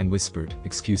Naruto and whispered,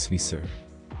 "Excuse me, sir."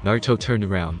 Naruto turned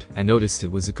around and noticed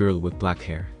it was a girl with black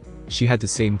hair. She had the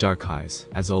same dark eyes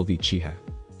as all the Uchiha,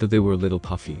 though they were a little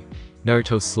puffy.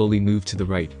 Naruto slowly moved to the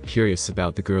right, curious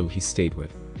about the girl he stayed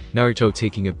with. Naruto,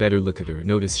 taking a better look at her,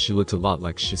 noticed she looked a lot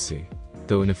like Shisui,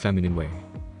 though in a feminine way.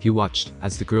 He watched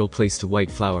as the girl placed a white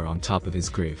flower on top of his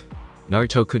grave.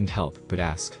 Naruto couldn't help but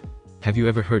ask, "Have you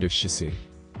ever heard of Shisui?"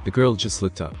 The girl just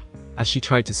looked up. As she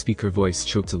tried to speak her voice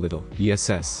choked a little.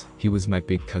 "Yes, he was my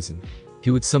big cousin.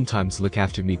 He would sometimes look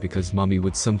after me because mommy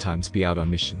would sometimes be out on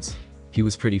missions. He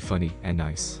was pretty funny and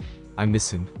nice. I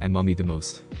miss him and mommy the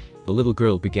most." The little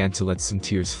girl began to let some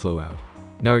tears flow out.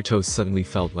 Naruto suddenly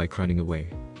felt like running away.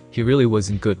 He really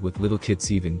wasn't good with little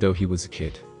kids even though he was a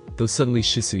kid. Though suddenly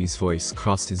Shisui's voice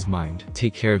crossed his mind,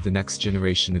 take care of the next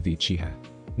generation of the Uchiha.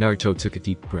 Naruto took a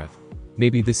deep breath.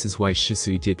 Maybe this is why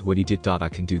Shisui did what he did. I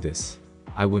can do this.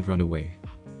 I won't run away.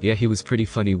 Yeah, he was pretty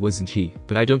funny, wasn't he?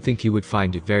 But I don't think he would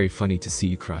find it very funny to see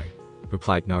you cry,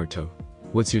 replied Naruto.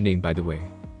 What's your name, by the way?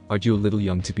 Aren't you a little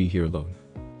young to be here alone?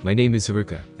 My name is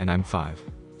Haruka, and I'm 5.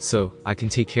 So, I can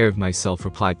take care of myself,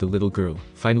 replied the little girl,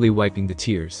 finally wiping the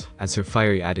tears, as her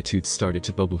fiery attitude started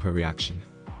to bubble her reaction.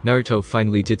 Naruto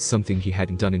finally did something he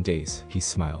hadn't done in days. He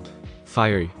smiled.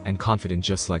 Fiery and confident,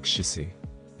 just like Shisui.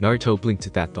 Naruto blinked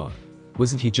at that thought.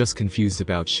 Wasn't he just confused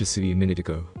about Shisui a minute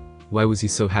ago? Why was he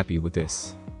so happy with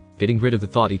this? Getting rid of the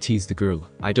thought, he teased the girl.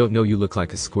 I don't know, you look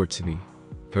like a squirt to me.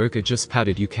 Haruka just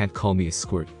pouted. You can't call me a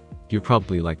squirt. You're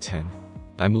probably like 10.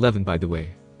 I'm 11, by the way.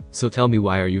 So tell me,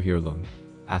 why are you here alone?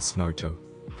 Asked Naruto.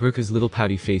 Haruka's little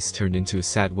pouty face turned into a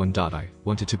sad one. I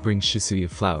wanted to bring Shisui a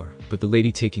flower, but the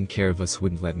lady taking care of us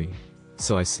wouldn't let me.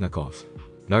 So I snuck off.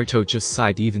 Naruto just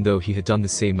sighed. Even though he had done the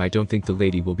same, I don't think the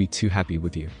lady will be too happy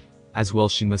with you. As well,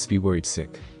 she must be worried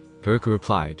sick. Haruka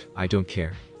replied, I don't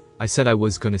care. I said I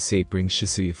was gonna say bring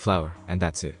Shisui a flower, and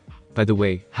that's it. By the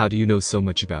way, how do you know so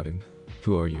much about him?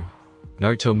 Who are you?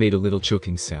 Naruto made a little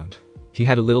choking sound. He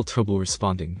had a little trouble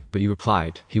responding, but he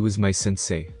replied, he was my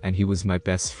sensei, and he was my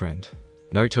best friend.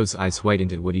 Naruto's eyes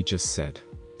widened at what he just said.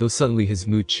 Though suddenly his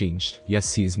mood changed.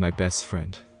 Yes, he is my best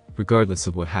friend. Regardless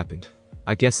of what happened.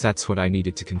 I guess that's what I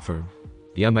needed to confirm.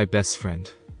 Yeah, my best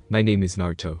friend. My name is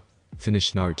Naruto.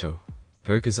 Finished Naruto.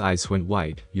 Haruka's eyes went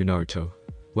wide. You're Naruto.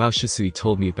 Wow, Shisui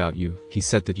told me about you. He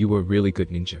said that you were a really good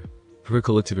ninja.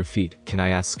 Haruka looked at her feet. Can I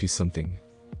ask you something?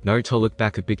 Naruto looked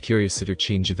back a bit curious at her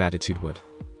change of attitude. What?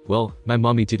 Well, my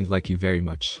mommy didn't like you very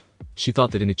much. She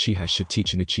thought that an Uchiha should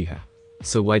teach an Uchiha.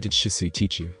 So why did Shisui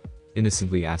teach you?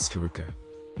 Innocently asked Haruka.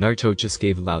 Naruto just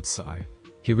gave a loud sigh.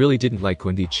 He really didn't like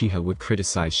when the Uchiha would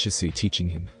criticize Shisui teaching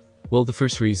him. Well, the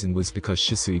first reason was because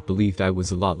Shisui believed I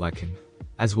was a lot like him.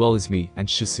 As well as me and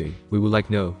Shisui, we were like,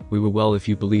 no, we were, well, if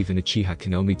you believe an Uchiha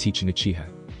can only teach an Uchiha.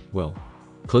 Well.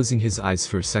 Closing his eyes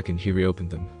for a second, he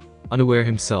reopened them. Unaware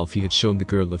himself, he had shown the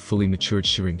girl a fully matured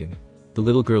Sharingan. The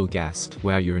little girl gasped,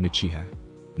 wow, you're an Uchiha.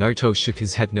 Naruto shook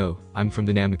his head. No, I'm from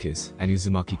the Namikaze and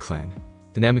Uzumaki clan.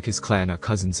 The Namikaze clan are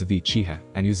cousins of the Uchiha,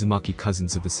 and Uzumaki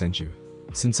cousins of the Senju.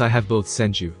 Since I have both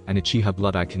Senju and Uchiha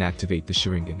blood, I can activate the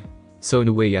Sharingan. So in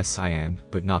a way, yes, I am,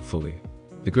 but not fully.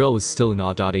 The girl was still in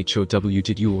awe. How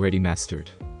did you already mastered?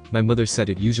 My mother said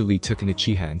it usually took an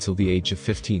Uchiha until the age of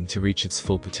 15 to reach its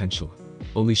full potential.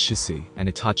 Only Shisui and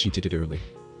Itachi did it early.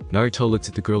 Naruto looked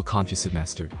at the girl, conscious it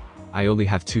mastered. I only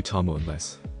have 2 tomo and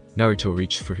less. Naruto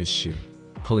reached for his shoe,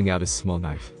 pulling out a small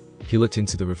knife. He looked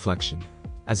into the reflection.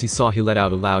 As he saw, he let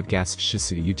out a loud gasp.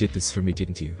 Shisui, you did this for me,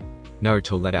 didn't you?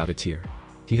 Naruto let out a tear.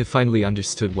 He had finally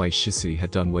understood why Shisui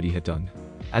had done what he had done.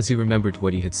 As he remembered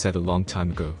what he had said a long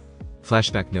time ago.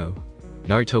 Flashback. No.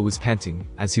 Naruto was panting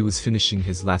as he was finishing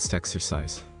his last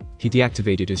exercise. He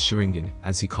deactivated his Sharingan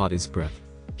as he caught his breath.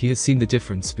 He had seen the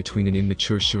difference between an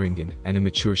immature Sharingan and a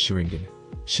mature Sharingan.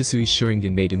 Shisui's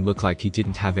Sharingan made him look like he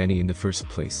didn't have any in the first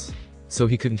place. So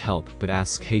he couldn't help but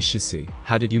ask, hey Shisui,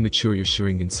 how did you mature your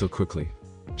Sharingan so quickly?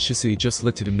 Shisui just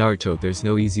looked at him. Naruto, there's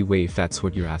no easy way if that's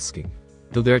what you're asking.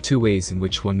 Though there are 2 ways in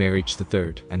which one may reach the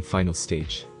 3rd and final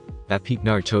stage. That piqued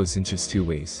Naruto's interest. 2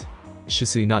 ways.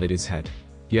 Shisui nodded his head.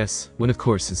 Yes, one of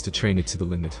course is to train it to the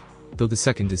limit. Though the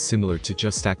second is similar to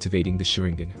just activating the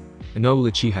Sharingan. A normal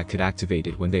Uchiha could activate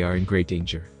it when they are in great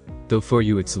danger. Though for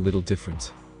you it's a little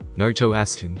different. Naruto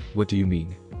asked him, what do you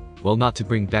mean? Well, not to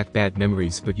bring back bad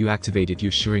memories, but you activated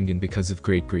your Sharingan because of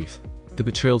great grief. The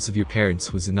betrayals of your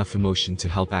parents was enough emotion to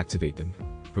help activate them,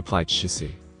 replied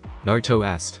Shisui. Naruto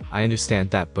asked, I understand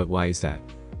that, but why is that?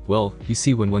 Well, you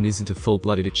see, when one isn't a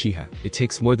full-blooded Uchiha, it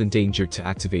takes more than danger to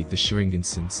activate the Sharingan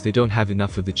since they don't have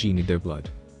enough of the gene in their blood.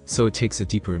 So it takes a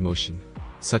deeper emotion,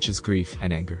 such as grief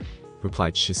and anger,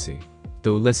 replied Shisui.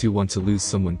 Though unless you want to lose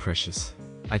someone precious,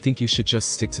 I think you should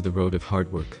just stick to the road of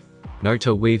hard work.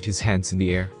 Naruto waved his hands in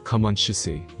the air. Come on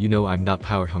Shisui, you know I'm not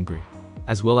power hungry.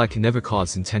 As well, I can never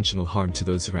cause intentional harm to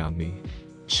those around me.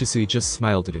 Shisui just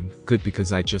smiled at him. Good,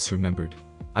 because I just remembered.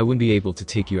 I wouldn't be able to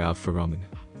take you out for ramen.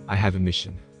 I have a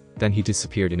mission. Then he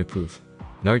disappeared in a proof.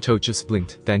 Naruto just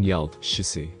blinked, then yelled,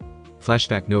 Shisui.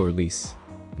 Flashback. No release.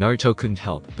 Naruto couldn't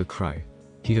help but cry.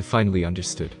 He had finally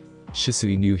understood.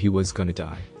 Shisui knew he was gonna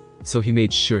die. So he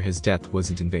made sure his death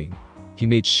wasn't in vain. He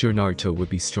made sure Naruto would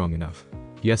be strong enough.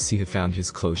 Yes, he had found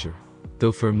his closure.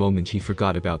 Though for a moment he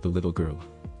forgot about the little girl.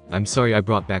 I'm sorry I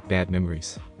brought back bad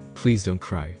memories. Please don't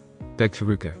cry, begged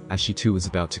Haruka, as she too was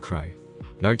about to cry.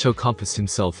 Naruto compassed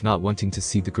himself, not wanting to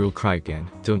see the girl cry again.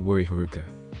 Don't worry, Haruka.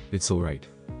 It's alright.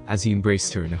 As he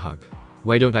embraced her in a hug.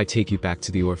 Why don't I take you back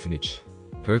to the orphanage?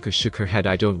 Haruka shook her head.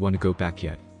 I don't want to go back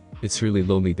yet. It's really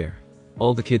lonely there.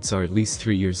 All the kids are at least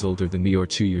 3 years older than me or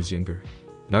 2 years younger.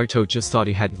 Naruto just thought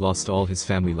he hadn't lost all his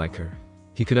family like her.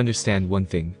 He could understand one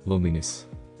thing, loneliness.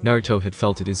 Naruto had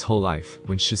felt it his whole life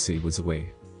when Shusei was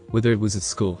away. Whether it was at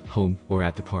school, home, or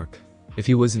at the park. If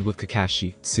he wasn't with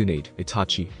Kakashi, Tsunade,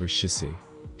 Itachi, or Shusei,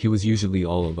 he was usually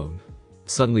all alone.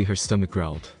 Suddenly her stomach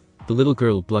growled. The little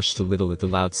girl blushed a little at the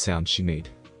loud sound she made.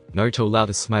 Naruto allowed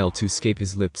a smile to escape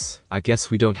his lips. I guess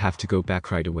we don't have to go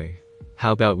back right away.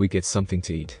 How about we get something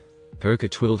to eat? Haruka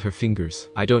twiddled her fingers.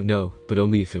 I don't know, but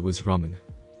only if it was ramen.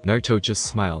 Naruto just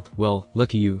smiled. Well,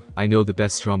 lucky you, I know the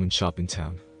best ramen shop in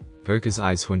town. Haruka's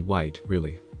eyes went wide.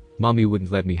 Really? Mommy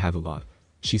wouldn't let me have a lot.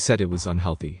 She said it was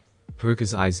unhealthy.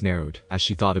 Haruka's eyes narrowed as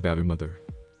she thought about her mother.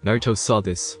 Naruto saw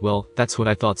this. Well, that's what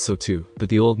I thought so too, but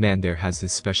the old man there has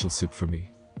this special soup for me.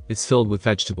 It's filled with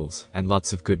vegetables and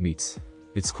lots of good meats.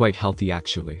 It's quite healthy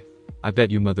actually. I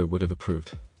bet your mother would have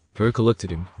approved. Haruka looked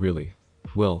at him. Really?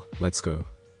 Well, let's go.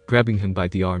 Grabbing him by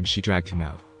the arm, she dragged him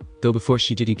out. Though before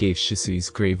she did, he gave Shusei's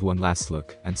grave one last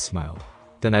look and smiled.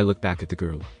 Then I looked back at the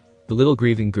girl. The little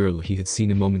grieving girl he had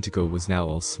seen a moment ago was now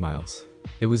all smiles.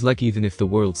 It was like even if the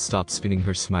world stopped spinning,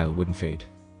 her smile wouldn't fade.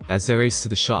 As they raced to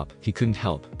the shop, he couldn't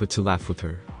help but to laugh with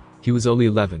her. He was only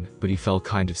 11, but he felt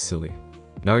kind of silly.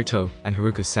 Naruto and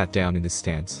Haruka sat down in the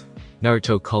stands.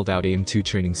 Naruto called out AM2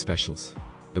 training specials.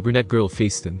 The brunette girl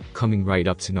faced them, coming right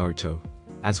up to Naruto.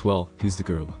 As well, who's the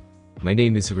girl? My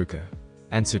name is Haruka,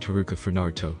 answered Haruka for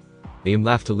Naruto. AM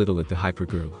laughed a little at the hyper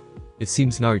girl. It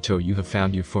seems, Naruto, you have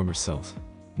found your former self.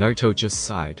 Naruto just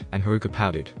sighed, and Haruka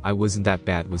pouted. I wasn't that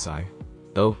bad, was I?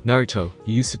 Oh, Naruto,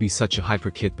 you used to be such a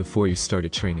hyper kid before you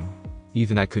started training.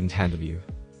 Even I couldn't handle you,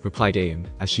 replied AM,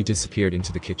 as she disappeared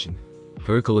into the kitchen.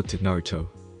 Haruka looked at Naruto.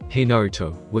 Hey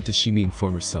Naruto, what does she mean,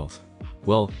 former self?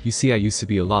 Well, you see, I used to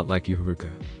be a lot like you, Haruka.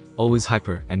 Always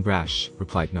hyper and brash,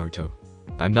 replied Naruto.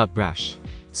 I'm not brash,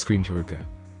 screamed Haruka.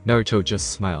 Naruto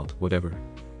just smiled. Whatever.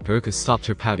 Haruka stopped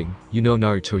her pouting. You know,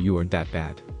 Naruto, you aren't that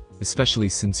bad. Especially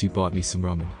since you bought me some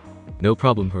ramen. No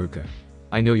problem, Haruka.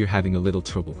 I know you're having a little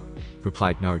trouble,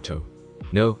 replied Naruto.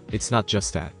 No, it's not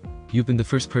just that. You've been the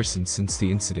first person since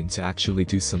the incident to actually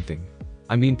do something.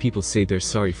 I mean, people say they're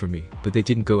sorry for me, but they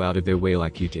didn't go out of their way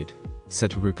like you did,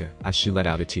 said Haruka as she let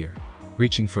out a tear,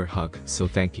 reaching for a hug. So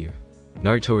thank you.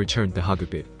 Naruto returned the hug a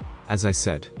bit. As I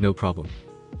said, no problem.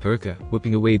 Haruka,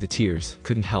 whipping away the tears,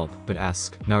 couldn't help but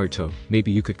ask, Naruto,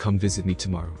 maybe you could come visit me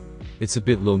tomorrow. It's a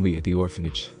bit lonely at the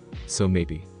orphanage. So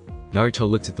maybe. Naruto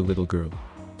looked at the little girl.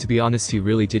 To be honest, he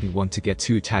really didn't want to get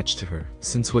too attached to her,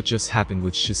 since what just happened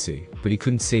with Shusei, but he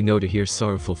couldn't say no to her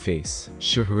sorrowful face.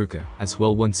 Sure, Haruka, as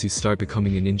well, once you start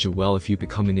becoming a ninja, well, if you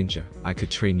become a ninja, I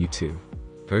could train you too.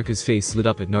 Haruka's face lit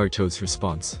up at Naruto's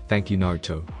response. Thank you,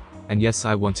 Naruto. And yes,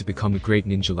 I want to become a great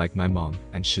ninja like my mom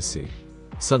and Shusei.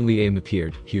 Suddenly Aim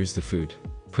appeared. Here's the food.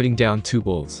 Putting down 2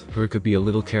 bowls. Haruka, be a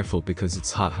little careful because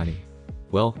it's hot, honey.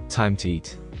 Well, time to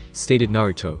eat, stated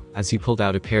Naruto, as he pulled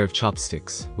out a pair of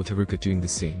chopsticks, with Haruka doing the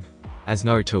same. As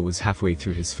Naruto was halfway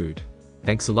through his food.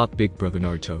 Thanks a lot, big brother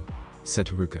Naruto, said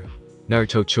Haruka.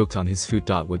 Naruto choked on his food.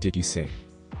 What did you say?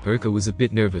 Haruka was a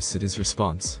bit nervous at his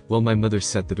response. Well, my mother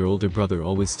said that her older brother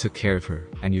always took care of her,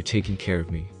 and you're taking care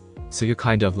of me. So you're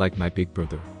kind of like my big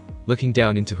brother. Looking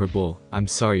down into her bowl, I'm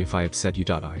sorry if I upset you.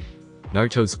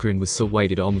 Naruto's grin was so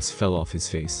white it almost fell off his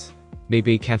face.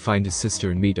 Maybe he can't find his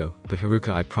sister in Mido, but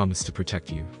Haruka, I promise to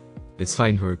protect you. It's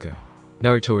fine, Haruka.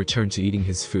 Naruto returned to eating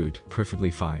his food.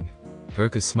 Perfectly fine.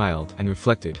 Haruka smiled and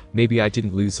reflected, maybe I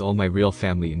didn't lose all my real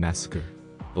family in massacre.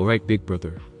 Alright, big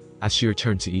brother. As she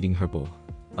returned to eating her bowl.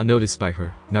 Unnoticed by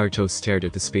her, Naruto stared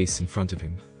at the space in front of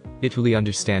him. Literally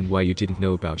understand why you didn't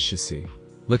know about Shusei.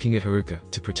 Looking at Haruka,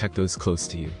 to protect those close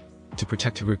to you. To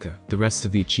protect Haruka, the rest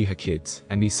of the Uchiha kids,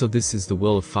 and me, so this is the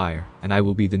will of fire, and I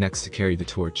will be the next to carry the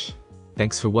torch.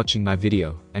 Thanks for watching my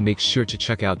video, and make sure to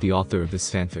check out the author of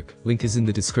this fanfic. Link is in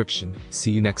the description.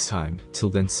 See you next time. Till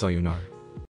then, sayonara.